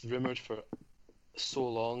 It was rumored for so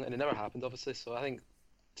long, and it never happened, obviously. So I think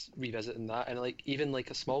revisiting that, and like even like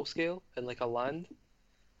a small scale in like a land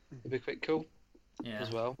would be quite cool. Yeah.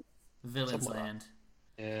 As well. Villains Something like Land.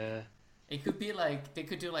 Yeah. It could be like they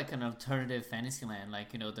could do like an alternative fantasy land,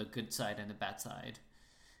 like the good side and the bad side,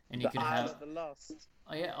 and you could have the Lost.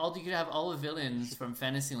 Oh yeah, you could have all the villains from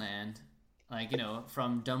Fantasyland, like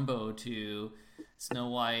from Dumbo to Snow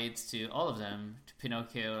White to all of them to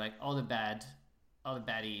Pinocchio, like all the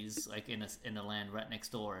baddies, like in a land right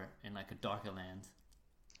next door in like a darker land.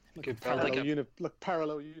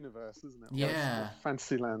 Parallel universe, isn't it? Yeah.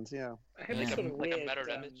 Fantasyland, yeah. Like a mirror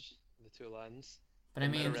image of the two lands. But I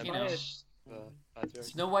mean,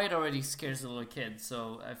 Snow White already scares the little kids,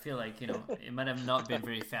 so I feel like it might have not been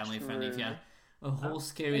very family friendly if you had a whole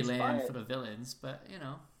scary land full of villains. But it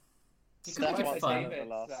could be fun.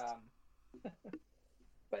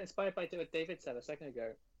 But inspired by what David said a second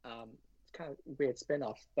ago, it's kind of a weird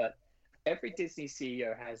spin-off, but every Disney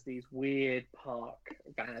CEO has these weird park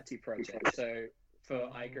vanity projects. So for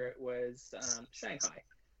Iger, it was Shanghai.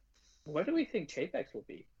 What do we think Chapek's will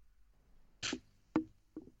be?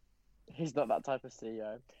 He's not that type of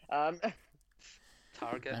CEO.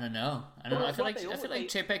 Target. I don't know. I feel like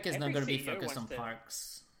Chapek is not going to be focused on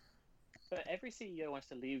parks. But every CEO wants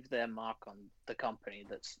to leave their mark on the company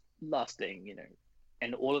that's lasting,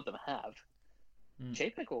 and all of them have.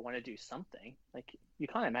 Chapek will want to do something. Like you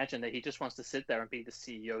can't imagine that he just wants to sit there and be the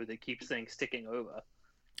CEO that keeps things sticking over.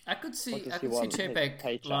 I could see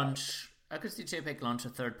Chapek launch. I could see Chapek launch a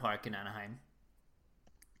third park in Anaheim.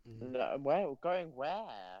 No, where?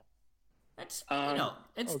 It's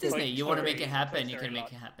it's Disney. You want to make it happen, you can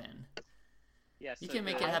make it happen. Yeah, you can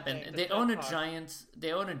make it happen. They own a giant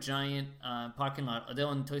parking lot. They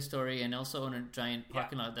own Toy Story and also own a giant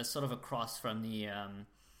parking lot that's sort of across from the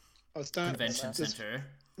convention center.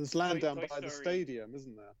 There's land down by the stadium,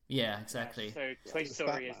 isn't there? Yeah, exactly. Yeah, so Toy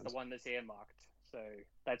Story is the one that's earmarked. So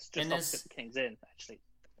that's just opposite King's Inn, actually.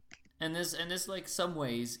 And there's like some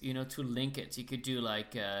ways, to link it. You could do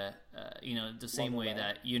like, the same way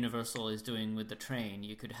that Universal is doing with the train.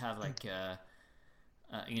 You could have like, a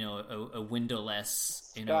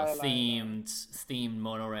windowless, themed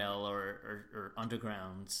monorail or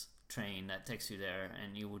underground train that takes you there,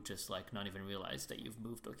 and you would just like not even realize that you've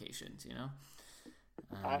moved locations.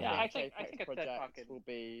 I think a third park will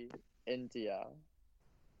be India.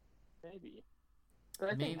 Maybe. But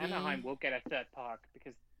I think Anaheim will get a third park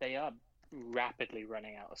because they are rapidly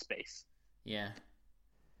running out of space. Yeah.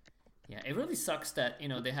 Yeah, it really sucks that,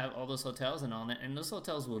 they have all those hotels and all that, and those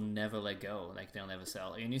hotels will never let go. Like, they'll never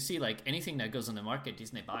sell. And you see, like, anything that goes on the market,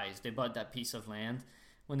 Disney buys. They bought that piece of land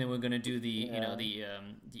when they were going to do the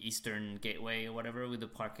Eastern Gateway or whatever with the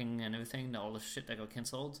parking and everything, all the shit that got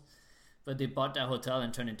cancelled. But they bought that hotel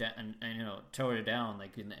and turned it down and tore it down,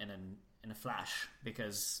 like, in a flash,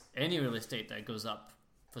 because any real estate that goes up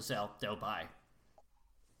for sale, they'll buy.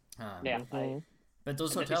 But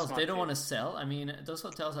those hotels, they don't want to sell. I mean, those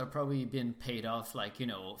hotels are probably been paid off like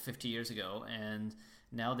 50 years ago, and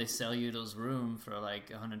now they sell you those rooms for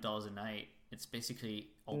like $100 a night. It's basically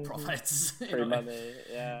all profits. Free money,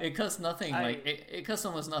 yeah. It costs nothing. It costs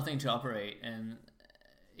almost nothing to operate, and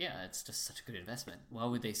it's just such a good investment. Why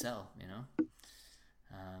would they sell?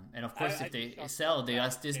 And of course, if they sell, they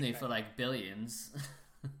ask Disney for like billions.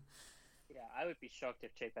 I would be shocked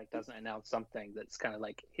if Chapek doesn't announce something that's kind of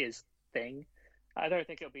like his thing. I don't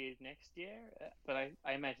think it'll be next year, but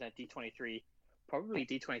I imagine at D23, probably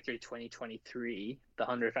D23 2023, the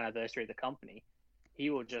 100th anniversary of the company, he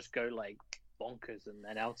will just go like bonkers and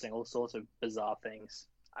announcing all sorts of bizarre things.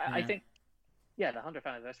 I think, the 100th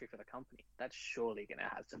anniversary for the company, that's surely going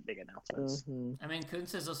to have some big announcements. I mean,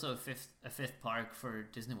 Kunz is also a fifth park for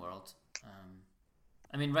Disney World.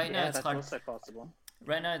 I mean, right now it's hard. Also possible.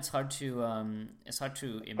 Right now, it's hard to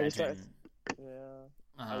imagine.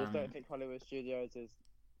 I just don't think Hollywood Studios is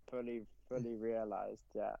fully realized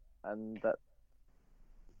yet, and that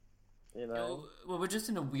You know. Well, we're just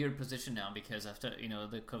in a weird position now because after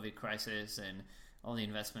the COVID crisis and all the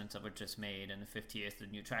investments that were just made and the 50th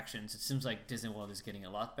of new attractions, it seems like Disney World is getting a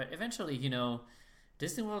lot. But eventually,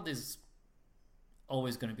 Disney World is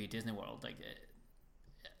always going to be Disney World. Like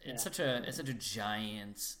it's such a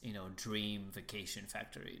giant dream vacation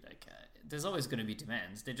factory. Like there's always going to be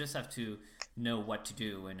demands. They just have to know what to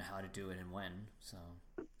do and how to do it and when. So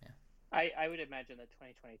yeah. I would imagine that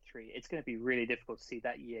 2023, it's going to be really difficult to see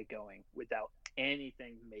that year going without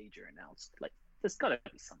anything major announced. Like, there's got to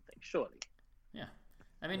be something, surely. Yeah.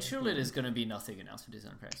 I mean, surely there's going to be nothing announced for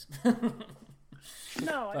Disneyland Paris.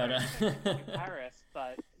 No, But, I don't Paris,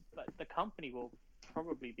 but the company will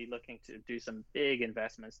probably be looking to do some big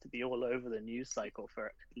investments to be all over the news cycle for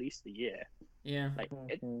at least a year. Yeah. Like,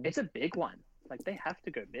 it's a big one. Like, they have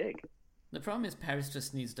to go big. The problem is Paris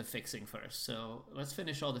just needs the fixing first. So let's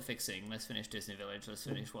finish all the fixing. Let's finish Disney Village. Let's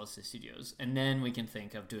finish Walt Disney Studios. And then we can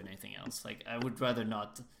think of doing anything else. Like, I would rather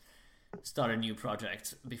not start a new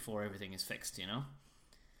project before everything is fixed, Because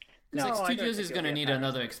No, I don't Studios think is it'll going to be a need Paris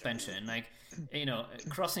another project. expansion. Like,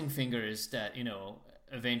 crossing fingers that,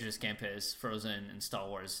 Avengers Campus, Frozen, and Star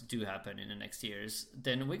Wars do happen in the next years,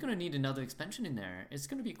 then we're going to need another expansion in there. It's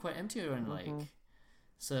going to be quite empty around the lake.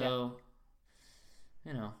 So,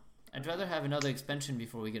 I'd rather have another expansion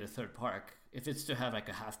before we get a third park, if it's to have like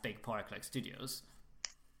a half-baked park like Studios.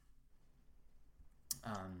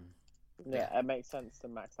 Yeah, it makes sense to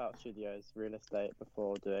max out Studios real estate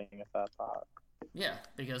before doing a third park. Yeah,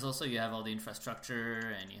 because also you have all the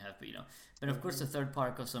infrastructure and you have, but of course the third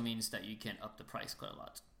park also means that you can up the price quite a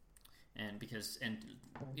lot. And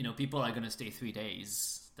people are going to stay 3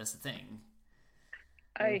 days. That's the thing.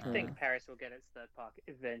 I think Paris will get its third park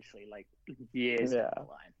eventually, like years down the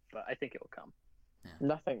line. But I think it will come. Yeah.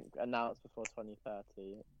 Nothing announced before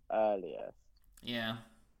 2030 earliest. Yeah,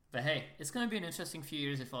 but hey, it's going to be an interesting few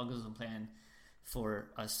years if all goes on plan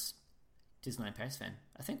for us Disneyland Paris fan.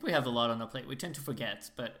 I think we have a lot on our plate. We tend to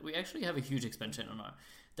forget, but we actually have a huge expansion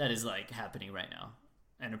that is like happening right now.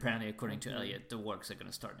 And apparently, according to Elliot, the works are going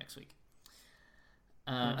to start next week.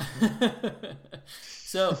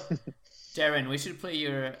 So, Darren, we should play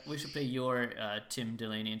your Tim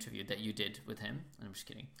Delaney interview that you did with him. I'm just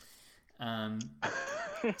kidding.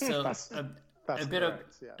 So a bit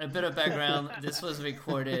of background. This was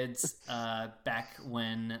recorded back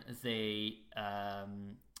when they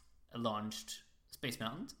launched Space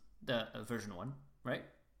Mountain, the version 1, right?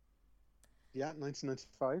 Yeah,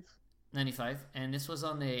 1995. 95, and this was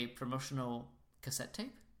on a promotional cassette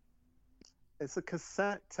tape. It's a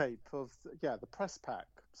cassette tape of the press pack.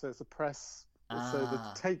 So it's a press. So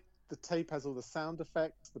the tape has all the sound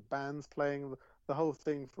effects, the bands playing, the whole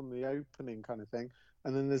thing from the opening kind of thing,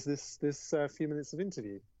 and then there's this few minutes of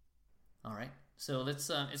interview. All right, so let's.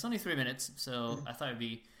 It's only 3 minutes, so I thought it'd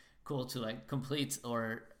be cool to like complete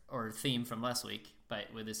our theme from last week,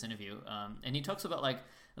 with this interview. And he talks about like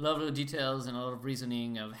a lot of the details and a lot of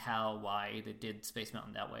reasoning of why they did Space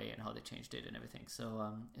Mountain that way and how they changed it and everything.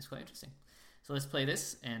 So it's quite interesting. So let's play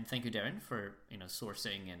this, and thank you, Darren, for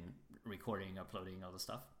sourcing and recording, uploading all the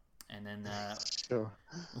stuff. And then sure.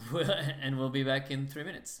 We'll be back in 3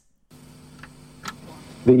 minutes.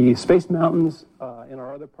 The Space Mountains in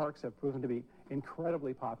our other parks have proven to be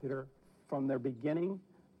incredibly popular from their beginning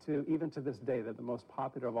to even to this day. They're the most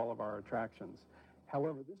popular of all of our attractions.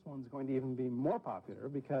 However, this one's going to even be more popular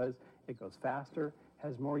because it goes faster,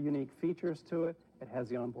 has more unique features to it. It has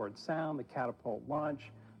the onboard sound, the catapult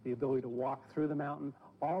launch, the ability to walk through the mountain.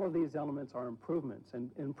 All of these elements are improvements,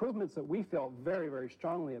 and improvements that we felt very, very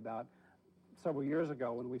strongly about several years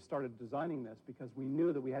ago when we started designing this, because we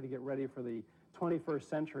knew that we had to get ready for the 21st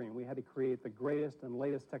century and we had to create the greatest and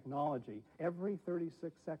latest technology. Every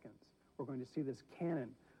 36 seconds, we're going to see this cannon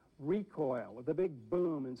recoil with a big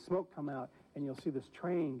boom and smoke come out, and you'll see this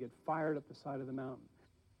train get fired up the side of the mountain.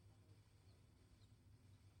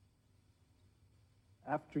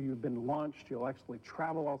 After you've been launched, you'll actually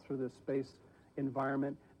travel all through this space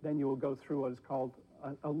environment. Then you will go through what is called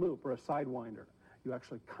a loop or a sidewinder. You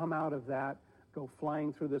actually come out of that, go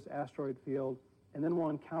flying through this asteroid field, and then we'll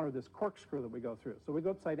encounter this corkscrew that we go through. So we go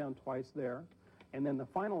upside down twice there. And then the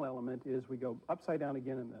final element is we go upside down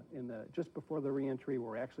again in the just before the reentry,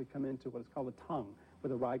 where we actually come into what is called a tongue, where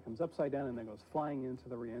the ride comes upside down and then goes flying into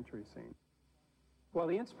the reentry scene. Well,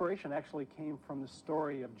 the inspiration actually came from the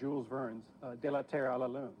story of Jules Verne's De la Terre à la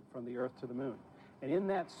Lune, from the Earth to the Moon. And in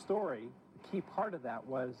that story, the key part of that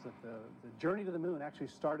was that the journey to the moon actually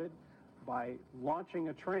started by launching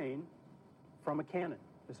a train from a cannon,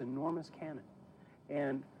 this enormous cannon.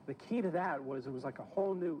 And the key to that was it was like a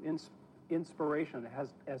whole new inspiration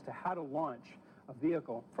as to how to launch a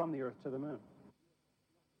vehicle from the Earth to the moon.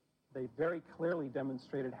 They very clearly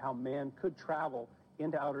demonstrated how man could travel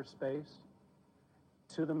into outer space,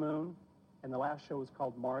 to the moon, and the last show was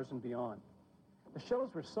called Mars and Beyond. The shows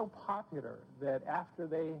were so popular that after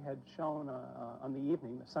they had shown on the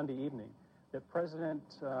Sunday evening, that President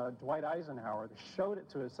Dwight Eisenhower showed it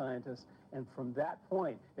to his scientists, and from that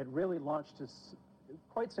point, it really launched us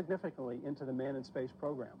quite significantly into the man in space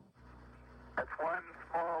program. That's one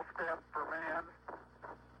small step for man,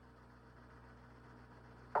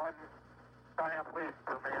 one giant leap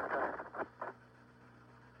for mankind.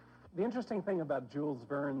 The interesting thing about Jules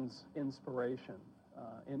Verne's inspiration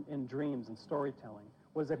in dreams and storytelling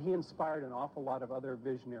was that he inspired an awful lot of other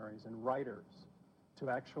visionaries and writers to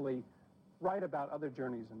actually write about other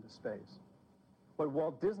journeys into space. What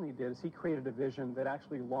Walt Disney did is he created a vision that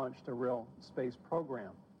actually launched a real space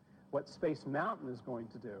program. What Space Mountain is going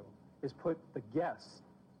to do is put the guests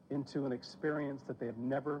into an experience that they have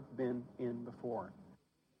never been in before.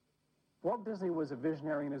 Walt Disney was a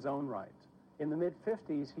visionary in his own right. In the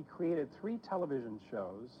mid-50s, he created 3 television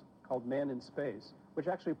shows called Man in Space, which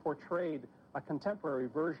actually portrayed a contemporary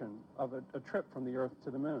version of a trip from the Earth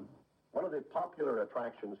to the moon. One of the popular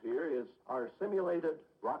attractions here is our simulated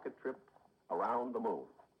rocket trip around the moon.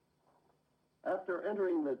 After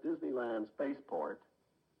entering the Disneyland spaceport,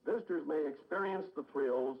 visitors may experience the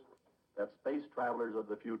thrills that space travelers of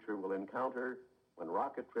the future will encounter when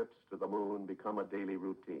rocket trips to the moon become a daily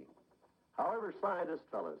routine. However, scientists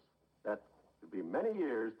tell us that it will be many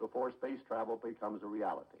years before space travel becomes a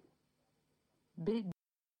reality.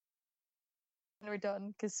 We're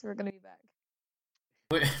done because we're gonna be back.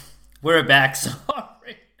 We're back.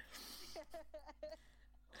 Sorry.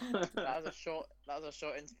 That was a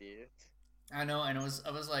short interview. I know, and I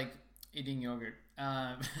was like eating yogurt.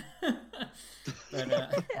 But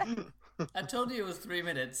I told you it was 3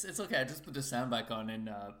 minutes. It's okay. I just put the sound back on,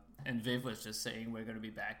 and Viv was just saying we're gonna be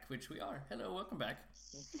back, which we are. Hello, welcome back.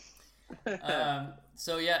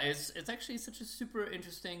 So yeah, it's actually such a super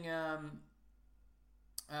interesting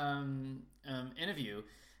interview.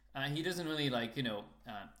 He doesn't really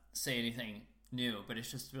say anything new, but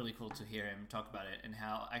it's just really cool to hear him talk about it and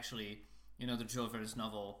how actually the Jules Verne's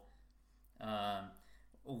novel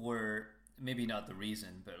were maybe not the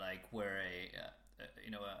reason, but were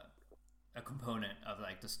a component of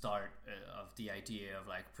the start of the idea of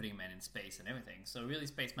putting men in space and everything. So really,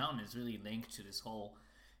 Space Mountain is really linked to this whole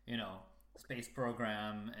space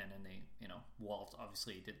program, and then Walt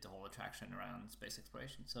obviously did the whole attraction around space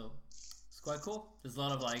exploration. So it's quite cool. There's a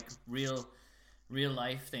lot of real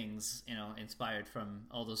life things inspired from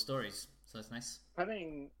all those stories. So that's nice.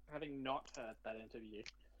 Having not heard that interview,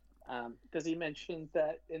 does he mention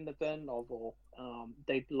that in the Verne novel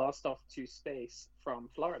they blast off to space from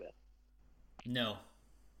Florida? No,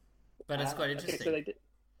 but it's quite interesting. Okay, so they did.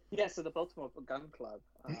 Yeah, so the Baltimore Gun Club,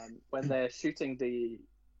 when they're shooting they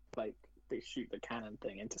shoot the cannon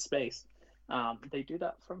thing into space, they do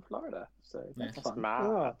that from Florida. So that's fun.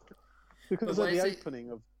 Because at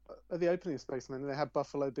the opening of Space Mountain, they had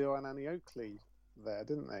Buffalo Bill and Annie Oakley there,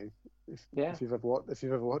 didn't they? If you've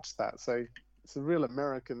ever watched that, so it's a real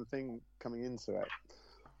American thing coming into it,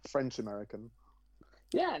 French American.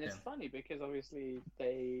 Yeah, and it's funny because obviously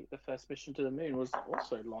the first mission to the moon was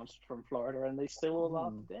also launched from Florida, and they still all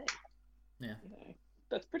are today. Yeah,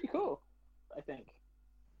 that's pretty cool, I think.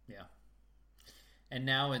 Yeah, and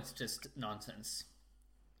now it's just nonsense.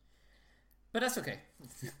 But that's okay.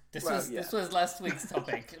 This was last week's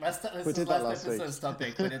topic. We did that last week.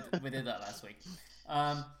 We did that last week.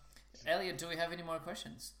 Elliot, do we have any more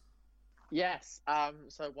questions? Yes.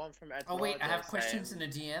 So one from Edward. Oh wait, I have questions in the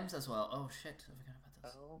DMs as well. Oh shit, I forgot about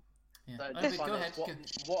this. Oh. Yeah. So Go ahead.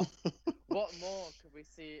 What more could we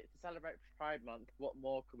see to celebrate Pride Month? What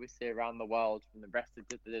more could we see around the world from the rest of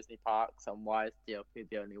the Disney parks, and why is DLP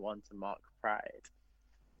the only one to mark Pride?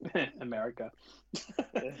 America.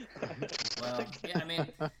 Well, yeah, I mean,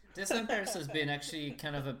 Disneyland Paris has been actually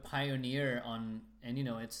kind of a pioneer on, and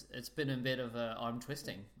it's been a bit of a arm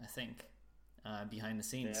twisting, I think, behind the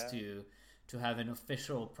scenes to have an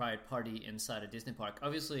official Pride party inside a Disney park.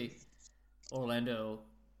 Obviously, Orlando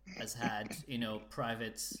has had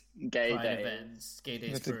private gay Pride days. Events, gay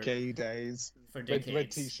days for decades. Red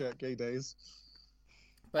T-shirt, gay days.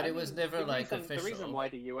 But it was never official. The reason why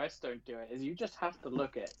the US don't do it is you just have to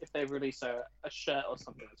look at, if they release a shirt or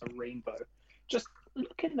something that's a rainbow, just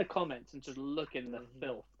look in the comments and just look in the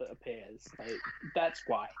filth that appears. That's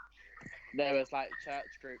why. There was church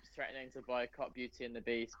groups threatening to boycott Beauty and the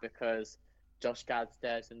Beast because Josh Gad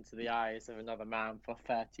stares into the eyes of another man for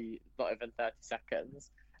not even 30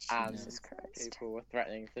 seconds. And people were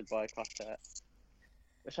threatening to boycott it.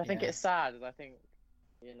 Which I think is sad, as I think,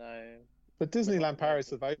 But Disneyland Paris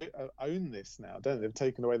have owned this now, don't they? They've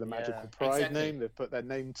taken away the Magical Pride name. They've put their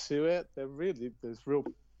name to it. There's real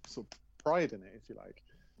sort of pride in it, if you like.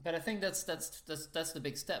 But I think that's the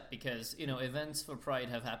big step, because events for Pride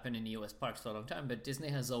have happened in US parks for a long time, but Disney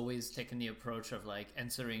has always taken the approach of like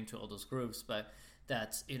answering to all those groups, but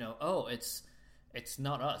that's it's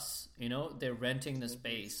not us. They're renting the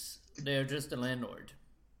space. They're just a landlord,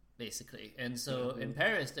 basically. And so in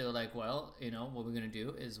Paris, they were like, well, what we're going to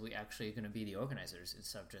do is we actually going to be the organizers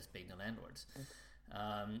instead of just being the landlords.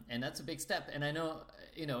 And that's a big step. And I know,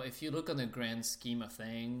 if you look on the grand scheme of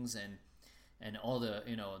things and all the,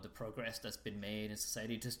 the progress that's been made in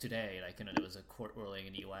society just today, like, there was a court ruling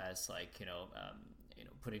in the US, like,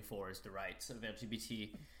 putting forward the rights of LGBT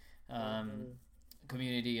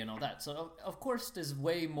community and all that. So of course there's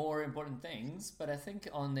way more important things, but I think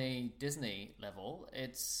on a Disney level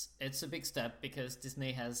it's a big step, because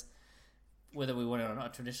Disney has, whether we want it or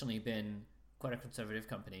not, traditionally been quite a conservative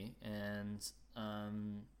company, and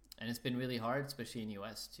it's been really hard, especially in the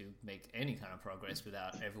US, to make any kind of progress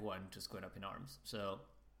without everyone just going up in arms. So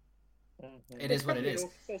it is what it is.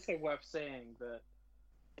 It's also worth saying that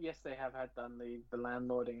yes, they have done the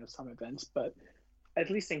landlording of some events, but at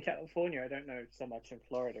least in California, I don't know so much in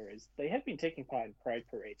Florida, is they have been taking part in Pride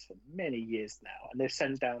parades for many years now, and they've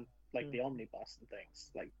sent down like the omnibus and things.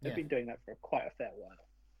 Like they've been doing that for quite a fair while.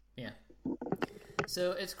 Yeah.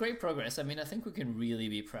 So it's great progress. I mean, I think we can really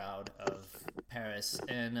be proud of Paris,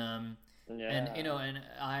 and I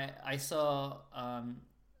saw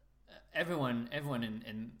everyone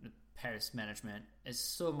in Paris management is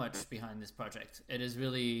so much behind this project. It is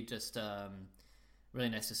really just really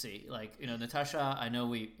nice to see. Like, Natasha, I know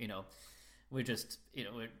we're just,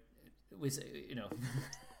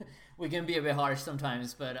 we can be a bit harsh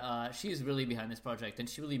sometimes, but she's really behind this project, and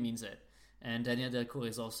she really means it. And Daniel Delcourt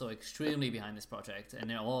is also extremely behind this project, and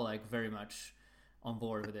they're all like very much on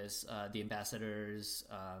board with this. The ambassadors,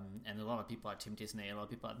 and a lot of people at Team Disney, a lot of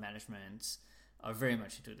people at management are very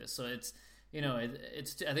much into this. So it's, I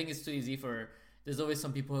think it's too easy for. There's always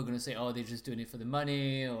some people who are going to say, oh, they're just doing it for the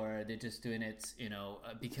money, or they're just doing it,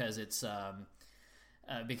 because it's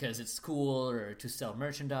cool, or to sell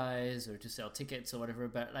merchandise, or to sell tickets or whatever.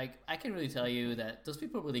 But like, I can really tell you that those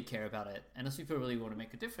people really care about it, and those people really want to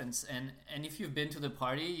make a difference. And if you've been to the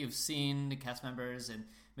party, you've seen the cast members, and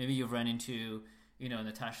maybe you've run into,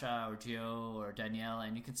 Natasha or Gio or Danielle,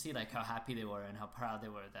 and you can see like how happy they were and how proud they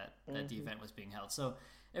were that the event was being held. So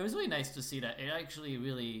it was really nice to see that it actually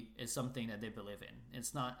really is something that they believe in.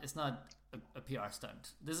 It's not a PR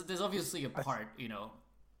stunt. There's obviously a part,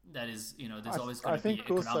 that is, there's always going to be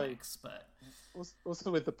economics, but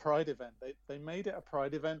also with the Pride event, they made it a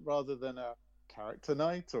Pride event rather than a character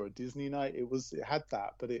night or a Disney night. It had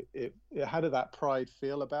that, but it had that Pride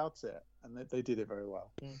feel about it, and they did it very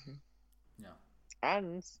well. Yeah.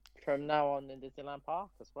 And from now on in Disneyland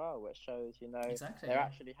Park as well, which shows, exactly, they're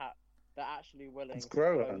actually willing to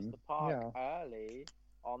close the park early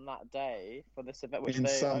on that day for this event, which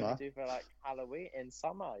they only do for like Halloween in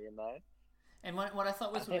summer, And what I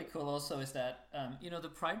thought was really cool also is that, the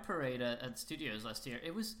Pride Parade at Studios last year,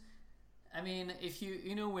 it was, I mean, if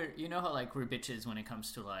you know how like we're bitches when it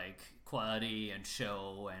comes to like quality and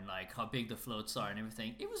show and like how big the floats are and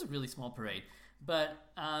everything. It was a really small parade, but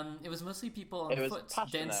it was mostly people on foot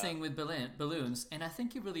dancing with balloons, and I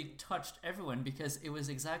think it really touched everyone, because it was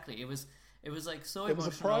like so emotional. It was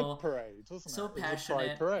a Pride parade, wasn't it? So passionate, it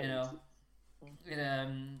was a Pride parade.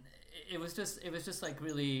 It was just like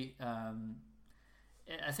really. I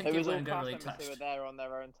think everyone got really touched. Who were there on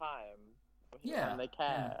their own time. Yeah, and they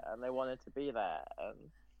care, and they wanted to be there.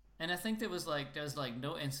 And I think there was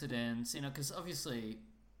no incidents, because obviously,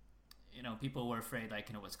 people were afraid, like,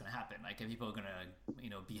 what's going to happen, like, if people are going to,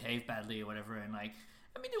 behave badly or whatever, and like,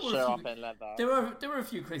 I mean, there were a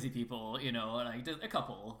few crazy people, like a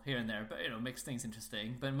couple here and there, but makes things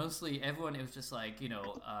interesting. But mostly everyone, it was just like,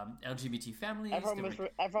 LGBT families.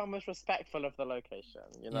 Everyone was respectful of the location,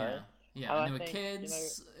 Yeah, and there were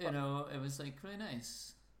kids, it was like really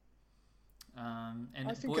nice. And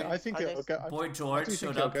Boy George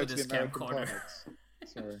showed up with his camcorder.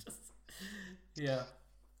 Sorry. Yeah.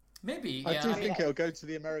 Maybe. I do think it'll go to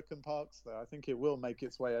the American parks, though. I think it will make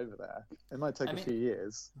its way over there. It might take a few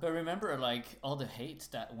years. But remember, like, all the hate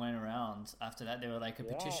that went around after that. They were like a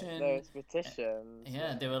petition. There was petitions.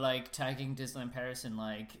 Yeah, they were like tagging Disneyland Paris in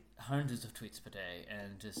like hundreds of tweets per day,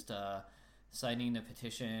 and just signing the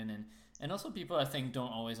petition. And also people, I think,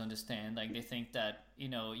 don't always understand. Like, they think that,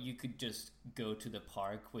 you could just go to the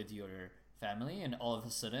park with your family, and all of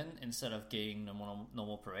a sudden, instead of getting a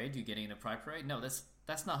normal parade, you're getting a Pride parade. No, that's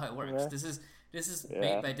not how it works. this is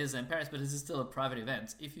made by Disneyland Paris, but this is still a private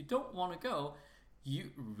event. If you don't want to go,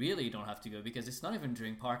 you really don't have to go because it's not even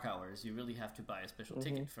during park hours. You really have to buy a special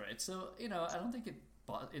ticket for it. So, you know, I don't think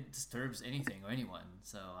it disturbs anything or anyone.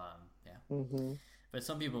 So, yeah. But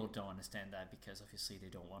some people don't understand that because obviously they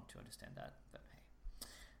don't want to understand that. But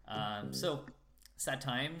hey. So, sad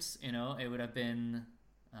times, you know, it would have been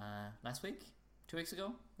last week, 2 weeks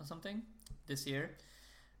ago or something this year.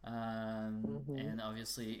 And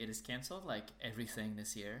obviously it is cancelled like everything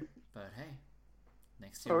this year. But hey,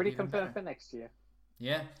 next year. Already confirmed for next year.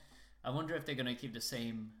 Yeah, I wonder if they're gonna keep the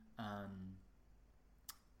same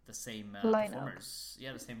performers.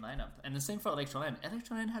 Yeah, the same lineup, and the same for Electroland.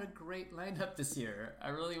 Electroland had a great lineup this year. I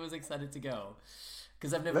really was excited to go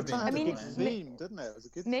because I've never been. I mean, to a good theme, didn't it? It was a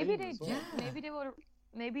good maybe theme.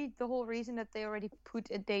 Maybe the whole reason that they already put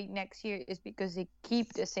a date next year is because they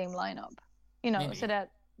keep the same lineup, you know, so that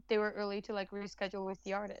they were early to like reschedule with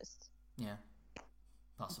the artists. Yeah,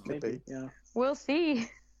 possibly. Maybe. Yeah, we'll see.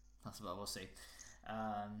 Possible, we'll see.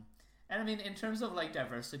 And I mean, in terms of like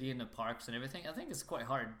diversity in the parks and everything, I think it's quite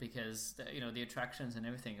hard because the attractions and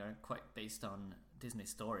everything are quite based on Disney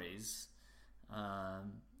stories.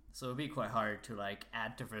 So it'd be quite hard to like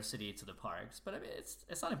add diversity to the parks. But I mean,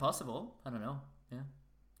 it's not impossible. I don't know. Yeah,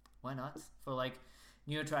 why not? For like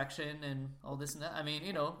new attraction and all this and that. I mean,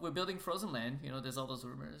 we're building Frozen Land. There's all those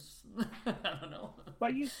rumors. I don't know.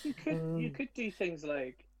 But you could do things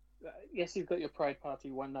like, yes, you've got your Pride Party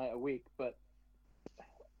one night a week, but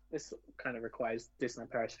this kind of requires Disneyland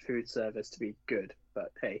Paris food service to be good.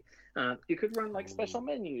 But hey, you could run like special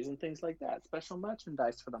menus and things like that, special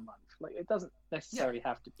merchandise for the month. Like it doesn't necessarily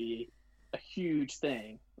have to be a huge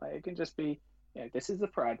thing. Like it can just be, this is the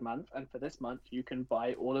Pride month, and for this month you can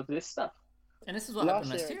buy all of this stuff. And this is what happened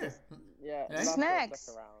last year. Right? Snacks.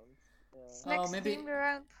 Oh, maybe themed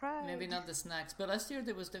around Pride. Maybe not the snacks, but last year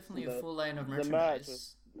there was definitely a full line of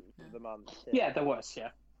merchandise. The month. Yeah, there was.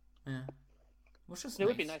 Yeah. Which was it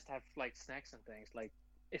would be nice to have like snacks and things. Like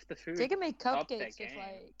if the food. They can make cupcakes with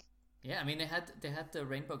like. Yeah, I mean they had the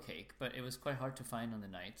rainbow cake, but it was quite hard to find on the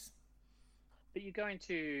nights. But you go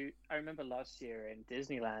into. I remember last year in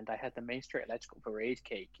Disneyland, I had the Main Street Electrical Parade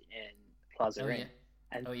cake in Plaza Ring.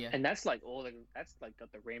 Yeah. And that's like that's like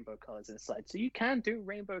got the rainbow colors inside, so you can do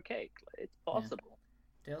rainbow cake. It's possible. Yeah.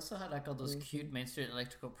 They also had like all those cute Main Street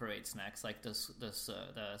Electrical Parade snacks, like the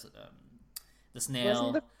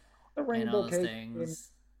snail. The rainbow cake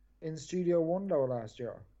in Studio One though last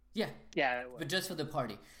year. Yeah, but just for the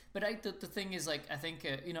party. But the thing is, like, I think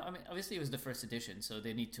I mean, obviously it was the first edition, so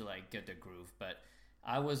they need to like get their groove. But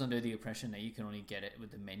I was under the impression that you can only get it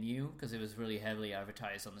with the menu because it was really heavily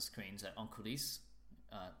advertised on the screens at Coulisses,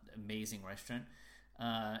 amazing restaurant,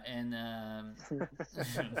 and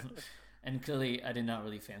and clearly I did not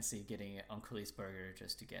really fancy getting an Coulisses burger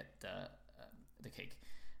just to get the cake.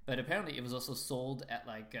 But apparently it was also sold at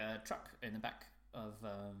like a truck in the back of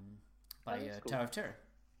by cool. Tower of Terror,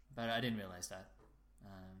 but I didn't realize that.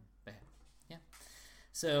 But yeah,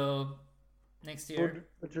 so next year,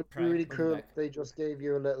 which is really cool. They just gave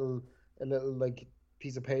you a little like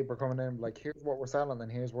piece of paper coming in, like here's what we're selling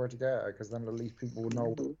and here's where to get it, because then at least people would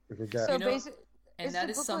know what we could get. So basically, and that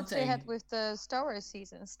is something they had with the Star Wars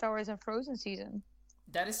and Frozen season.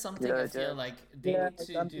 That is something I feel like they need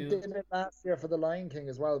to do. They did it last year for the Lion King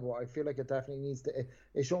as well, but I feel like it definitely needs to.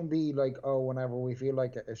 It shouldn't be like whenever we feel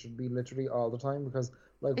like it. It should be literally all the time, because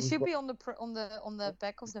like it should be on the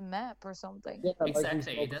back of the map or something. Yeah,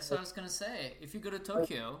 exactly. Like that's what I was gonna say. If you go to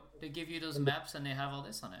Tokyo, they give you those maps and they have all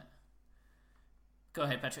this on it. Go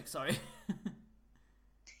ahead, Patrick. Sorry.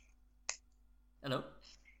 Hello.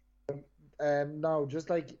 No, just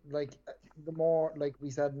like the more, like we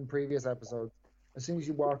said in previous episodes, as soon as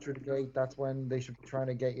you walk through the gate, that's when they should be trying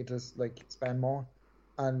to get you to like spend more.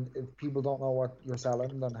 And if people don't know what you're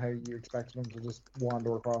selling, then how you expect them to just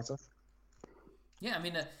wander across it? Yeah, I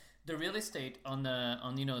mean the real estate on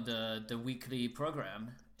the weekly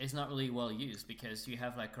program is not really well used because you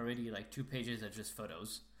have like already like 2 pages of just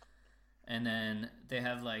photos, and then they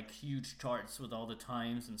have like huge charts with all the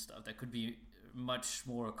times and stuff that could be much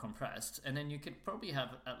more compressed, and then you could probably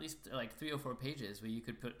have at least like 3 or 4 pages where you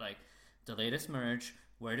could put like the latest merch,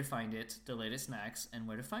 where to find it, the latest snacks, and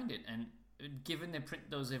where to find it. And given they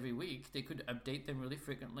print those every week, they could update them really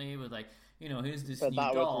frequently with like, here's this new doll.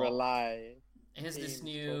 But that would rely. Here's this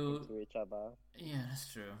new. To each other. Yeah,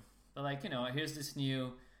 that's true. But like, here's this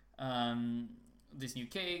new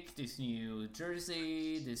cake, this new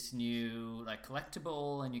jersey, this new like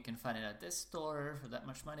collectible, and you can find it at this store for that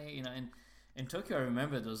much money. In Tokyo, I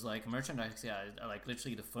remember those like merchandise, are like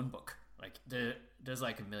literally the phone book. Like there's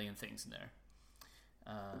like a million things in there.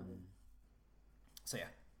 So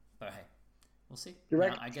yeah, but hey, we'll see. Do you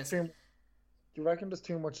reckon? I guess. Do you reckon there's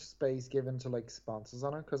too much space given to like sponsors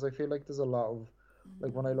on it? Because I feel like there's a lot of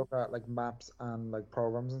like when I look at like maps and like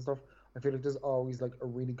programs and stuff, I feel like there's always like a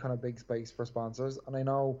really kind of big space for sponsors, and I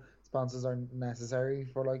know sponsors are necessary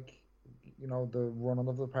for like the running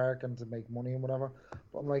of the park and to make money and whatever.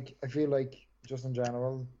 But I'm like, I feel like just in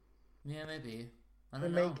general. Yeah, maybe. I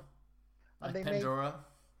don't know. Like Pandora.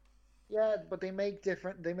 Yeah, but they make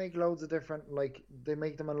loads of different, like, they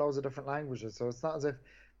make them in loads of different languages. So it's not as if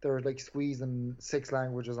they're, like, squeezing 6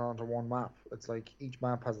 languages onto one map. It's like each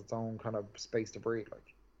map has its own kind of space to breathe,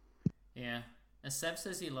 like. Yeah. And Seb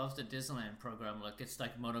says he loves the Disneyland program. Look, it's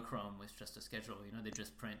like monochrome with just a schedule. They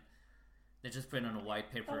just print on a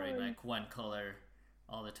white paper in, like, one color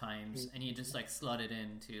all the times. And you just, like, slot it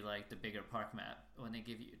into, like, the bigger park map when they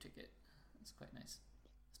give you a ticket. It's quite nice.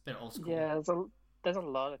 It's a bit old school. Yeah, there's a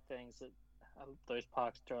lot of things that those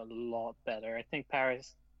parks do a lot better. I think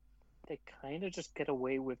Paris, they kind of just get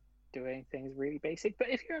away with doing things really basic. But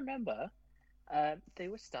if you remember, they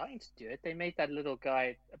were starting to do it. They made that little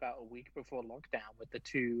guide about a week before lockdown with the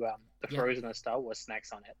two Frozen and Star Wars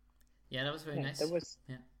snacks on it. Yeah, that was very nice.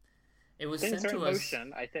 Yeah. It was things sent are to in us.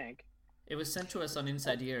 motion, I think. It was sent to us on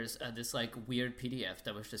Inside Ears, this like weird PDF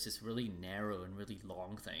that was just this really narrow and really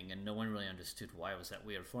long thing, and no one really understood why it was that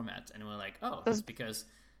weird format. And we're like, oh, it's because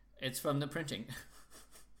it's from the printing.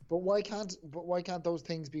 But why can't those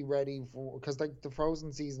things be ready for? Because like the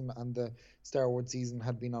Frozen season and the Star Wars season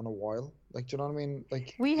had been on a while. Like, do you know what I mean?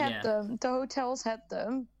 Like we had them. The hotels had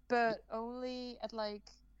them, but only at like.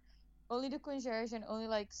 Only the concierge and only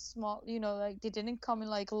like small, like they didn't come in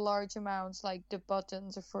like large amounts, like the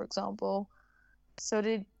buttons, for example. So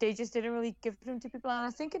they just didn't really give them to people. And I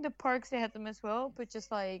think in the parks they had them as well, but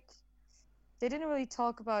just like they didn't really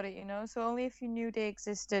talk about it, So only if you knew they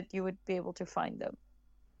existed, you would be able to find them.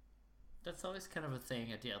 That's always kind of a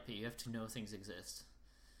thing at DLP. You have to know things exist.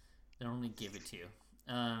 They don't only give it to you.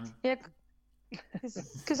 Yeah,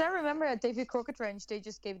 because I remember at David Crockett Ranch, they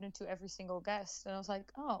just gave them to every single guest, and I was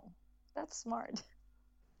like, oh. That's smart.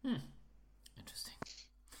 Interesting.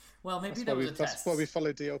 Well, maybe that was a test. That's why we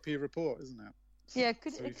follow DLP Report, isn't it? Yeah, it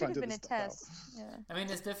could have been a test. Yeah. I mean,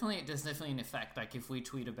 there's definitely an effect. Like if we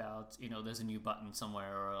tweet about, there's a new button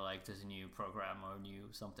somewhere, or like there's a new program or new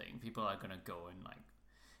something, people are gonna go and like,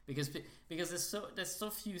 because there's so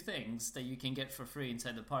few things that you can get for free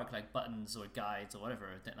inside the park, like buttons or guides or whatever.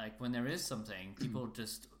 That like when there is something, people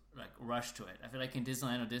just like rush to it. I feel like in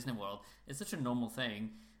Disneyland or Disney World, it's such a normal thing.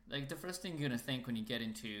 Like, the first thing you're going to think when you get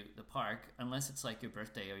into the park, unless it's like your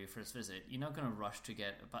birthday or your first visit, you're not going to rush to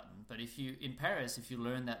get a button. But in Paris, if you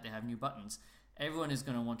learn that they have new buttons, everyone is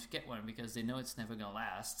going to want to get one because they know it's never going to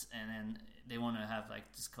last, and then they want to have,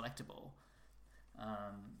 like, this collectible.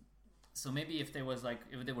 So maybe if they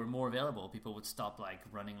were more available, people would stop, like,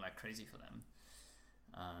 running like crazy for them.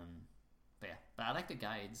 But I like the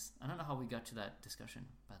guides. I don't know how we got to that discussion,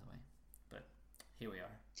 by the way, but here we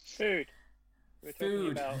are. Food. We're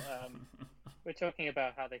talking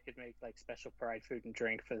about how they could make like special Pride food and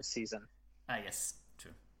drink for the season. Yes,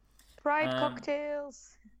 true. Pride cocktails.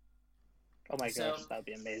 Oh my gosh, that would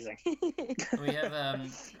be amazing. we have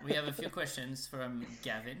a few questions from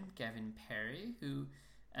Gavin Perry, who,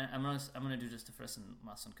 and I'm gonna do just the first and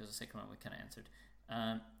last one because the second one we kind of answered.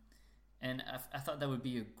 And I thought that would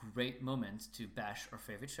be a great moment to bash our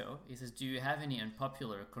favorite show. He says, "Do you have any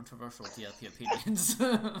unpopular, controversial DLP opinions?"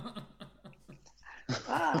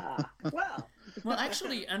 Well,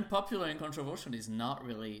 actually, unpopular and controversial is not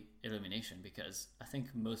really Illumination because I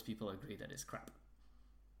think most people agree that it's crap.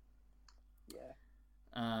 Yeah.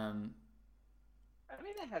 I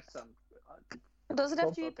mean, they have some. Does it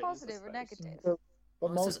have to be positive or negative?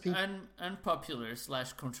 But most people unpopular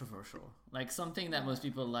 / controversial, like something that most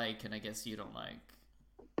people like, and I guess you don't like.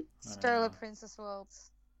 Starlight Princess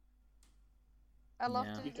Worlds. I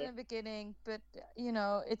loved it in the beginning, but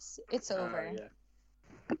it's over. Yeah.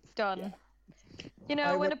 Done.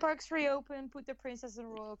 Yeah. When the parks reopen, put the princess on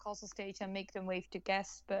Royal Castle stage and make them wave to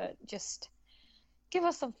guests, but just give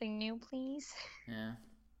us something new, please. Yeah.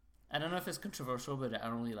 I don't know if it's controversial, but I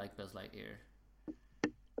don't really like Buzz Lightyear.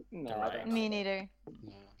 No, I don't know. Me neither.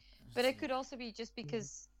 No. But it could also be just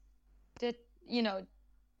because they're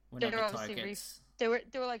obviously they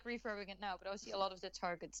were like refurbing it now, but obviously a lot of the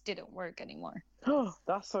targets didn't work anymore. Oh,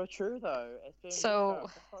 that's so true though. It's been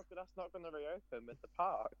that's not going to reopen with the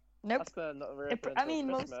park. Nope. That's going to not reopen.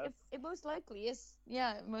 It most likely is.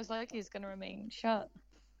 Yeah, most likely it's going to remain shut.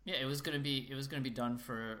 Yeah, it was going to be done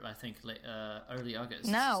for I think early August.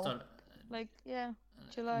 Now,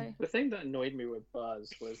 July. The thing that annoyed me with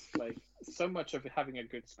Buzz was like so much of having a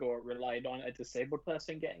good score relied on a disabled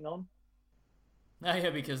person getting on. Oh yeah,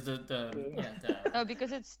 because the Oh,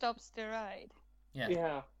 because it stops the ride. yeah.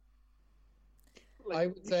 Yeah. I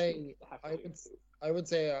would we say, shouldn't have I to. would, I would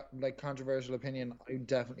say, like controversial opinion. I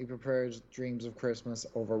definitely preferred Dreams of Christmas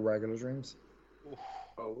over regular Dreams.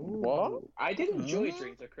 Oh. What? I did enjoy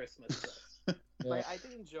Dreams of Christmas. Though. Yeah. Like, I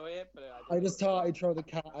did enjoy it, but I just thought I'd throw the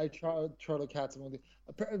cat. I throw the cats among the.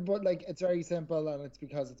 But like, it's very simple, and it's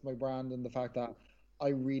because it's my brand and the fact that I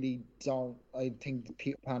really don't. I think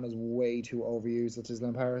Peter Pan is way too overused at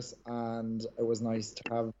Disneyland Paris, and it was nice to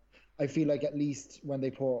have. I feel like at least when they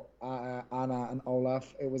put Anna and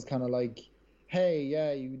Olaf, it was kind of like, hey,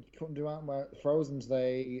 yeah, you couldn't do Frozen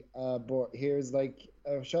today, but here's like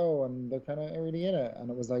a show, and they're kind of really in it, and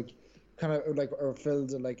it was like, kind of like, or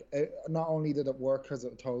filled like, not only did it work because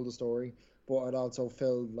it told the story, but it also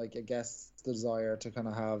filled like I guess the desire to kind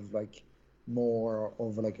of have like more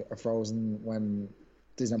of like a Frozen when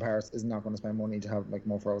Disneyland Paris is not going to spend money to have like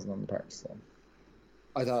more Frozen on the parks. So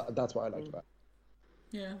I thought that's what I liked about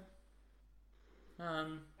it. Yeah.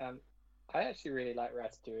 I actually really like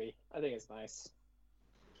Ratatouille. I think it's nice.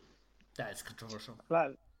 That is controversial.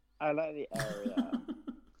 I like the area.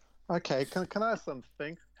 Okay, can I ask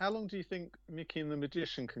something? How long do you think Mickey and the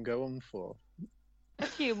Magician can go on for? A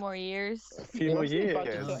few more years. A few more years. Oh,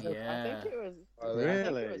 I yeah. think it was.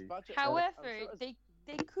 Really? However, they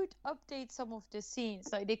could update some of the scenes.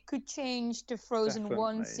 Like they could change the Frozen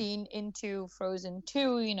 1 Definitely. scene into Frozen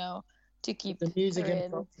 2, you know, to keep The music her in in.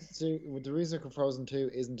 Frozen 2, the music of Frozen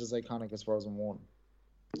 2 isn't as iconic as Frozen 1.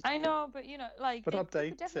 I know, but you know, like But they could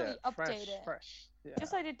update definitely it. update it. Fresh. Yeah.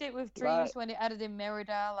 Just like they did with Dreams Right. when they added in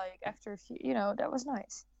Merida, like after a few, you know, that was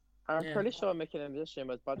nice. I'm Yeah. pretty sure Mickey and the Magician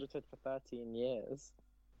was budgeted for 13 years.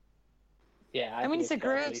 Yeah, I mean, think it's a got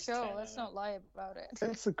at great least show. 10 Let's in not lie about it.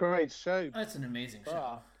 It's a great show. That's an amazing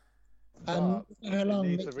show. But And how it long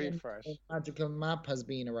needs a Mickey and refresh. the Magical Map has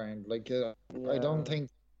been around? Like, I Yeah. don't think.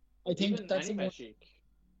 I think Even that's Animagic.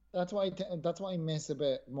 that's why that's what I miss a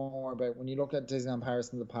bit more about when you look at Disneyland Paris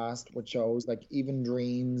in the past with shows like even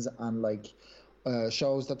Dreams and like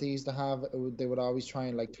shows that they used to have. They would always try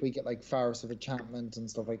and like tweak it, like Forest of Enchantment and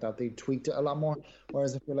stuff like that. They tweaked it a lot more.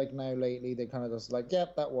 Whereas I feel like now lately they kind of just like,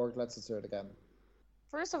 yep, that worked. Let's just do it again.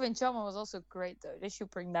 First of Enchantment was also great, though. They should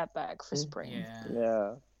bring that back for spring. Yeah.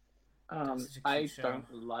 Yeah. That's such a cute I show.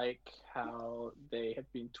 don't like how they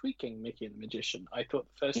have been tweaking Mickey and the Magician. I thought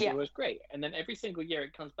the first Yeah. year was great, and then every single year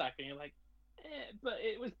it comes back, and you're like, but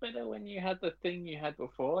it was better when you had the thing you had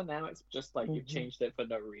before. Now it's just like you've changed it for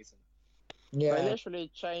no reason. They Yeah, literally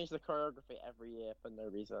change the choreography every year for no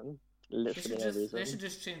reason. They Literally should, no just, reason. they should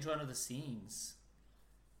just change one of the scenes.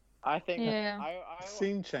 I think Yeah.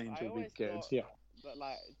 Scene change I would be always good. thought Yeah. that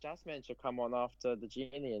like Jasmine should come on after the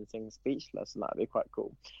genie and sing Speechless, and that'd be quite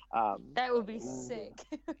cool. That would be sick.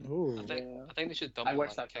 Ooh. I think, Yeah. I think they should dump I the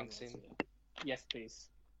watched Lion that King film scene once, yeah. Yes, please.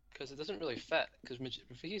 because it doesn't really fit. Because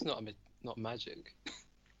Rafiki's not magic.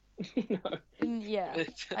 No. Yeah,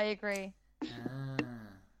 I agree. Ah.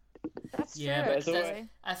 That's Yeah, true, but that's, actually.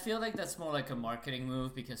 I feel like that's more like a marketing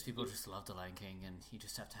move because people just love the Lion King and you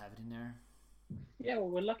just have to have it in there. Yeah, well,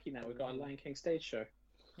 we're lucky now. We've got a Lion King stage show.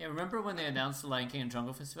 Yeah, remember when they announced the Lion King and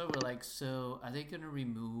Jungle Festival? We're like, so are they going to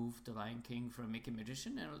remove the Lion King from Mickey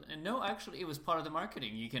Magician? And no, actually, it was part of the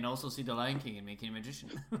marketing. You can also see the Lion King in Mickey Magician.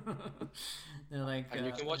 They're like, And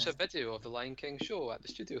you can watch a video of the Lion King show at the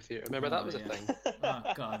studio theatre. Remember that was a thing. Oh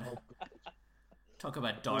God! Talk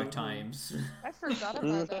about dark times. I forgot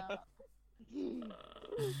about that.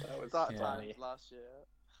 That was Dark Yeah. Times last year.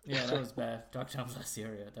 Yeah, that was bad. Dark Times last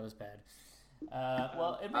year. Yeah, that was bad.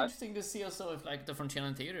 Well, it'd be interesting to see also if like the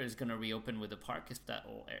Frontierland Theater is going to reopen with the park. Is that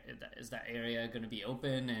area going to be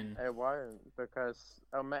open? And It won't because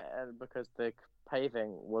the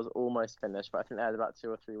paving was almost finished, but I think they had about 2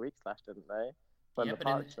 or 3 weeks left, didn't they? When Yeah, the but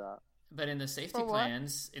in park the- shut. But in the safety For what?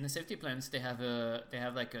 plans, they have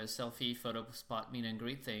like a selfie photo spot meet and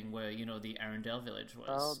greet thing where you know the Arendelle village was.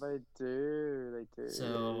 Oh, they do.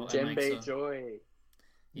 So I'm like, Jembe so- Joy.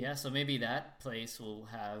 yeah, so maybe that place will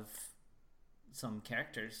have some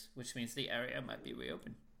characters, which means the area might be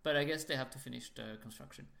reopened. But I guess they have to finish the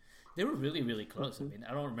construction. They were really, really close. I mean,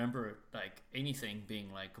 I don't remember like anything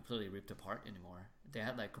being like completely ripped apart anymore. They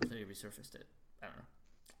had like completely resurfaced it. I don't know.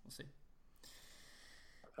 We'll see.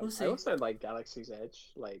 We'll see. I also like Galaxy's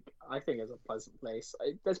Edge. Like, I think it's a pleasant place.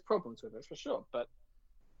 There's problems with it for sure, but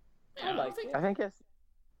Yeah, I I like don't think, it. I think I don't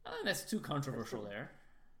think that's too controversial there.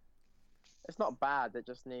 it's not bad. It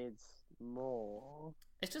just needs more.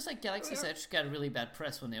 It's just like Galaxy's Edge got a really bad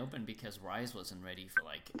press when they opened because Rise wasn't ready for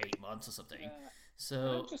like 8 months or something.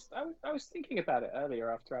 So I was thinking about it earlier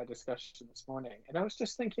after our discussion this morning, and I was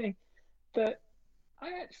just thinking that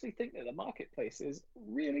I actually think that the marketplace is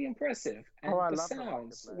really impressive. And I the love the sounds,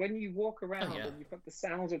 marketplace. when you walk around yeah. and you've got the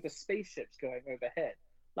sounds of the spaceships going overhead,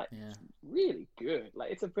 like, Yeah. it's really good.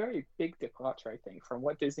 Like, it's a very big departure, I think, from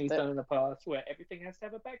what Disney's done in the past, where everything has to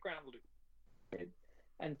have a background loop.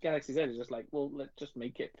 And Galaxy's Edge is just like, well, let's just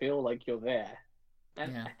make it feel like you're there.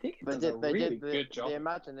 And Yeah. I think it does a really good job. The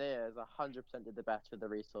Imagineers 100% did the best with the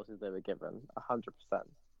resources they were given. 100%.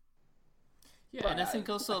 Yeah, But and I think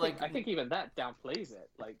also I think even that downplays it.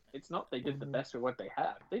 Like, it's not they did the best with what they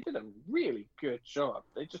had. They did a really good job.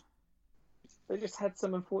 They just had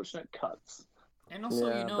some unfortunate cuts. And also,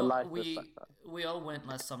 Yeah, you the know, life was we like that. we all went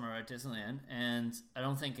last summer at Disneyland, and I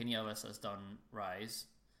don't think any of us has done Rise.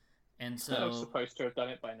 And I was so, supposed to have done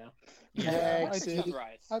it by now. yeah. I did.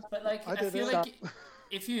 Sunrise. But like, I I did feel it. like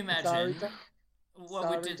if you imagine what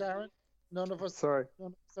we did. Darren. None of us. Sorry. None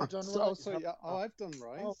of us have done Oh, Rise. sorry. Yeah, I've done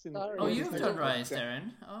Rise. sorry. Oh, you've I done did Rise, Jan-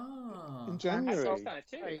 Darren. Oh. In I January. saw that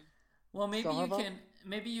too. Well, maybe So you have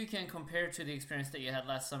I? can compare to the experience that you had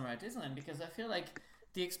last summer at Disneyland, because I feel like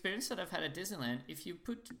the experience that I've had at Disneyland, if you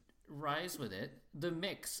put Rise with it, the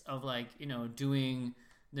mix of like, you know, doing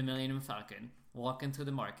the Millennium Falcon, walking through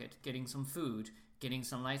the market, getting some food, getting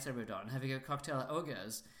some lightsaber done, having a cocktail at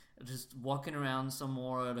Oga's, just walking around some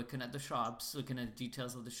more, looking at the shops, looking at the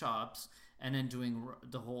details of the shops, and then doing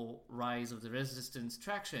the whole Rise of the Resistance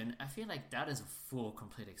attraction, I feel like that is a full,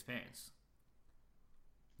 complete experience.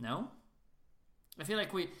 No? I feel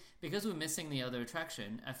like because we're missing the other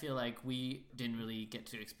attraction, I feel like we didn't really get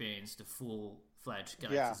to experience the full-fledged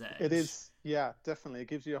Galaxy's Edge. It is. Yeah, definitely. It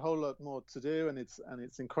gives you a whole lot more to do, and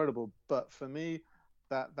it's incredible. But for me,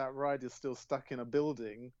 that ride is still stuck in a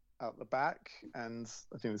building out the back, and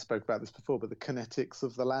I think we spoke about this before. But the kinetics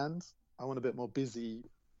of the land, I want a bit more busy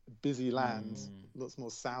land, lots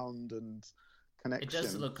more sound and connection. It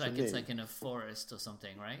does look for like me. it's like in a forest or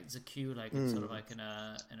something, right? It's a queue, like it's sort of like in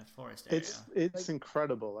a forest area. It's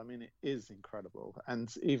incredible. I mean, it is incredible,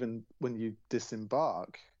 and even when you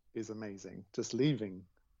disembark, is amazing. Just leaving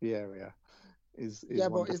the area is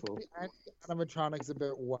wonderful. But is the animatronics a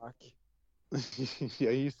bit whack? Yeah,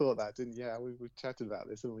 you thought that, didn't you? Yeah, we chatted about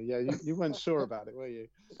this, didn't we? Yeah, you weren't sure about it, were you?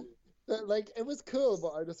 Like, it was cool, but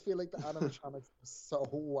I just feel like the animatronics are so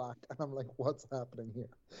whack, and I'm like, what's happening here?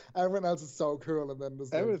 Everyone else is so cool, and then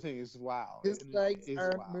there's like, Everything is wow. his It legs is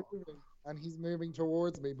aren't wow. moving, and he's moving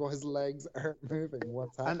towards me, but his legs aren't moving.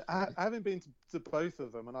 What's happening? And I haven't been to both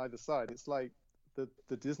of them on either side. It's like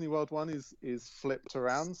the Disney World one is flipped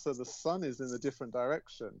around, so the sun is in a different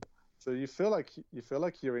direction. So you feel like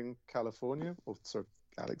you're in California, or sort of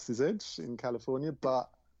Galaxy's Edge in California, but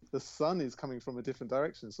the sun is coming from a different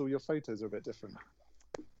direction, so your photos are a bit different.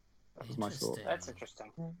 That was my thought. That's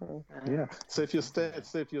interesting. Yeah. So if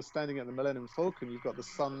you're standing at the Millennium Falcon, you've got the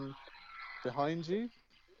sun behind you,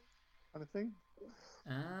 kind of thing.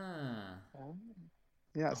 Ah.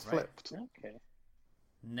 Yeah, it's Alright. flipped. Okay.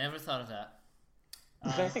 Never thought of that.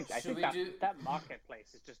 I think should we that, do... that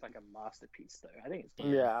marketplace is just like a masterpiece, though. I think it's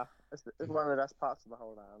Yeah, it's one of the best parts of the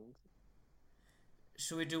whole land.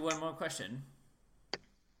 Should we do one more question?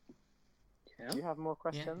 Do you have more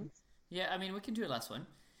questions? Yeah, I mean, we can do a last one.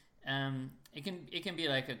 It can be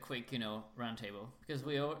like a quick, round table, because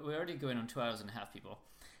we're already going on 2 hours and a half, people.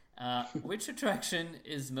 Which attraction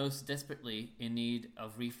is most desperately in need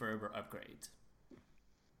of refurb or upgrade?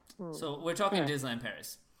 So we're talking Disneyland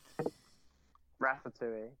Paris.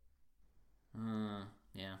 Ratatouille.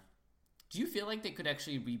 Yeah. Do you feel like they could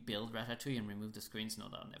actually rebuild Ratatouille and remove the screens? No,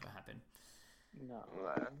 that'll never happen. No.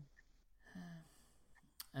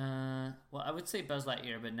 Well, I would say Buzz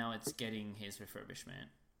Lightyear, but now it's getting his refurbishment.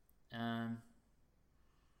 I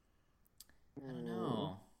don't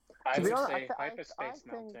know. I To be would honest, say I Hyperspace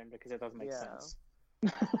think- Mountain, because it doesn't make Yeah. sense.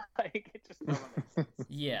 Like, it just doesn't make sense.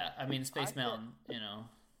 Yeah, I mean, Space I think- Mountain,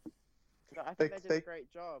 I think they did a great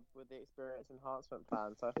job with the experience enhancement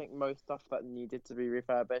plan. So I think most stuff that needed to be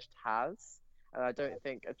refurbished has. And I don't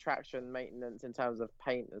think attraction maintenance in terms of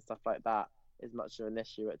paint and stuff like that is much of an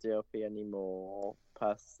issue at DLP anymore,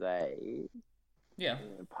 per se. Yeah.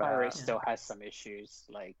 Pirate still has some issues.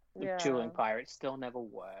 Like, the Yeah. dueling pirate still never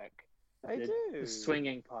work. They the, do. The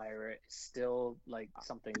swinging pirate is still, like,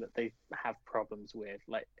 something that they have problems with.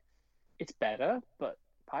 Like, it's better, but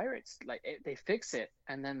pirates, like, they fix it,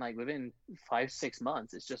 and then, like, within 5-6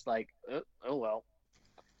 months, it's just like, oh well.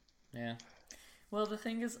 Yeah. Well, the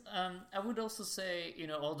thing is, I would also say,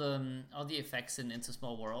 all the effects in Into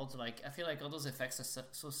Small Worlds, like, I feel like all those effects are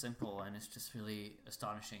so simple, and it's just really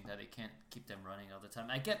astonishing that they can't keep them running all the time.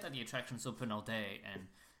 I get that the attraction's open all day, and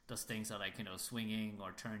those things are like, swinging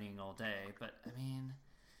or turning all day, but, I mean,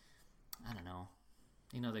 I don't know.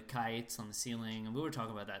 The kites on the ceiling, and we were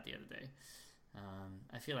talking about that the other day.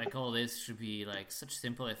 I feel like all this should be like such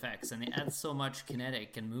simple effects, and they add so much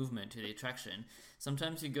kinetic and movement to the attraction.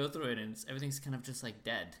 Sometimes you go through it and everything's kind of just like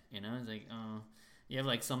dead, you know? It's like, you have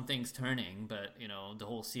like some things turning, but you know, the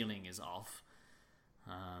whole ceiling is off.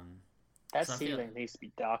 That ceiling needs to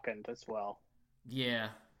be darkened as well. Yeah,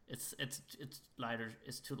 it's lighter.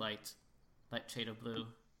 It's too light shade of blue.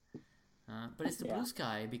 But it's the blue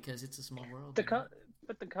sky because it's a small world.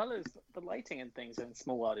 But the colors, the lighting and things in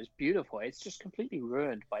Small World is beautiful. It's just completely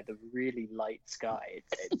ruined by the really light sky.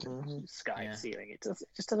 It's sky ceiling. It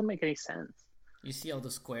just doesn't make any sense. You see all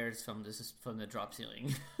the squares from the drop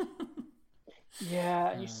ceiling. Yeah,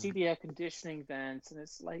 and you see the air conditioning vents, and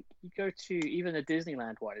it's like you go to even the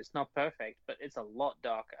Disneyland one. It's not perfect, but it's a lot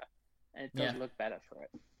darker, and it does look better for it.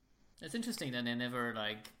 It's interesting that they never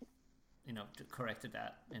corrected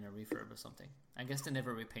that in a refurb or something. I guess they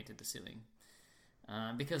never repainted the ceiling.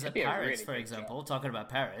 Because at Pirates, for example, talking about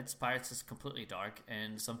Pirates is completely dark,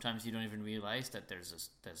 and sometimes you don't even realize that there's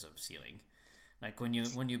a ceiling. Like when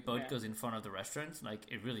your boat goes in front of the restaurant, like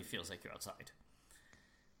it really feels like you're outside.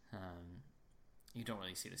 You don't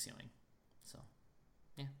really see the ceiling, so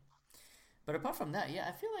yeah. But apart from that,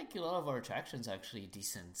 I feel like a lot of our attractions are actually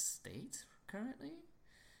decent state currently.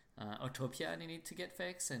 Autopia they need to get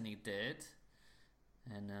fixed, and they did,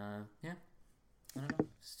 and I don't know.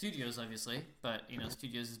 Studios, obviously, but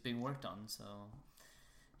Studios is being worked on, so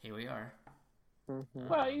here we are.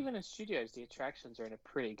 Well, even in Studios, the attractions are in a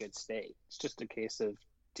pretty good state. It's just a case of,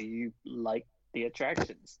 do you like the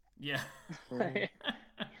attractions? Yeah.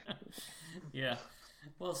 Yeah.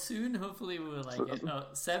 Well, soon, hopefully, we will like it. Oh,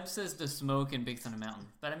 Seb says the smoke in Big Thunder Mountain,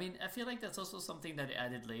 but I mean, I feel like that's also something that they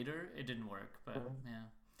added later. It didn't work, but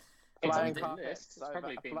It's on the list. It's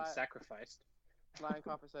probably being sacrificed. Flying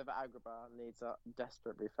carpets over Agrabah needs a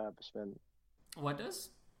desperate refurbishment. What does?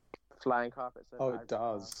 Flying carpets over Agrabah. It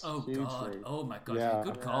does. Oh hugely. God! Oh my God! Yeah.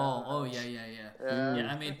 Good call. Oh yeah.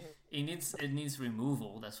 I mean, it needs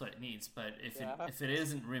removal. That's what it needs. But if it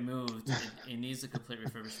isn't removed, it needs a complete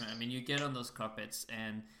refurbishment. I mean, you get on those carpets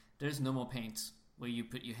and there's no more paint where you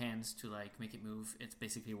put your hands to like make it move. It's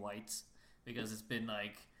basically white because it's been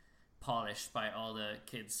like polished by all the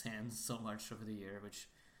kids' hands so much over the year, which.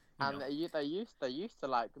 They used to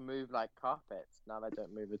like move like carpets. Now they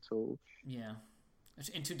don't move at all. Yeah.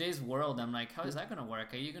 In today's world, I'm like, how is that going to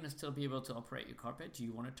work? Are you going to still be able to operate your carpet? Do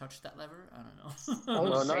you want to touch that lever? I don't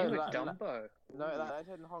know. Same with Dumbo.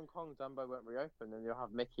 They did in Hong Kong. Dumbo won't reopen, and you'll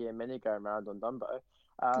have Mickey and Minnie going around on Dumbo.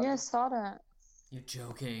 I saw that. You're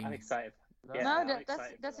joking. I'm excited.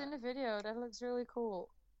 That's in the video. That looks really cool.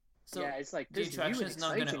 So it's like there's new and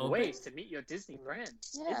exciting ways to meet your Disney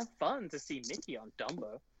friends. Yeah. It's fun to see Mickey on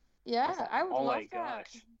Dumbo. Yeah, I would love my that.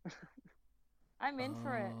 Gosh. I'm in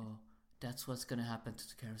for it. That's what's going to happen to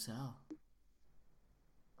the carousel.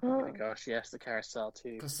 Oh my gosh, yes, the carousel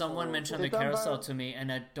too. Because someone mentioned the carousel to me,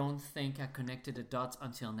 and I don't think I connected the dots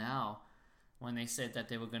until now. When they said that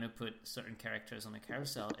they were going to put certain characters on the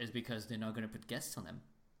carousel, is because they're not going to put guests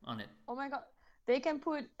on it. Oh my God, they can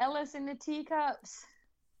put Ellis in the teacups.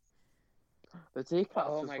 The teacups.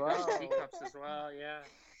 Oh my gosh, teacups as well. Yeah.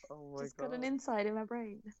 Oh my Just God. got an insight in my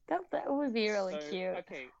brain. That would be really cute.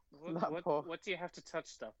 Okay, what do you have to touch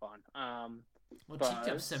stuff on? Well, Buzz,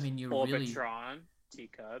 teacups. I mean, you Orbitron,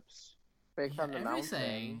 teacups. Big Thunder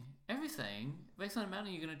Mountain. Everything. Big Thunder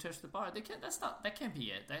Mountain. You're gonna touch the bar. They can't. That can't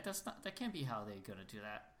be it. That can't be how they're gonna do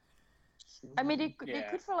that. I mean, they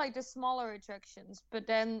could for like the smaller attractions, but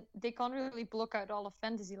then they can't really block out all of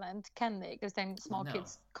Fantasyland, can they? Because then small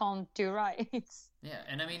kids can't do rides. Yeah,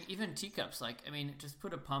 and I mean, even teacups. Like, I mean, just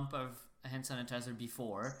put a pump of hand sanitizer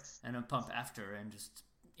before and a pump after, and just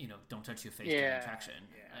don't touch your face during the attraction.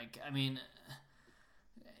 Yeah. Like, I mean,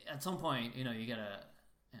 at some point, you gotta.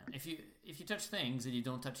 If you touch things and you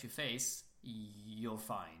don't touch your face, you're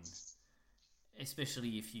fine.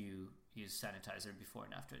 Especially if you use sanitizer before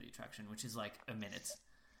and after the attraction, which is like a minute.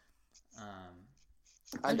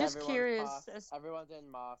 I'm just curious. Everyone's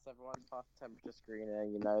in masks, everyone's past temperature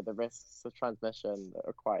screening, the risks of transmission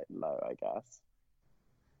are quite low, I guess.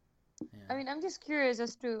 Yeah. I mean, I'm just curious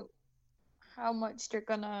as to how much they're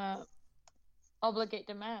gonna obligate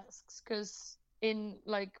the masks, because in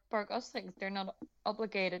like Park Osling, they're not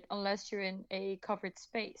obligated unless you're in a covered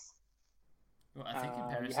space. Well, I think in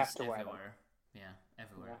Paris it's everywhere. Yeah,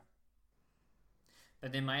 everywhere. Yeah.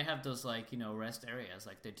 But they might have those like rest areas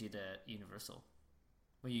like they did at Universal,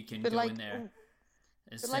 where you can go in there.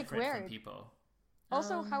 It's separate from people.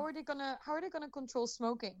 Also, how are they gonna control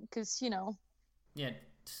smoking? Because Yeah,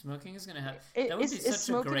 smoking is gonna have. That would be such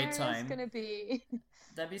a great time.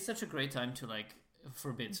 That'd be such a great time to like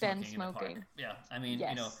forbid smoking in the park. Yeah, I mean,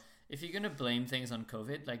 if you're gonna blame things on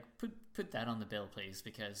COVID, like put that on the bill, please,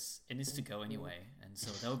 because it needs to go anyway, and so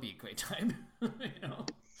that would be a great time, you know.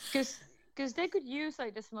 Because they could use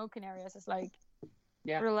like the smoking areas as like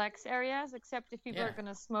relaxed areas. Except if people are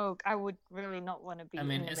gonna smoke, I would really not want to be. I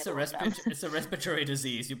mean, it's a respiratory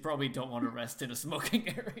disease. You probably don't want to rest in a smoking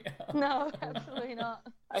area. No, absolutely not.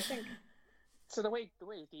 I think. So the way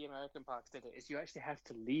the American parks did it is you actually have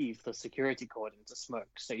to leave the security cordon to smoke,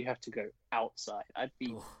 so you have to go outside. I'd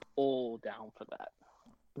be all down for that.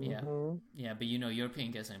 Yeah, yeah, but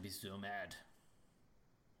European guests are gonna be so mad.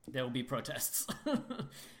 There will be protests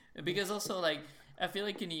because also like I feel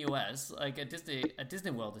like in the US, like at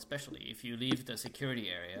Disney World especially, if you leave the security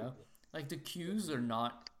area, like the queues are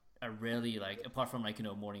rarely like apart from like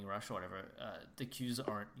morning rush or whatever, the queues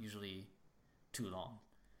aren't usually too long.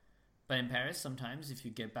 But in Paris, sometimes if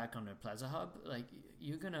you get back on the Plaza Hub, like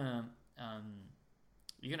you're gonna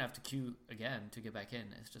have to queue again to get back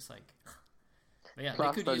in. It's just like, but yeah, Plus,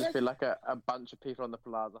 they could there'll just be like a bunch of people on the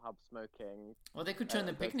Plaza Hub smoking. Well, they could turn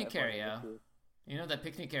the picnic area. You know that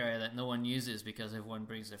picnic area that no one uses because everyone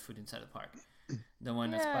brings their food inside the park. The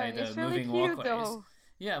one that's by the moving walkways. Though.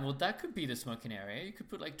 Yeah, well, that could be the smoking area. You could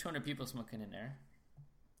put like 200 people smoking in there.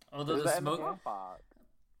 Although the smoke.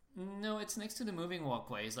 No, it's next to the moving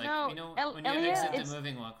walkways. Like when you exit the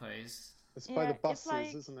moving walkways. It's by the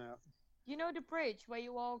buses, isn't it? You know the bridge where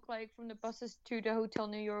you walk like from the buses to the Hotel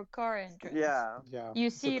New York car entrance. Yeah. You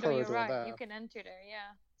see it on your right. There. You can enter there.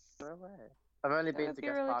 Yeah. No way. I've only been to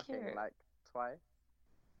guest parking like twice.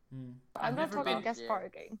 I'm not talking guest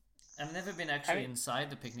parking. I've never been actually inside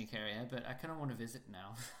the picnic area, but I kind of want to visit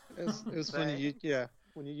now. It was funny.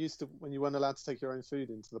 When you weren't allowed to take your own food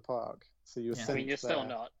into the park, so you were sent. I mean, you're still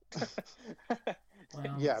not.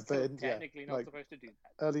 Well, but technically not supposed to do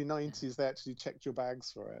that. Early 90s, they actually checked your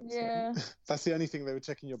bags for it. Yeah. So that's the only thing they were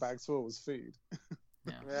checking your bags for was food.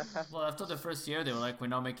 Yeah. Well, after the first year, they were like, "We're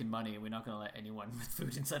not making money. We're not going to let anyone with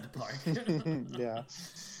food inside the park."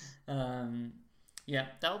 Yeah,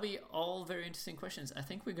 that'll be all very interesting questions. I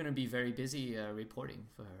think we're going to be very busy reporting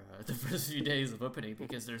for the first few days of opening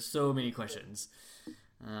because there's so many questions.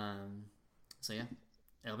 So yeah,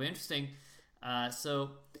 it'll be interesting.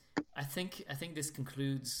 So I think this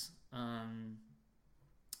concludes the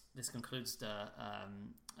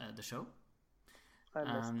show. I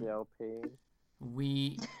missed DLP.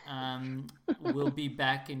 We will be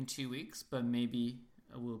back in 2 weeks, but maybe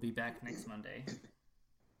we'll be back next Monday.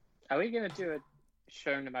 Are we going to do a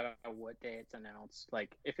show no matter what day it's announced?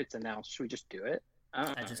 Like, if it's announced, should we just do it?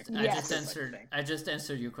 I just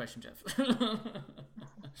answered your question, Jeff.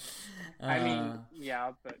 I mean,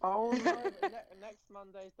 yeah, but oh no, next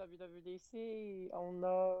Monday's WWDC. Oh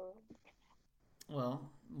no. Well,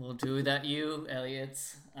 we'll do that, Elliot.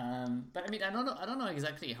 But I mean, I don't know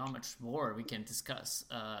exactly how much more we can discuss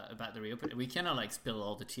about the reopening. We cannot like spill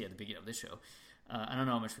all the tea at the beginning of the show. I don't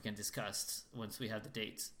know how much we can discuss once we have the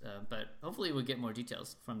dates, but hopefully we'll get more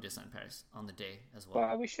details from Disneyland Paris on the day as well.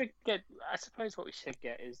 Well, we should get. I suppose what we should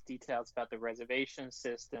get is details about the reservation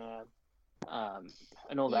system,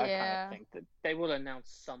 and all that kind of thing. That they will announce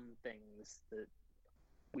some things that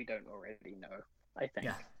we don't already know. I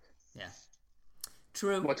think. Yeah.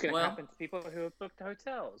 True. What's going to happen to people who have booked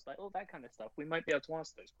hotels, like all that kind of stuff? We might be able to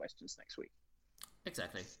answer those questions next week.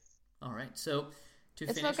 Exactly. All right. So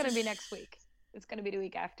it's not going to be next week. It's going to be the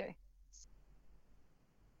week after.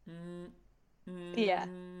 Yeah.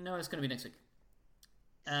 No, it's going to be next week.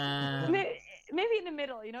 Maybe in the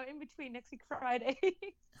middle, in between next week Friday.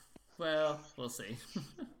 Well, we'll see.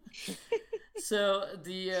 So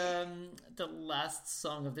the last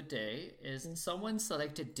song of the day is someone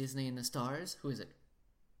selected Disney in the Stars. Who is it?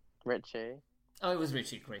 Richie. Oh, it was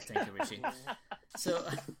Richie. Great, thank you, Richie. So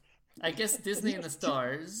I guess Disney in the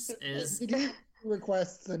Stars is.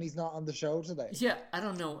 Requests and he's not on the show today. Yeah, I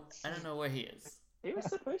don't know where he is. He was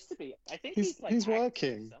supposed to be. I think he's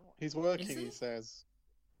working. He's working. He says.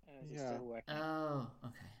 He's still working. Oh,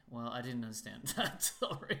 okay. Well, I didn't understand that.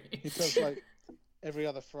 Sorry. He does like every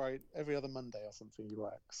other Friday, every other Monday or something. He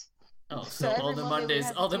works. Oh, so all the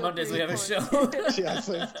Mondays we have a show. Yeah,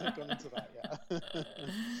 so it's gone into that. Yeah.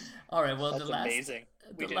 All right. Well, that's amazing.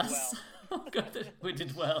 We did well. Oh God, we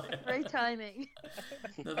did well. Great timing.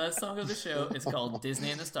 The last song of the show is called Disney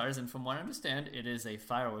and the Stars, and from what I understand, it is a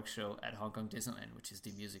fireworks show at Hong Kong Disneyland, which is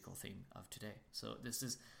the musical theme of today. So this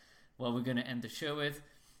is what we're going to end the show with.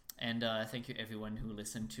 And thank you everyone who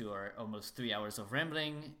listened to our almost 3 hours of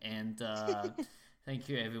rambling. And thank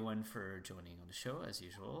you everyone for joining on the show as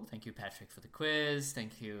usual. Thank you, Patrick, for the quiz.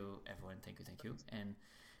 Thank you, everyone. Thank you. And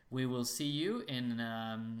we will see you in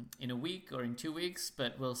a week or in 2 weeks,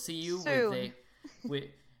 but we'll see you soon.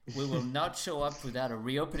 we will not show up without a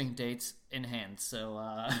reopening date in hand. So,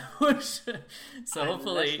 so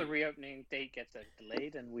hopefully unless the reopening date gets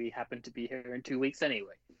delayed, and we happen to be here in 2 weeks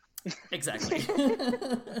anyway. Exactly.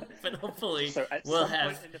 But hopefully So at we'll some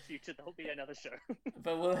have. point in the future, there'll be another show.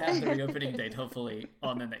 But we'll have the reopening date hopefully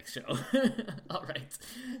on the next show. All right.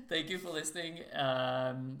 Thank you for listening,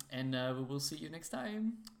 and we will see you next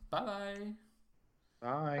time. Bye-bye.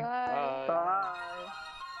 Bye. Bye.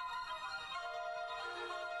 Bye.